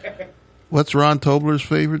 What's Ron Tobler's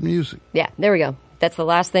favorite music? Yeah, there we go. That's the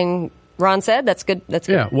last thing Ron said. That's good. That's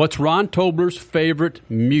good. Yeah, what's Ron Tobler's favorite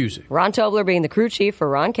music? Ron Tobler being the crew chief for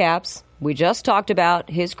Ron Caps. We just talked about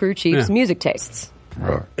his crew chief's music tastes.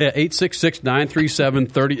 Right.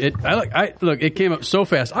 866-937-30. Look, it came up so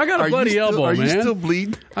fast. I got a bloody elbow, man. Are you still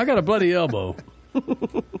bleeding? I got a bloody elbow.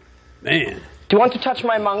 Man. Do you want to touch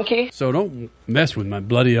my monkey? So don't mess with my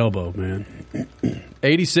bloody elbow, man.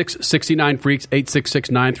 8669-FREAKS,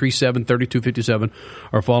 866-937-3257,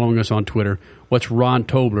 or following us on Twitter. What's Ron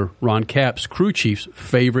Tobler, Ron Caps, crew chief's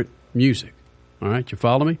favorite music? All right, you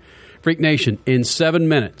follow me? Freak Nation, in 7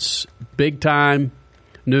 minutes, big-time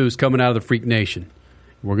news coming out of the Freak Nation.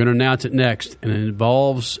 We're going to announce it next, and it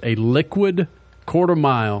involves a liquid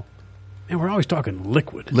quarter-mile. And we're always talking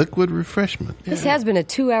liquid. Liquid refreshment. Yeah. This has been a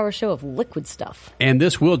 2-hour show of liquid stuff. And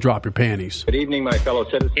this will drop your panties. Good evening, my fellow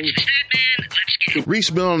citizens.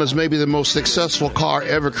 Reese Millen is maybe the most successful car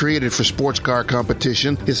ever created for sports car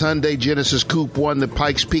competition. His Hyundai Genesis Coupe won the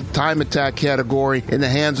Pikes Peak Time Attack category in the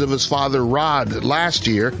hands of his father, Rod, last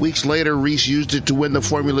year. Weeks later, Reese used it to win the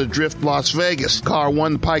Formula Drift Las Vegas. Car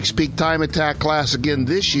won the Pikes Peak Time Attack class again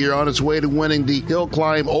this year on its way to winning the hill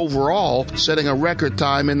climb overall, setting a record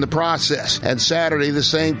time in the process. And Saturday, the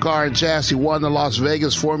same car and chassis won the Las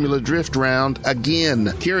Vegas Formula Drift round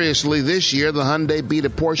again. Curiously, this year, the Hyundai beat a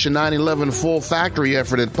Porsche 911 full full factory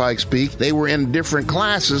effort at Pikes Peak. They were in different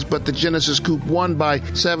classes, but the Genesis Coupe won by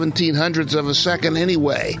 1700ths of a second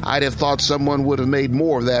anyway. I'd have thought someone would have made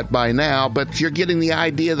more of that by now, but if you're getting the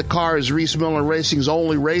idea the car is Reese Miller Racing's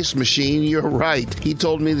only race machine, you're right. He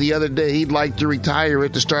told me the other day he'd like to retire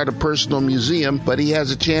it to start a personal museum, but he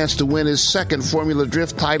has a chance to win his second Formula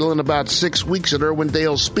Drift title in about 6 weeks at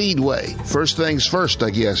Irwindale Speedway. First things first, I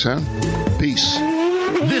guess, huh? Peace.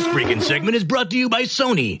 This freaking segment is brought to you by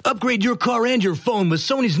Sony. Upgrade your car and your phone with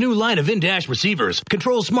Sony's new line of in-dash receivers.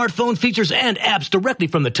 Control smartphone features and apps directly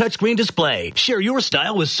from the touchscreen display. Share your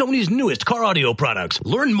style with Sony's newest car audio products.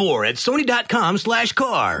 Learn more at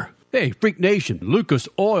sony.com/car. Hey, Freak Nation, Lucas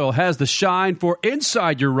Oil has the shine for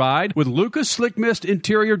inside your ride with Lucas Slick Mist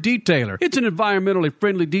Interior Detailer. It's an environmentally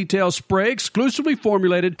friendly detail spray exclusively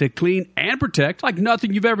formulated to clean and protect like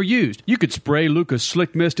nothing you've ever used. You could spray Lucas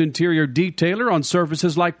Slick Mist Interior Detailer on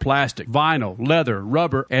surfaces like plastic, vinyl, leather,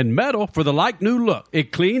 rubber, and metal for the like-new look.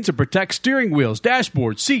 It cleans and protects steering wheels,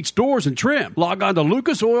 dashboards, seats, doors, and trim. Log on to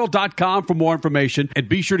lucasoil.com for more information, and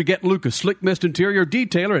be sure to get Lucas Slick Mist Interior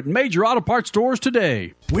Detailer at major auto parts stores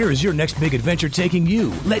today. Where is your next big adventure taking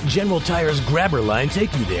you? Let General Tire's Grabber line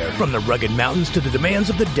take you there. From the rugged mountains to the demands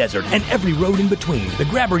of the desert and every road in between, the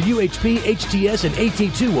Grabber UHP, HTS, and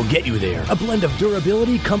AT2 will get you there. A blend of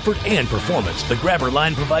durability, comfort, and performance. The Grabber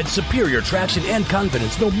line provides superior traction and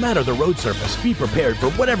confidence no matter the road surface. Be prepared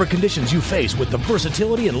for whatever conditions you face with the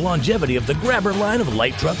versatility and longevity of the Grabber line of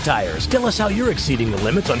light truck tires. Tell us how you're exceeding the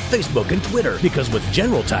limits on Facebook and Twitter, because with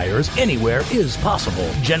General Tires, anywhere is possible.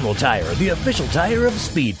 General Tire, the official tire of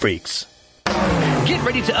Speed Freaks. Get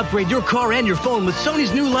ready to upgrade your car and your phone with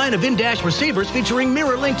Sony's new line of in-dash receivers featuring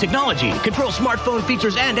mirror-link technology. Control smartphone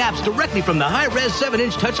features and apps directly from the high-res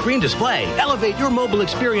 7-inch touchscreen display. Elevate your mobile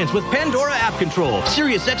experience with Pandora app control,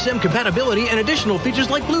 Sirius XM compatibility, and additional features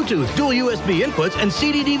like Bluetooth, dual USB inputs, and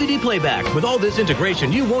CD-DVD playback. With all this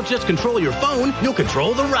integration, you won't just control your phone, you'll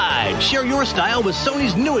control the ride. Share your style with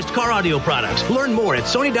Sony's newest car audio products. Learn more at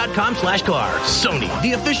sony.com/car. Sony,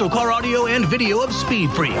 the official car audio and video of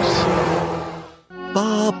Speed Freaks.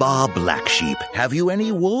 Ba, ba, black sheep. Have you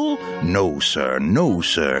any wool? No, sir. No,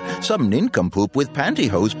 sir. Some nincompoop with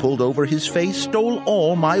pantyhose pulled over his face stole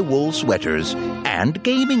all my wool sweaters and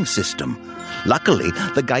gaming system. Luckily,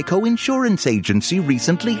 the Geico Insurance Agency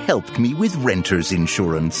recently helped me with renter's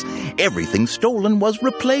insurance. Everything stolen was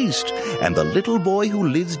replaced, and the little boy who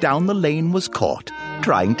lives down the lane was caught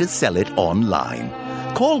trying to sell it online.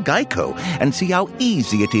 Call Geico and see how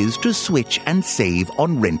easy it is to switch and save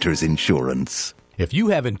on renter's insurance. If you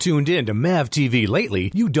haven't tuned in to MAV TV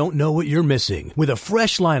lately, you don't know what you're missing. With a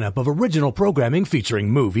fresh lineup of original programming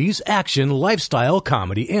featuring movies, action, lifestyle,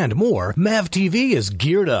 comedy, and more, MAV TV is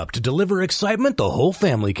geared up to deliver excitement the whole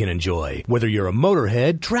family can enjoy. Whether you're a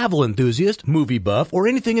motorhead, travel enthusiast, movie buff, or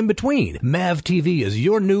anything in between, MAV TV is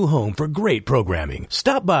your new home for great programming.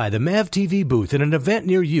 Stop by the MAV TV booth in an event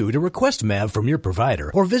near you to request MAV from your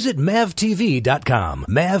provider, or visit mavtv.com.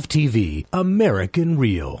 MAV TV, American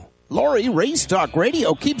Real. Lori, Race Talk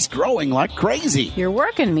Radio keeps growing like crazy. You're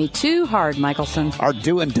working me too hard, Michelson. Our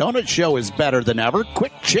Do and Donut show is better than ever.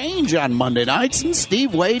 Quick change on Monday nights, and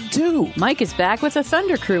Steve Wade, too. Mike is back with the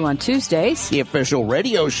Thunder Crew on Tuesdays. The official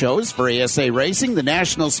radio shows for ASA Racing, the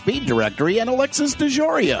National Speed Directory, and Alexis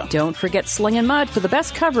DeJoria. Don't forget Slingin' Mud for the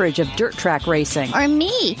best coverage of dirt track racing. Or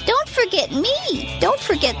me. Don't forget me. Don't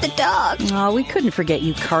forget the dog. Oh, we couldn't forget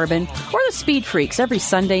you, Carbon. Or the Speed Freaks every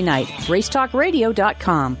Sunday night.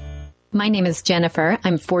 RaceTalkRadio.com. My name is Jennifer.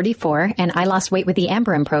 I'm 44, and I lost weight with the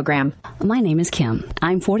Amberin program. My name is Kim.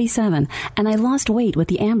 I'm 47, and I lost weight with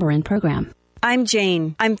the Amberin program. I'm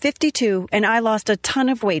Jane. I'm 52, and I lost a ton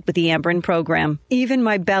of weight with the Amberin program. Even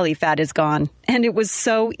my belly fat is gone, and it was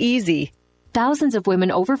so easy. Thousands of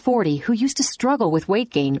women over 40 who used to struggle with weight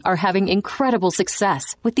gain are having incredible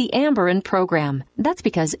success with the Amberin program. That's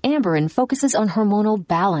because Amberin focuses on hormonal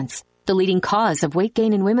balance. The leading cause of weight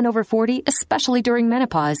gain in women over 40, especially during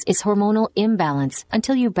menopause, is hormonal imbalance.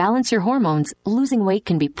 Until you balance your hormones, losing weight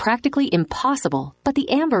can be practically impossible. But the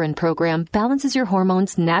Amberin program balances your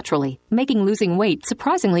hormones naturally, making losing weight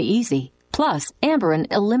surprisingly easy. Plus, Amberin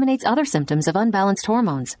eliminates other symptoms of unbalanced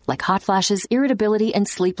hormones, like hot flashes, irritability, and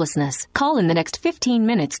sleeplessness. Call in the next 15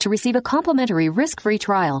 minutes to receive a complimentary risk-free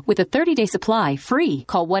trial with a 30-day supply free.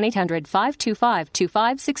 Call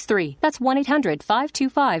 1-800-525-2563. That's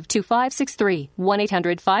 1-800-525-2563.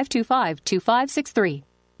 1-800-525-2563.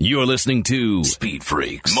 You're listening to Speed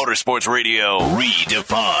Freaks, Motorsports Radio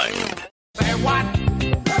Redefined. Say what?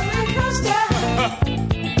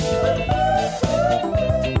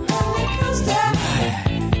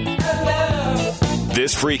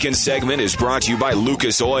 This freaking segment is brought to you by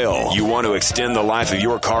Lucas Oil. You want to extend the life of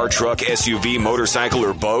your car, truck, SUV, motorcycle,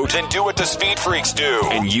 or boat? Then do what the Speed Freaks do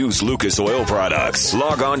and use Lucas Oil products.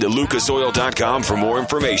 Log on to lucasoil.com for more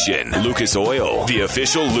information. Lucas Oil, the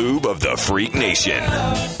official lube of the Freak Nation.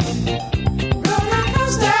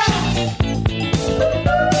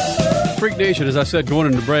 Freak Nation, as I said, going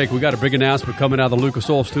into break, we got a big announcement coming out of the Lucas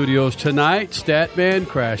Oil Studios tonight. Statman,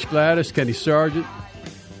 Crash Gladys, Kenny Sargent,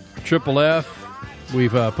 Triple F.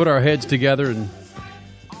 We've put our heads together and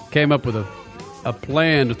came up with a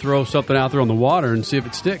plan to throw something out there on the water and see if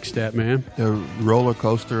it sticks, Statman. The roller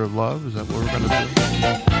coaster of love? Is that what we're going to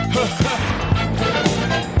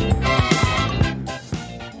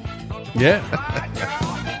do?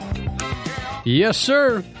 Yeah. Yes,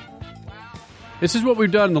 sir. This is what we've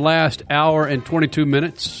done in the last hour and 22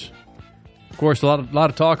 minutes. Of course, a lot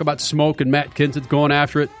of talk about smoke and Matt Kenseth going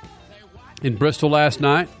after it in Bristol last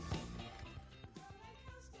night.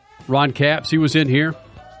 Ron Capps, he was in here.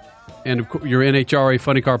 And of course, your NHRA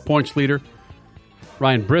Funny Car Points leader,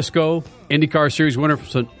 Ryan Briscoe, IndyCar Series winner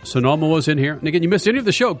from Sonoma was in here. And again, you missed any of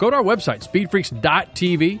the show, go to our website,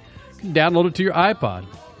 speedfreaks.tv. You can download it to your iPod.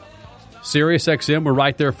 Sirius XM, we're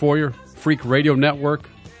right there for you. Freak Radio Network,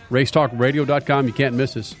 racetalkradio.com. You can't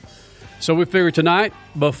miss us. So we figured tonight,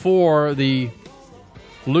 before the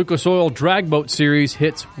Lucas Oil Drag Boat Series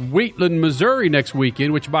hits Wheatland, Missouri next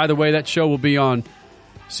weekend, which, by the way, that show will be on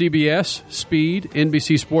CBS, Speed,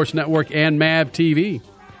 NBC Sports Network, and MAV TV.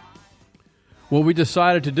 What we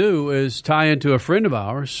decided to do is tie into a friend of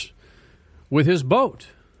ours with his boat.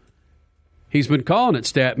 He's been calling it,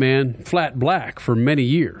 Statman, Flat Black for many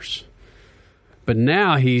years. But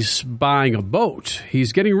now he's buying a boat.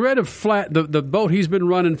 He's getting rid of the boat he's been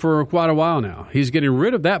running for quite a while now. He's getting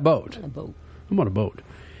rid of that boat. I'm on a boat.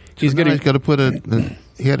 He's got to put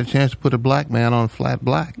he had a chance to put a black man on Flat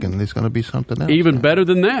Black, and it's going to be something else. Even better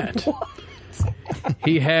than that.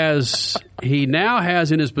 He now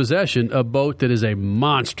has in his possession a boat that is a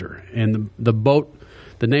monster, and the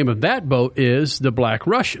name of that boat is the Black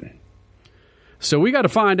Russian. So we got to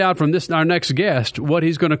find out from our next guest what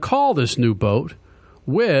he's going to call this new boat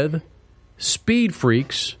with Speed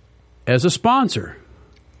Freaks as a sponsor.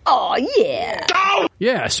 Oh, yeah.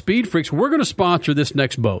 Yeah, Speed Freaks. We're going to sponsor this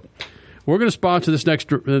next boat. We're going to sponsor this next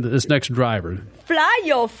driver. Fly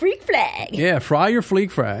your freak flag. Yeah, fly your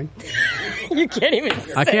freak flag. You can't even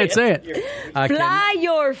say it. I can't say it. Fly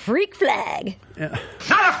your freak flag. Yeah.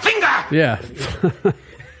 Not a finger! Yeah.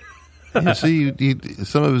 You see,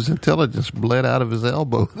 some of his intelligence bled out of his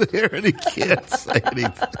elbow there, and he can't say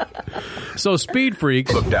anything. So, Speed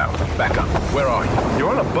Freaks. Look down. Back up. Where are you? You're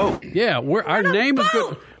on a boat. Yeah, our name is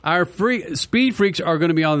good. Our Speed Freaks are going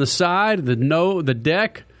to be on the side, the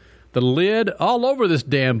deck, the lid, all over this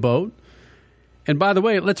damn boat. And by the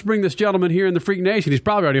way, let's bring this gentleman here in the Freak Nation. He's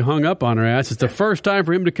probably already hung up on our ass. It's the first time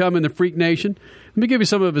for him to come in the Freak Nation. Let me give you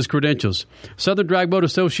some of his credentials. Southern Drag Boat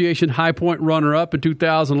Association High Point runner-up in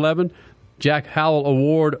 2011. Jack Howell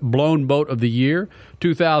Award Blown Boat of the Year.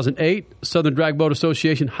 2008, Southern Drag Boat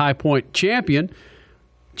Association High Point champion.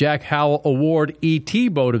 Jack Howell Award ET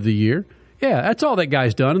Boat of the Year. Yeah, that's all that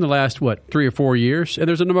guy's done in the last, 3 or 4 years. And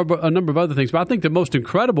there's a number of other things. But I think the most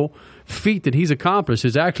incredible feat that he's accomplished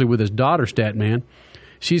is actually with his daughter, Statman.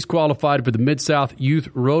 She's qualified for the Mid-South Youth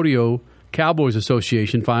Rodeo Cowboys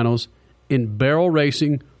Association finals in barrel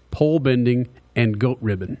racing, pole bending, and goat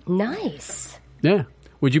ribbon. Nice. Yeah.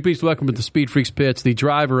 Would you please welcome to the Speed Freaks pits the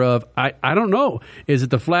driver of, I don't know, is it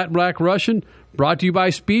the Flat Black Russian? Brought to you by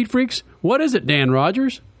Speed Freaks? What is it, Dan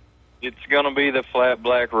Rogers? It's going to be the Flat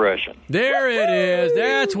Black Russian. There it is.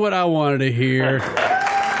 That's what I wanted to hear.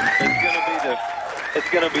 It's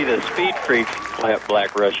going to be the Speed Freaks Flat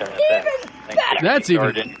Black Russian at that. That's even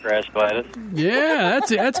Sergeant Crash Gladys. Yeah,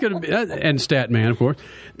 that's going to be, and Statman, of course.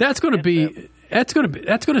 That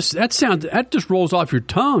just rolls off your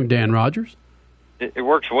tongue, Dan Rogers. It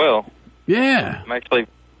works well. Yeah.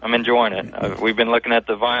 I'm enjoying it. We've been looking at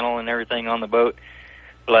the vinyl and everything on the boat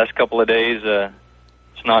the last couple of days.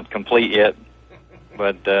 It's not complete yet,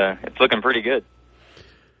 but it's looking pretty good.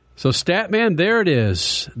 So, Statman, there it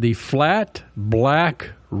is. The Flat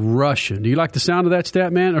Black Russian. Do you like the sound of that,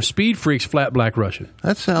 Statman? Or Speed Freaks Flat Black Russian?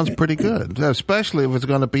 That sounds pretty good, especially if it's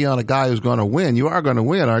going to be on a guy who's going to win. You are going to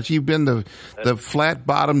win, aren't you? You've been the flat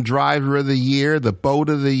bottom driver of the year, the boat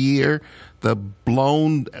of the year, the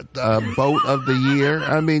blown boat of the year.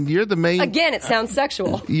 I mean, you're the main. Again, it sounds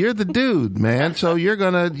sexual. You're the dude, man. So you're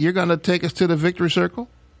gonna take us to the victory circle.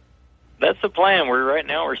 That's the plan.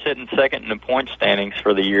 We're sitting second in the point standings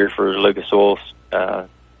for the year for Lucas Oil's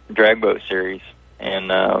drag boat series,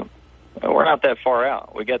 and We're not that far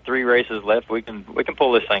out. We got 3 races left. We can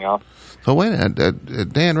pull this thing off. So wait a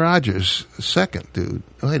minute, Dan Rogers, second, dude.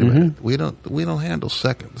 Wait a minute, we don't handle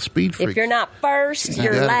second. The Speed Freaks. If you're not first,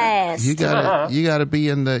 you're last. You gotta be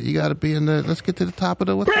in the. Let's get to the top of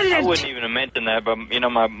the. I wouldn't even have mentioned that, but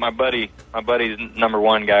my buddy's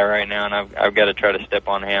 #1 guy right now, and I've got to try to step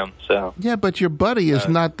on him. So yeah, but your buddy is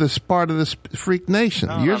not this part of the Freak Nation.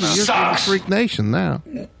 You're the Freak Nation now.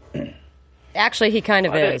 Actually, he kind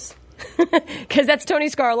of is. Because that's Tony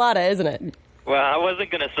Scarlatta, isn't it? Well, I wasn't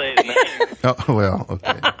going to say his name. Oh, well,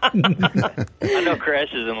 okay. I know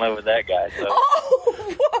Crash is in love with that guy. So.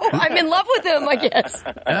 Oh, whoa! I'm in love with him, I guess.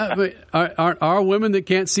 But are women that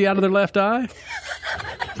can't see out of their left eye?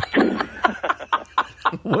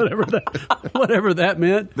 Whatever that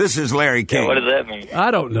meant. This is Larry King. Yeah, what does that mean? I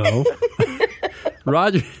don't know.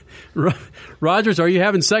 Rogers, are you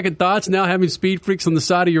having second thoughts now, having Speed Freaks on the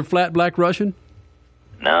side of your flat black Russian?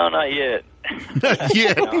 No, not yet.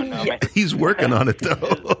 Yeah, no, he's working on it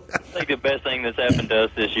though. I think the best thing that's happened to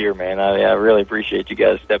us this year, man. I really appreciate you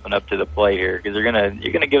guys stepping up to the plate here, because you're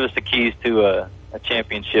gonna give us the keys to a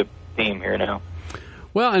championship team here now.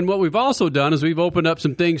 Well, and what we've also done is we've opened up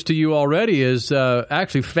some things to you already. Is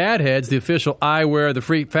actually Fatheads, the official eyewear of the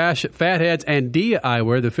Freak Fatheads, and Dia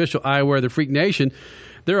Eyewear, the official eyewear of the Freak Nation.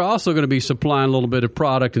 They're also going to be supplying a little bit of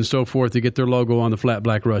product and so forth to get their logo on the flat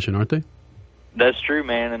black Russian, aren't they? That's true,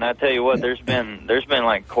 man. And I tell you what, there's been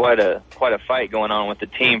like quite a fight going on with the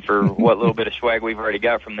team for what little bit of swag we've already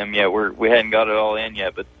got from them yet. We hadn't got it all in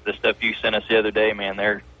yet, but the stuff you sent us the other day, man,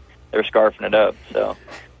 they're scarfing it up. So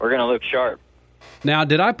we're going to look sharp. Now,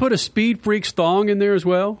 did I put a Speed Freaks thong in there as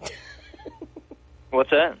well?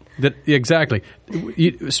 What's that? Exactly.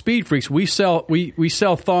 Speed Freaks, we sell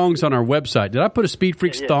thongs on our website. Did I put a Speed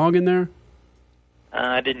Freaks thong in there?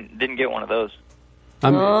 I didn't get one of those.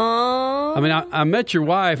 I met your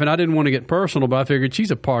wife, and I didn't want to get personal, but I figured she's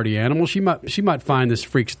a party animal. She might find this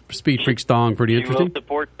Speed Freaks thong pretty interesting. She will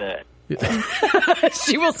support that.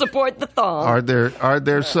 She will support the thong. Are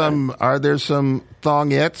there some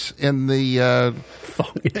thongettes in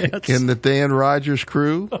the Dan Rogers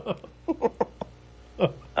crew?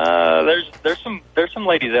 There's some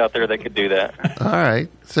ladies out there that could do that. All right.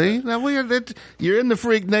 See, now you're in the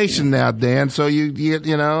Freak Nation now, Dan. So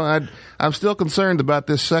I'm still concerned about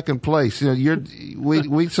this second place.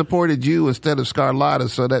 We supported you instead of Scarlatta,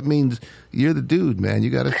 so that means you're the dude, man. You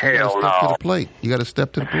got to step to the plate. You got to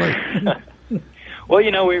step to the plate. Well,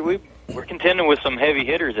 we're contending with some heavy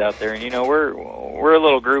hitters out there, and we're a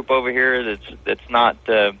little group over here that's not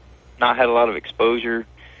had a lot of exposure.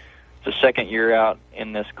 It's the second year out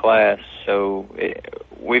in this class, so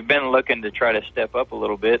we've been looking to try to step up a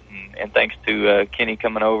little bit, and thanks to Kenny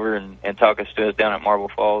coming over and talking to us down at Marble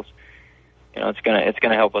Falls, it's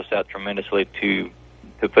gonna help us out tremendously to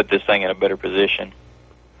put this thing in a better position.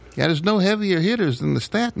 Yeah, there's no heavier hitters than the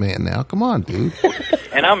stat man now. Come on, dude.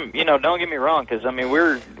 And don't get me wrong, because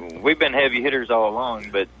we've been heavy hitters all along,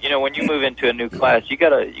 but when you move into a new class, you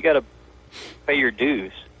gotta pay your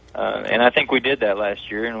dues. And I think we did that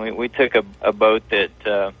last year, and we took a boat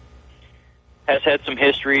that has had some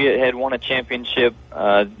history. It had won a championship,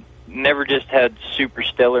 never just had super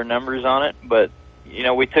stellar numbers on it, but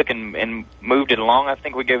we took and moved it along. I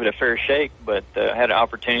think we gave it a fair shake, but had an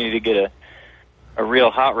opportunity to get a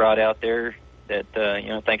real hot rod out there that,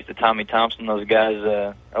 thanks to Tommy Thompson, those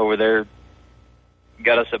guys over there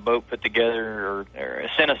got us a boat put together, or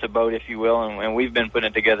sent us a boat, if you will, and we've been putting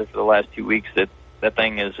it together for the last 2 weeks. That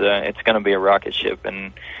thing is it's going to be a rocket ship,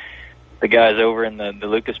 and the guys over in the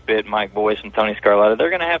Lucas pit, Mike Boyce and Tony Scarlatta, they're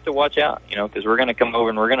going to have to watch out, because we're going to come over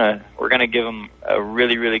and we're going to give them a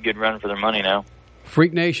really, really good run for their money now.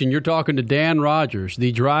 Freak Nation, you're talking to Dan Rogers,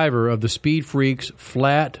 the driver of the Speed Freaks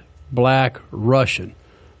Flat Black Russian.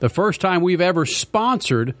 The first time we've ever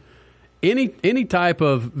sponsored any type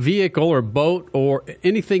of vehicle or boat or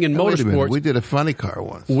anything in motorsports. We did a funny car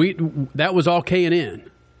once. That was all K&N.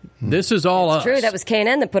 This is all us. True, that was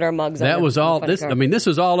K&N that put our mugs on. That was all this. Car. I mean, this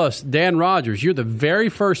is all us. Dan Rogers, you're the very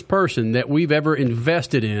first person that we've ever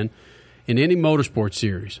invested in any motorsport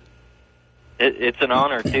series. It's an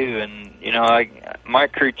honor too, and my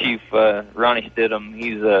crew chief Ronnie Stidham,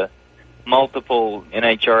 he's a multiple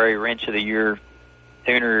NHRA Wrench of the Year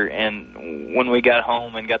tuner, and when we got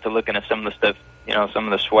home and got to looking at some of the stuff, some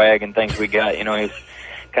of the swag and things we got, he's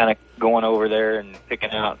kind of going over there and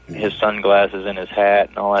picking out his sunglasses and his hat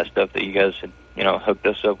and all that stuff that you guys had, hooked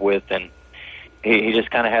us up with, and he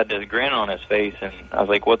just kind of had this grin on his face, and I was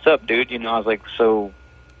like, "What's up, dude?" I was like, "So,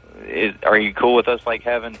 are you cool with us like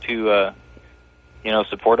having to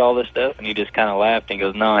support all this stuff? And he just kind of laughed and he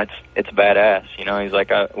goes, no, it's badass. He's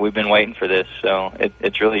like, we've been waiting for this, so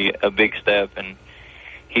it's really a big step, and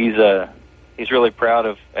he's really proud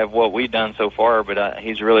of what we've done so far, but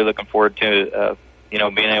he's really looking forward to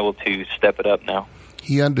being able to step it up now.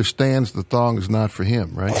 He understands the thong is not for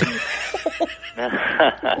him, right?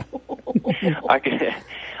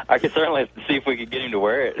 I could certainly see if we could get him to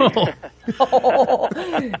wear it.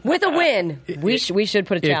 With a win, we should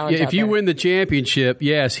put a challenge if you there. win the championship,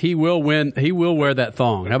 yes, he will win. He will wear that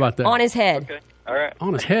thong. How about that? On his head. Okay. All right.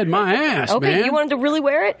 On his head, my ass, Okay, man. you want him to really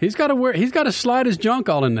wear it? He's got to slide his junk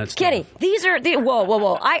all in that stuff. Kenny, these are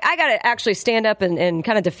whoa. I got to actually stand up and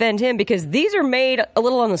kind of defend him because these are made a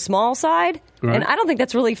little on the small side, Right. and I don't think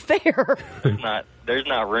that's really fair. There's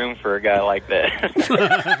not room for a guy like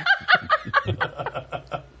that.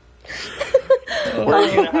 Where are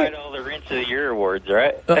you going to hide all the Wrench of the Year awards,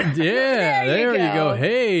 right? Yeah, there you go.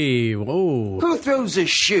 Hey, whoa. Who throws a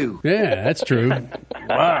shoe? Yeah, that's true.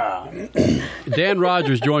 Wow. Dan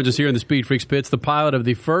Rogers joins us here in the Speed Freaks pits, the pilot of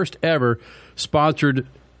the first ever sponsored.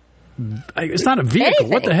 It's not a vehicle. Anything.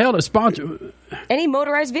 What the hell is sponsored? Any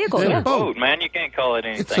motorized vehicle, It's yeah. a boat, man. You can't call it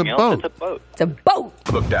anything It's a else. boat. It's a boat. It's a boat.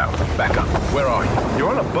 Look down. Back up. Where are you? You're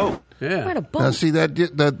on a boat. Yeah. What a boat. Now, see,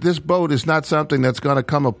 that this boat is not something that's going to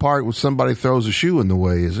come apart when somebody throws a shoe in the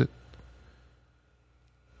way, is it?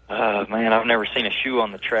 Man, I've never seen a shoe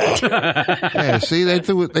on the track. Yeah, see, they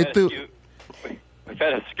threw it. We've had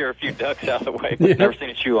to scare a few ducks out of the way, but I've never seen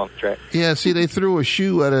a shoe on the track. Yeah, see, they threw a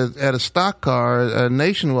shoe at a stock car, a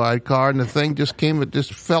nationwide car, and the thing just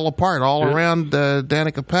fell apart all around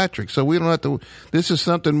Danica Patrick. So we don't have to. This is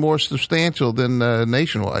something more substantial than a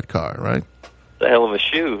nationwide car, right? The hell of a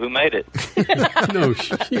shoe. Who made it? No,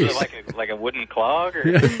 Is it like a wooden clog? Or?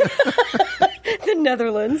 The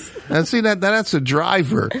Netherlands. And see, that's a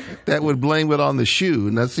driver that would blame it on the shoe.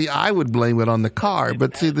 Now, see, I would blame it on the car,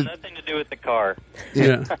 but see, Nothing to do with the car.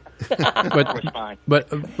 Yeah. It's fine.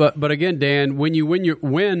 But again, Dan, when you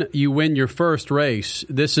win your first race,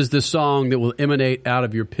 this is the song that will emanate out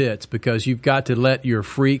of your pits because you've got to let your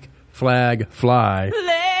freak flag fly.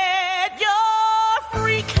 Let your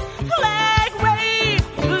freak flag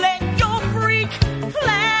wave. Let your freak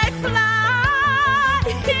flag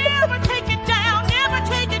fly. Never take it down. Never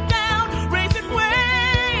take it down. Raise it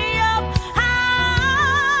way up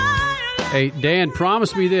high. Hey, Dan,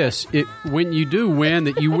 promise me this. When you do win,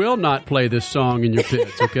 that you will not play this song in your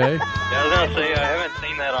pits, okay? Yeah, I was gonna say I haven't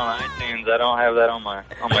seen that on iTunes. I don't have that on my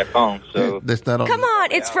phone. So that's not on. Come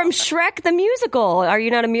on, it's from Shrek the musical. Are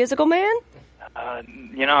you not a musical man?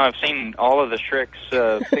 I've seen all of the Shrek's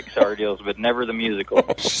Pixar deals, but never the musical.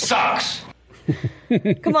 Sucks.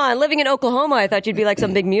 Come on, living in Oklahoma, I thought you'd be like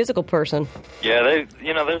some big musical person. Yeah,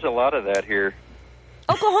 there's a lot of that here.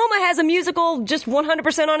 Oklahoma has a musical just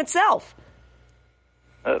 100% on itself.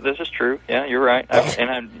 This is true. Yeah, you're right.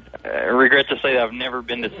 I regret to say that I've never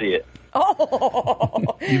been to see it.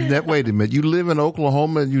 Oh, Wait a minute. You live in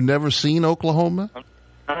Oklahoma and you've never seen Oklahoma?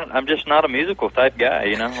 I'm just not a musical type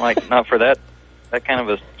guy, like not for that kind of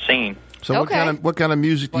a scene. So what kind of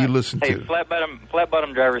music do you listen Hey, to? flat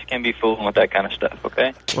bottom drivers can be fooling with that kind of stuff.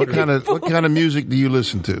 Okay. What kind of music do you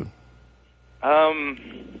listen to?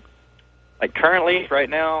 Like currently, right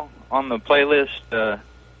now on the playlist,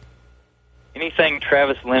 anything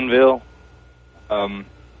Travis Linville,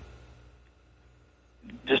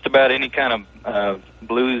 just about any kind of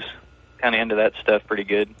blues, kind of into that stuff. Pretty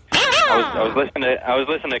good. I was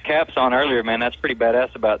listening to Caps on earlier, man. That's pretty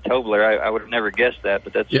badass about Tobler. I would have never guessed that,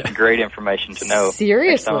 but that's great information to know.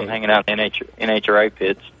 Seriously? Next time I'm hanging out in NHRA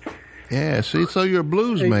pits. Yeah, see, so you're a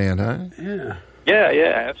blues man, huh? Yeah.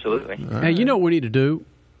 Yeah, absolutely. Hey, you know what we need to do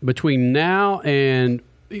between now and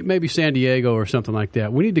maybe San Diego or something like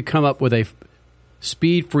that? We need to come up with a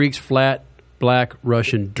Speed Freaks flat black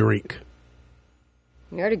Russian drink.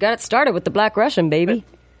 you already got it started with the Black Russian, baby.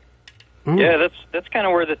 Yeah, that's kind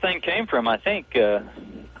of where the thing came from. I think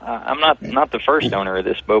I'm not the first owner of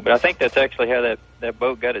this boat, but I think that's actually how that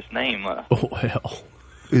boat got its name. Oh hell,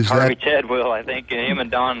 Harvey Tedwell, I think him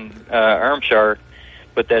and Don Ermshar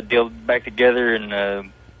put that deal back together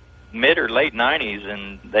in mid or late '90s,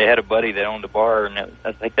 and they had a buddy that owned a bar, and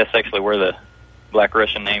I think that's actually where the Black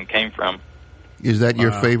Russian name came from. Is that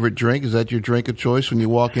your favorite drink? Is that your drink of choice when you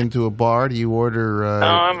walk into a bar? Do you order? No,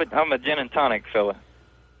 I'm a gin and tonic fella.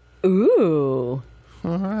 Ooh.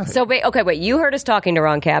 All right. So wait, you heard us talking to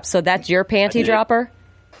Ron Capps, so that's your panty dropper?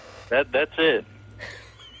 That's it.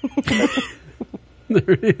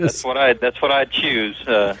 There it is. That's what I choose.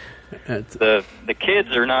 The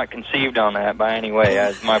kids are not conceived on that by any way.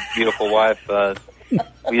 As my beautiful wife,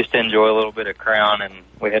 we used to enjoy a little bit of Crown, and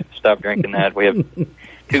we had to stop drinking that. We have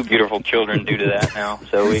two beautiful children due to that now,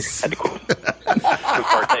 so we had to quit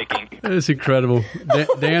partaking. That's incredible.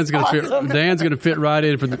 Dan's going to fit. Dan's going to fit right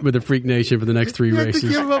in with the Freak Nation for the next 3 races.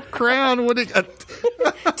 Give him up Crown.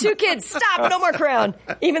 Two kids, stop! No more Crown,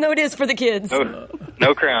 even though it is for the kids.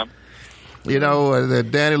 No Crown. You know,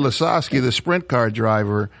 Danny Lasowski, the sprint car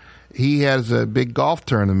driver, he has a big golf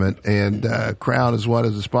tournament, and Crown is one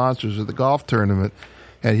of the sponsors of the golf tournament.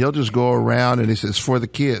 And he'll just go around and he says, for the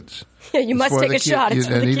kids. Yeah, you must take a shot. It's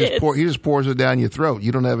for the kids. He just pours it down your throat.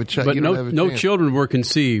 You don't have a chance. But no children were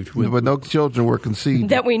conceived. But no children were conceived.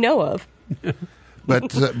 That we know of.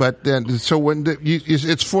 But then, so when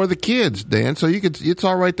it's for the kids, Dan. So it's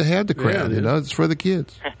all right to have the Crown. Yeah, you know, it's for the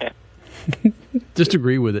kids. Just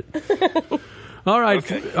agree with it. All right,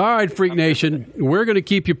 Okay. All right, Freak Nation. We're going to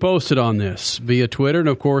keep you posted on this via Twitter and,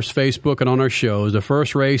 of course, Facebook and on our shows. The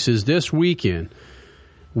first race is this weekend.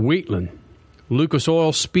 Wheatland, Lucas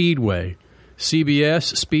Oil Speedway,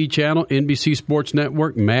 CBS, Speed Channel, NBC Sports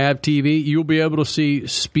Network, MAV TV. You'll be able to see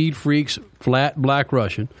SpeedFreaks Flat Black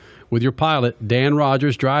Russian with your pilot, Dan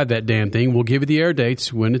Rogers, drive that damn thing. We'll give you the air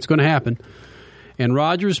dates when it's going to happen. And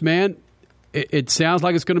Rogers, man, it sounds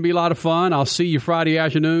like it's going to be a lot of fun. I'll see you Friday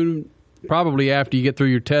afternoon, probably after you get through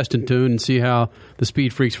your testing tune and see how the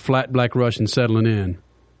SpeedFreaks Flat Black Russian's settling in.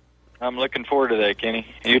 I'm looking forward to that, Kenny.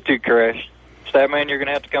 You too, Crash. Statman, you're going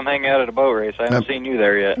to have to come hang out at a boat race. I haven't seen you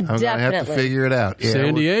there yet. I'm going to have to figure it out. Yeah,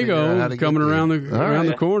 San Diego coming around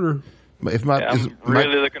the corner. I'm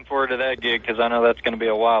really looking forward to that gig because I know that's going to be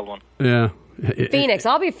a wild one. Yeah. Phoenix.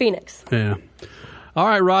 I'll be Phoenix. Yeah. All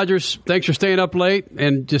right, Rogers, thanks for staying up late.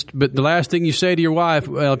 But the last thing you say to your wife,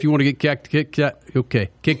 well, if you want to get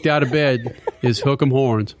kicked out of bed, is hook 'em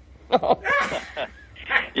horns.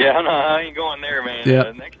 Yeah, no, I ain't going there, man.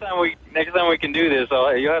 Yeah. Next time we can do this,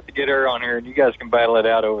 you'll have to get her on here, and you guys can battle it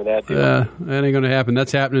out over that deal. That ain't going to happen.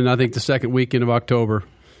 That's happening, I think, the second weekend of October.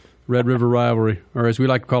 Red River Rivalry, or as we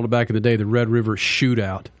like to call it back in the day, the Red River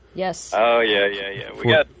Shootout. Yes. Oh, yeah. We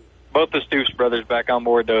got both the Stoops brothers back on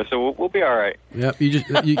board, though, so we'll be all right. Yep.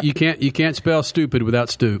 You can't spell stupid without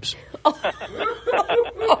Stoops. All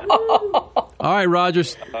right,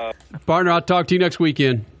 Rogers. Partner, I'll talk to you next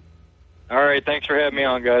weekend. All right, thanks for having me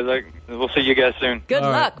on, guys. We'll see you guys soon. Good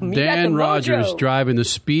luck. You Dan got the Rogers mojo. driving the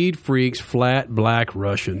Speed-Freaks Flat Black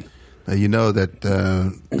Russian. You know that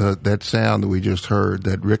that sound that we just heard,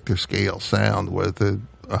 that Richter scale sound, with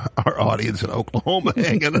our audience in Oklahoma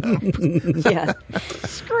hanging up. Yeah.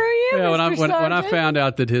 Screw you, Mr. When I Sergeant. found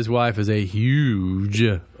out that his wife is a huge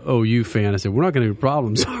OU fan, I said, we're not going to have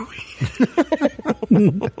problems, are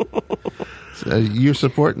we? So you're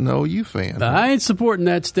supporting the OU fan. I ain't supporting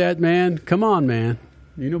that stat, man. Come on, man.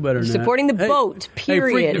 You know better than that. Supporting the boat,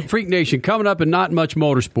 period. Hey, Freak Nation, coming up and not much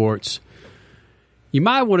motorsports. You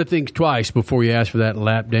might want to think twice before you ask for that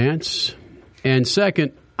lap dance. And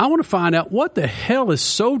second, I want to find out what the hell is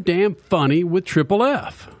so damn funny with Triple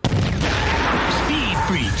F. Speed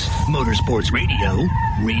Freaks, Motorsports Radio,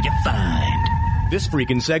 redefined. This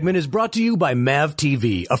freaking segment is brought to you by MAV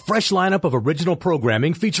TV, a fresh lineup of original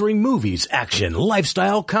programming featuring movies, action,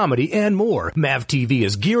 lifestyle, comedy, and more. MAV TV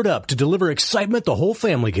is geared up to deliver excitement the whole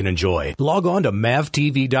family can enjoy. Log on to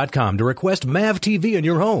MAVTV.com to request MAV TV in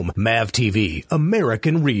your home. MAV TV,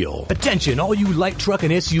 American Real. Attention, all you light truck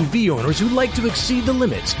and SUV owners who like to exceed the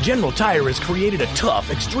limits. General Tire has created a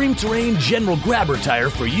tough, extreme terrain General Grabber tire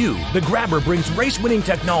for you. The Grabber brings race-winning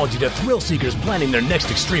technology to thrill seekers planning their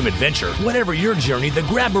next extreme adventure. Whatever your journey, the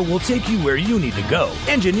Grabber will take you where you need to go.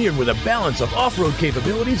 Engineered with a balance of off-road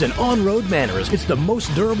capabilities and on-road manners, it's the most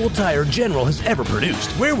durable tire General has ever produced.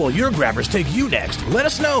 Where will your Grabbers take you next? Let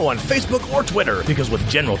us know on Facebook or Twitter, because with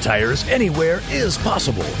General Tires, anywhere is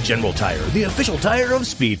possible. General Tire, the official tire of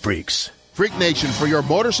Speed Freaks. Freak Nation, for your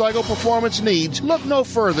motorcycle performance needs, look no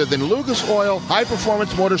further than Lucas Oil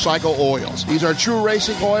high-performance motorcycle oils. These are true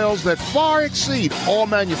racing oils that far exceed all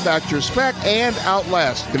manufacturer's spec and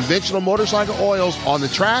outlast conventional motorcycle oils on the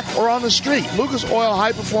track or on the street. Lucas Oil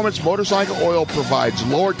high-performance motorcycle oil provides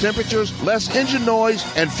lower temperatures, less engine noise,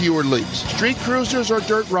 and fewer leaks. Street cruisers or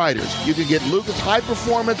dirt riders, you can get Lucas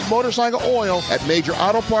high-performance motorcycle oil at major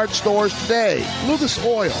auto parts stores today. Lucas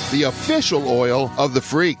Oil, the official oil of the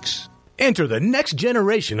freaks. Enter the next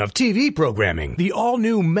generation of TV programming. The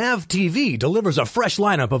all-new MAV TV delivers a fresh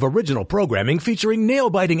lineup of original programming featuring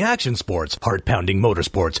nail-biting action sports, heart-pounding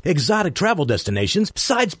motorsports, exotic travel destinations,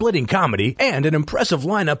 side-splitting comedy, and an impressive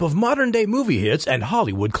lineup of modern-day movie hits and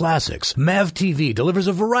Hollywood classics. MAV TV delivers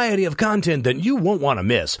a variety of content that you won't want to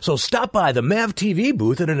miss. So stop by the MAV TV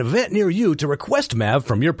booth at an event near you to request MAV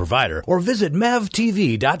from your provider or visit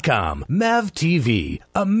MAVTV.com. MAV TV,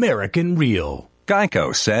 American Real.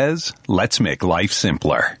 Geico says, let's make life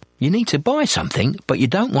simpler. You need to buy something, but you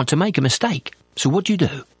don't want to make a mistake. So what do?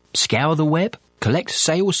 Scour the web? Collect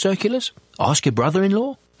sales circulars? Ask your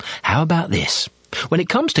brother-in-law? How about this? When it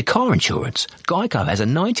comes to car insurance, Geico has a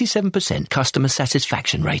 97% customer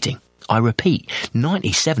satisfaction rating. I repeat,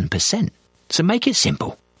 97%. So make it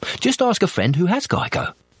simple. Just ask a friend who has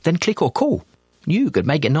Geico. Then click or call. You could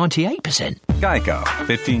make it 98%. Geico.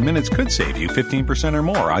 15 minutes could save you 15% or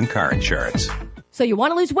more on car insurance. So you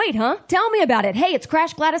want to lose weight, huh? Tell me about it. Hey, it's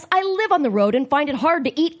Crash Gladys. I live on the road and find it hard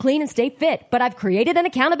to eat clean and stay fit, but I've created an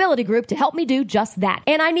accountability group to help me do just that.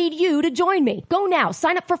 And I need you to join me. Go now.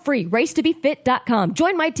 Sign up for free. Racetobefit.com.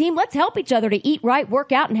 Join my team. Let's help each other to eat right,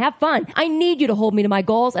 work out, and have fun. I need you to hold me to my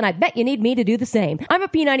goals, and I bet you need me to do the same. I'm a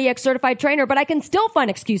P90X certified trainer, but I can still find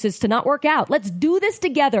excuses to not work out. Let's do this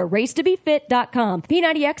together. Racetobefit.com.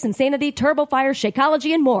 P90X, Insanity, TurboFire,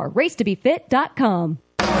 Shakeology, and more. Racetobefit.com.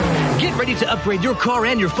 Get ready to upgrade your car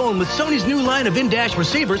and your phone with Sony's new line of in-dash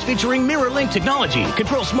receivers featuring mirror-link technology.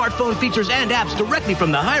 Control smartphone features and apps directly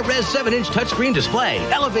from the high-res 7-inch touchscreen display.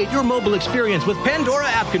 Elevate your mobile experience with Pandora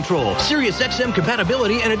app control, Sirius XM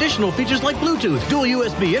compatibility, and additional features like Bluetooth, dual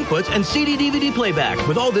USB inputs, and CD-DVD playback.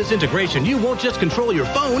 With all this integration, you won't just control your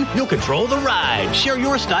phone, you'll control the ride. Share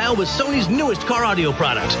your style with Sony's newest car audio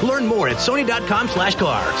products. Learn more at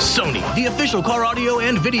sony.com/car. Sony, the official car audio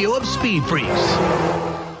and video of SpeedFreaks.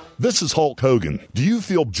 This is Hulk Hogan. Do you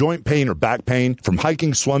feel joint pain or back pain from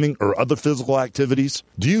hiking, swimming, or other physical activities?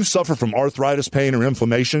 Do you suffer from arthritis pain or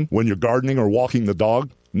inflammation when you're gardening or walking the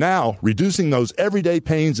dog? Now, reducing those everyday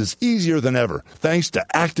pains is easier than ever, thanks to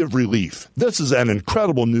Active Relief. This is an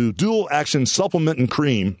incredible new dual-action supplement and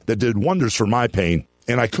cream that did wonders for my pain,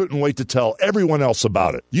 and I couldn't wait to tell everyone else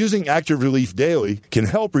about it. Using Active Relief daily can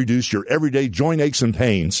help reduce your everyday joint aches and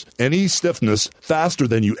pains and ease stiffness faster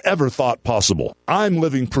than you ever thought possible. I'm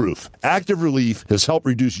living proof. Active Relief has helped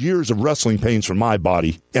reduce years of wrestling pains from my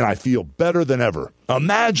body, and I feel better than ever.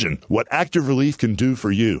 Imagine what Active Relief can do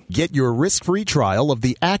for you. Get your risk-free trial of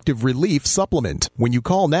the Active Relief supplement. When you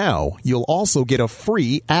call now, you'll also get a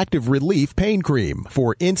free Active Relief pain cream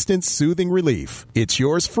for instant soothing relief. It's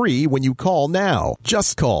yours free when you call now.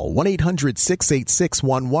 Just call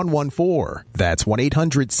 1-800-686-1114. That's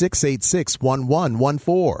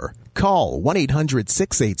 1-800-686-1114. Call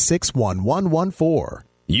 1-800-686-1114.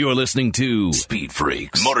 You're listening to Speed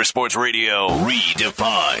Freaks, Motorsports Radio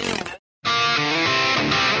Redefined.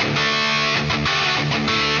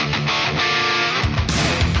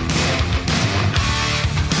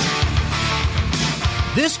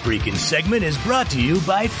 This freaking segment is brought to you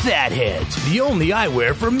by Fatheads, the only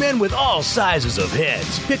eyewear for men with all sizes of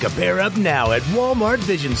heads. Pick a pair up now at Walmart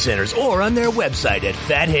Vision Centers or on their website at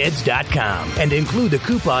fatheads.com and include the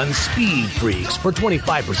coupon SpeedFreaks for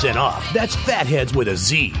 25% off. That's Fatheads with a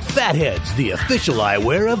Z. Fatheads, the official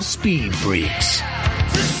eyewear of Speed Freaks.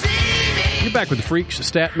 You're back with the Freaks,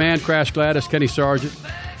 Statman, Crash Gladys, Kenny Sargent.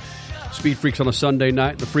 Speed Freaks on a Sunday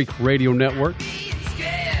night, the Freak Radio Network.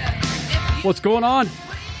 What's going on?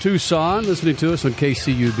 Tucson, listening to us on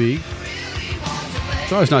KCUB.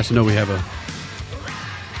 It's always nice to know we have a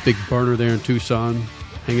big burner there in Tucson,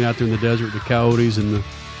 hanging out there in the desert, the coyotes and the...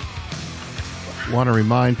 Want to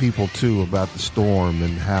remind people, too, about the storm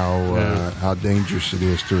and how dangerous it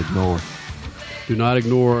is to ignore. Do not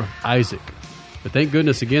ignore Isaac. But thank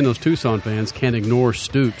goodness, again, those Tucson fans can't ignore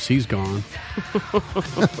Stoops. He's gone.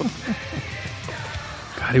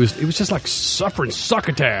 God, he was just like suffering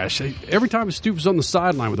succotash. Every time Stoops was on the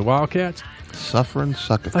sideline with the Wildcats. Suffering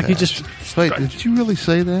succotash. Like he just... Wait, did you really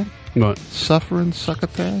say that? What? Suffering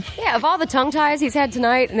succotash? Yeah, of all the tongue ties he's had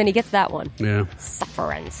tonight, and then he gets that one. Yeah.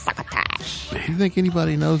 Suffering succotash. Do you think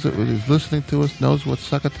anybody knows that is listening to us knows what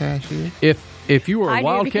succotash is? If you were a I do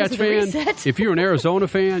Wildcats because fan, of the reset. if you're an Arizona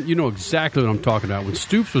fan, you know exactly what I'm talking about. When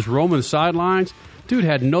Stoops was roaming the sidelines, dude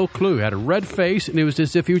had no clue. Had a red face, and it was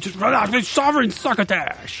as if he was just run out sovereign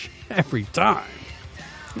succotash every time.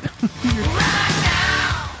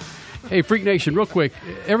 Hey, Freak Nation, real quick.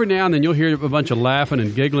 Every now and then you'll hear a bunch of laughing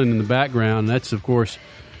and giggling in the background. That's, of course,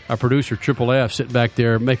 our producer, Triple F, sitting back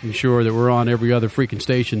there making sure that we're on every other freaking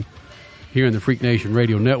station here in the Freak Nation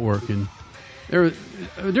Radio Network. And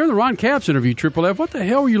during the Ron Capps interview, Triple F, what the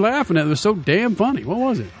hell were you laughing at? It was so damn funny. What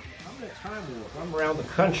was it? I'm around the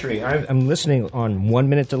country. I'm listening on 1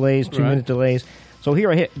 minute delays, 2 minute delays. So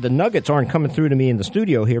here I hit the nuggets aren't coming through to me in the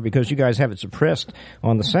studio here because you guys have it suppressed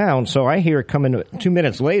on the sound. So I hear it coming 2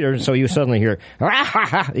 minutes later, so you suddenly hear,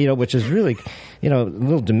 which is really, a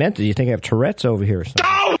little demented. You think I have Tourette's over here or something.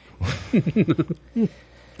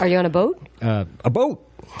 Are you on a boat? A boat.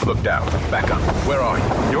 Look down. Back up. Where are you?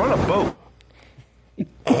 You're on a boat.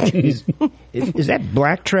 Is that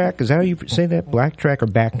black track? Is that how you say that? Black track or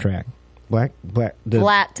back track? black.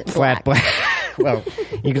 Flat black. Well,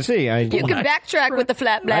 you can see. You can backtrack with the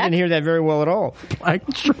flat black. I didn't hear that very well at all. Black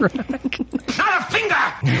track. Not a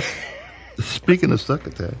finger! Speaking of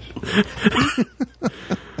succotash.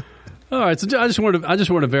 All right, so I just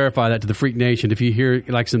want to verify that to the Freak Nation. If you hear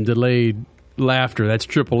like some delayed laughter, that's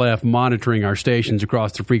Triple F monitoring our stations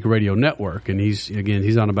across the Freak Radio Network, and he's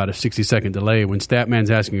on about a 60-second delay when Statman's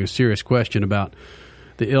asking a serious question about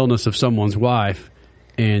the illness of someone's wife,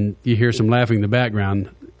 and you hear some laughing in the background.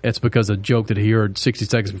 It's because of a joke that he heard 60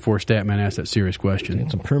 seconds before Statman asked that serious question.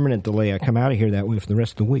 It's a permanent delay. I come out of here that way for the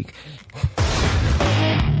rest of the week.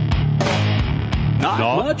 Not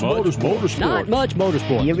much motorsport. Not much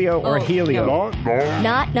motorsport. Helio or Helio?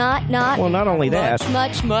 Not. Well, not only that.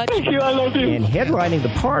 Much. Thank you, I love you. And headlining the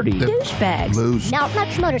party. Douchebags. Not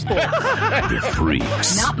much motorsports. The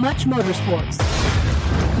Freaks. Not much motorsports.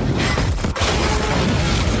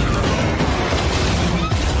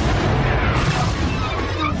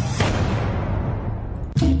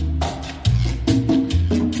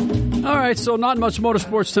 All right, so not much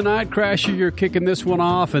motorsports tonight. Crasher, you're kicking this one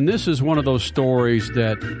off, and this is one of those stories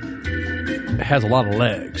that has a lot of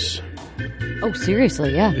legs. Oh,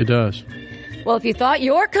 seriously, yeah. It does. Well, if you thought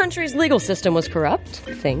your country's legal system was corrupt,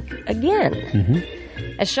 think again.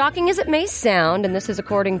 Mm-hmm. As shocking as it may sound, and this is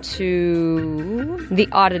according to the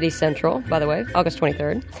Oddity Central, by the way, August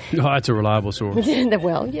 23rd. Oh, that's a reliable source.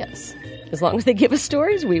 Well, yes. As long as they give us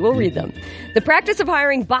stories, we will read them. The practice of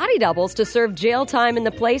hiring body doubles to serve jail time in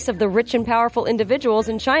the place of the rich and powerful individuals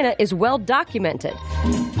in China is well documented.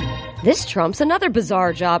 This trumps another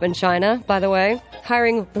bizarre job in China, by the way,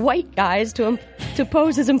 hiring white guys to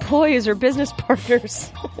pose as employees or business partners.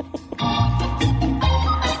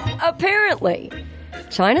 Apparently,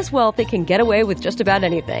 China's wealthy can get away with just about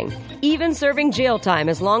anything, even serving jail time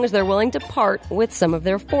as long as they're willing to part with some of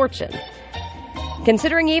their fortune.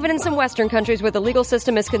 Considering even in some Western countries where the legal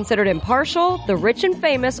system is considered impartial, the rich and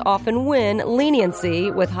famous often win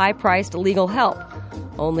leniency with high-priced legal help.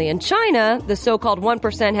 Only in China, the so-called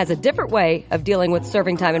 1% has a different way of dealing with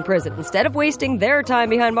serving time in prison. Instead of wasting their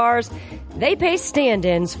time behind bars, they pay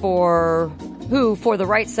stand-ins who, for the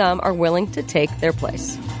right sum, are willing to take their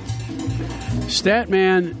place.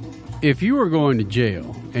 Statman, if you were going to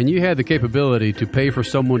jail and you had the capability to pay for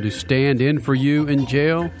someone to stand in for you in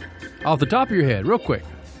jail, off the top of your head, real quick,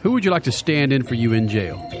 who would you like to stand in for you in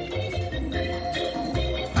jail?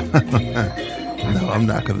 No, I'm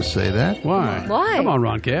not going to say that. Why? Why? Come on,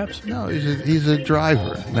 Ron Capps. No, he's a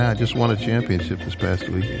driver. Nah, I just won a championship this past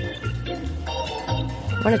weekend.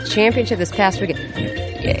 Won a championship this past weekend.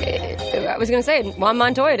 I was going to say, Juan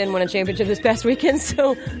Montoya didn't win a championship this past weekend,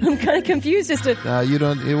 so I'm kind of confused as to... You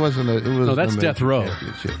don't. It wasn't a. It was. No, that's death row.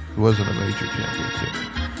 Championship. It wasn't a major championship.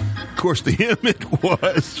 Of course, to him it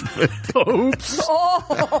was. Oops.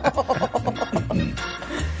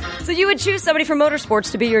 So you would choose somebody from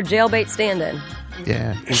motorsports to be your jailbait stand-in?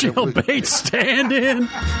 Yeah. Jailbait stand-in?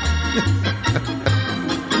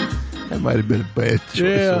 That might have been a bad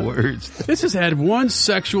choice of words. This has had one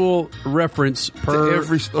sexual reference per... To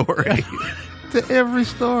every story. To every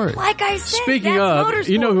story. Like I said, Speaking that's of, motorsports.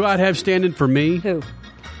 you know who I'd have stand in for me? Who?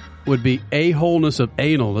 Would be A-holeness of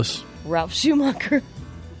analness. Ralph Schumacher.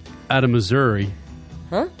 Out of Missouri.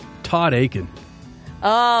 Huh? Todd Aiken.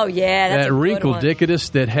 Oh, yeah. That's that a wrinkle good one. dicketus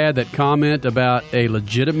that had that comment about a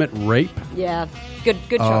legitimate rape. Yeah. Good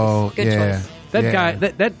choice. Oh, Good yeah. choice. That guy,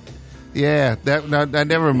 that Yeah,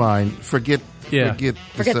 never mind. Forget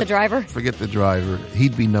the driver? Forget the driver.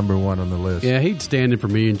 He'd be number one on the list. Yeah, he'd stand in for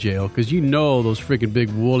me in jail because you know those freaking big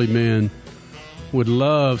woolly men would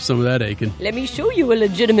love some of that Aiken. Let me show you a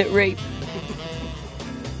legitimate rape.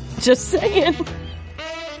 Just saying.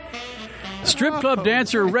 Strip club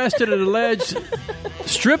dancer arrested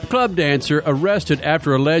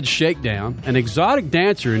after alleged shakedown. An exotic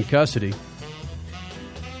dancer in custody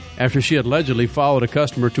after she allegedly followed a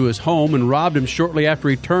customer to his home and robbed him shortly after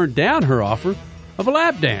he turned down her offer of a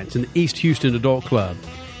lap dance in the East Houston Adult Club.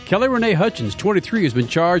 Kelly Renee Hutchins, 23, has been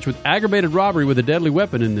charged with aggravated robbery with a deadly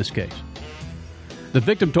weapon in this case. The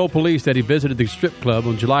victim told police that he visited the strip club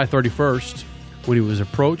on July 31st when he was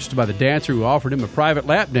approached by the dancer who offered him a private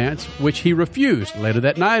lap dance, which he refused. Later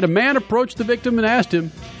that night, a man approached the victim and asked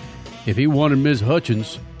him if he wanted Ms.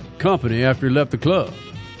 Hutchins' company after he left the club.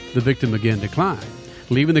 The victim again declined.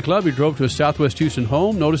 Leaving the club, he drove to a Southwest Houston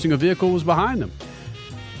home, noticing a vehicle was behind them.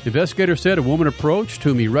 The investigator said a woman approached,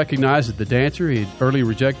 whom he recognized as the dancer he had earlier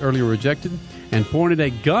rejected, and pointed a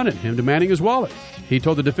gun at him, demanding his wallet. He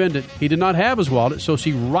told the defendant he did not have his wallet, so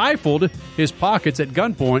she rifled his pockets at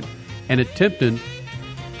gunpoint and attempted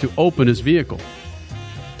to open his vehicle.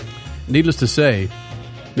 Needless to say,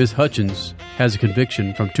 Ms. Hutchins has a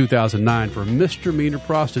conviction from 2009 for misdemeanor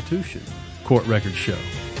prostitution. Court records show.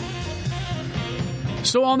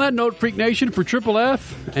 So on that note, Freak Nation, for Triple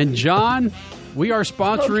F and John, we are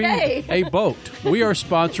sponsoring a boat. We are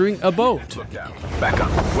sponsoring a boat. Look out. Back up.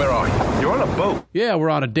 Where are you? You're on a boat. Yeah, we're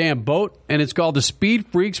on a damn boat, and it's called the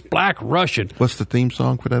SpeedFreaks Black Russian. What's the theme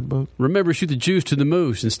song for that boat? Remember, shoot the juice to the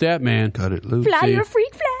moose and Statman. Cut it loose. Fly your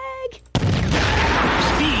freak flag.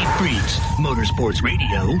 SpeedFreaks, Motorsports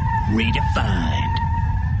Radio, redefined.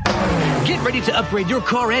 Get ready to upgrade your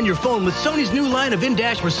car and your phone with Sony's new line of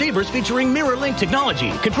in-dash receivers featuring mirror-link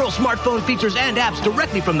technology. Control smartphone features and apps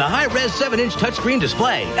directly from the high-res 7-inch touchscreen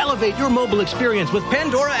display. Elevate your mobile experience with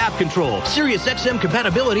Pandora app control, Sirius XM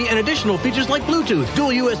compatibility, and additional features like Bluetooth, dual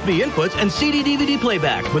USB inputs, and CD-DVD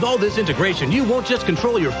playback. With all this integration, you won't just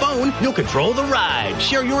control your phone, you'll control the ride.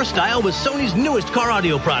 Share your style with Sony's newest car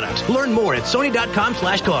audio products. Learn more at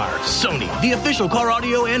sony.com/car. Sony, the official car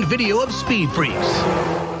audio and video of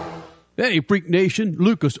SpeedFreaks. Hey, Freak Nation,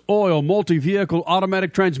 Lucas Oil Multi-Vehicle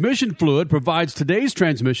Automatic Transmission Fluid provides today's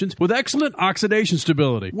transmissions with excellent oxidation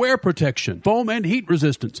stability, wear protection, foam and heat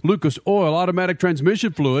resistance. Lucas Oil Automatic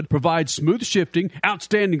Transmission Fluid provides smooth shifting,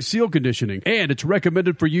 outstanding seal conditioning, and it's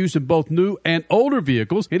recommended for use in both new and older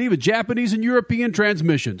vehicles and even Japanese and European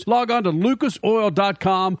transmissions. Log on to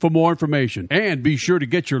lucasoil.com for more information. And be sure to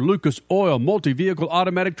get your Lucas Oil Multi-Vehicle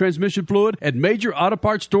Automatic Transmission Fluid at major auto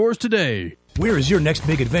parts stores today. Where is your next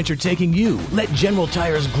big adventure taking you? Let General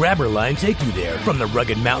Tire's Grabber line take you there. From the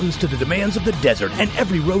rugged mountains to the demands of the desert and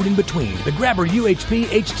every road in between, the Grabber UHP,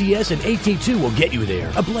 HTS, and AT2 will get you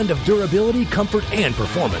there. A blend of durability, comfort, and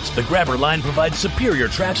performance. The Grabber line provides superior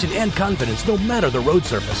traction and confidence no matter the road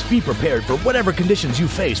surface. Be prepared for whatever conditions you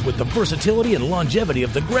face with the versatility and longevity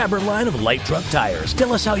of the Grabber line of light truck tires.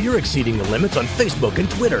 Tell us how you're exceeding the limits on Facebook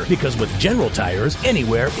and Twitter, because with General Tires,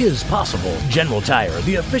 anywhere is possible. General Tire,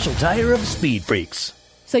 the official tire of SpeedFreaks.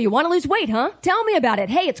 So you want to lose weight, huh? Tell me about it.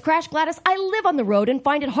 Hey, it's Crash Gladys. I live on the road and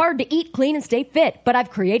find it hard to eat clean and stay fit, but I've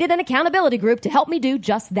created an accountability group to help me do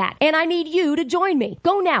just that. And I need you to join me.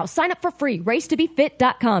 Go now. Sign up for free.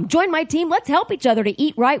 Racetobefit.com. Join my team. Let's help each other to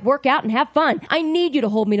eat right, work out, and have fun. I need you to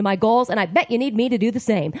hold me to my goals, and I bet you need me to do the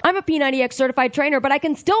same. I'm a P90X certified trainer, but I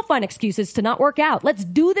can still find excuses to not work out. Let's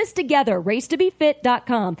do this together.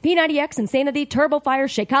 Racetobefit.com. P90X, Insanity, TurboFire,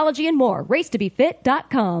 Shakeology, and more.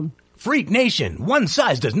 Racetobefit.com. Freak Nation, one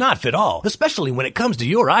size does not fit all, especially when it comes to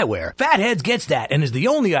your eyewear. Fatheads gets that and is the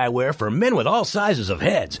only eyewear for men with all sizes of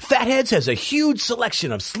heads. Fatheads has a huge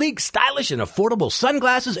selection of sleek, stylish, and affordable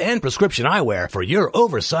sunglasses and prescription eyewear for your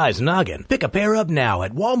oversized noggin. Pick a pair up now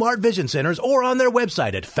at Walmart Vision Centers or on their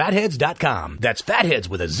website at fatheads.com. That's Fatheads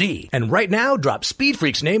with a Z. And right now, drop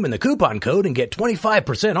SpeedFreaks name in the coupon code and get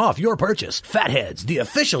 25% off your purchase. Fatheads, the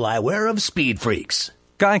official eyewear of SpeedFreaks.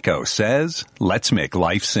 Geico says, let's make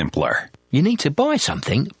life simpler. You need to buy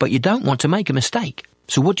something, but you don't want to make a mistake.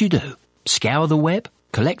 So what do? Scour the web?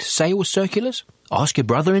 Collect sales circulars? Ask your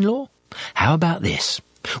brother-in-law? How about this?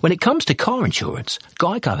 When it comes to car insurance,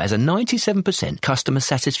 Geico has a 97% customer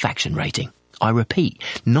satisfaction rating. I repeat,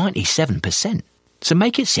 97%. So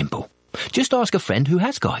make it simple. Just ask a friend who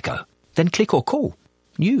has Geico. Then click or call.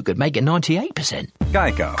 You could make it 98%.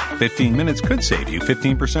 Geico. 15 minutes could save you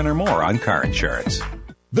 15% or more on car insurance.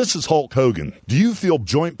 This is Hulk Hogan. Do you feel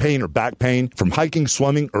joint pain or back pain from hiking,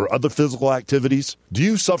 swimming, or other physical activities? Do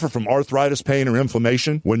you suffer from arthritis pain or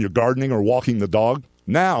inflammation when you're gardening or walking the dog?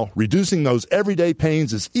 Now, reducing those everyday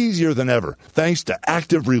pains is easier than ever, thanks to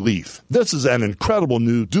Active Relief. This is an incredible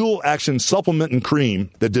new dual-action supplement and cream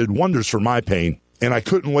that did wonders for my pain, and I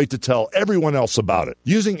couldn't wait to tell everyone else about it.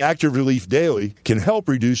 Using Active Relief daily can help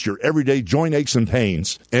reduce your everyday joint aches and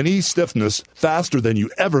pains and ease stiffness faster than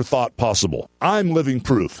you ever thought possible. I'm living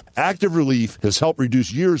proof. Active Relief has helped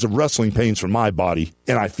reduce years of wrestling pains from my body,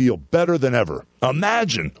 and I feel better than ever.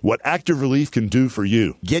 Imagine what Active Relief can do for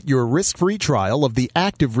you. Get your risk-free trial of the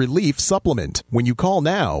Active Relief supplement. When you call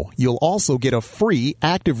now, you'll also get a free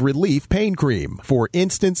Active Relief pain cream for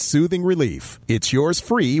instant soothing relief. It's yours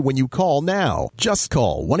free when you call now. Just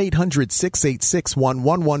call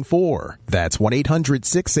 1-800-686-1114. That's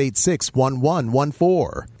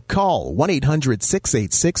 1-800-686-1114. Call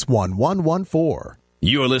 1-800-686-1114.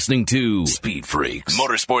 You're listening to Speed Freaks,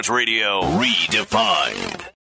 Motorsports Radio Redefined.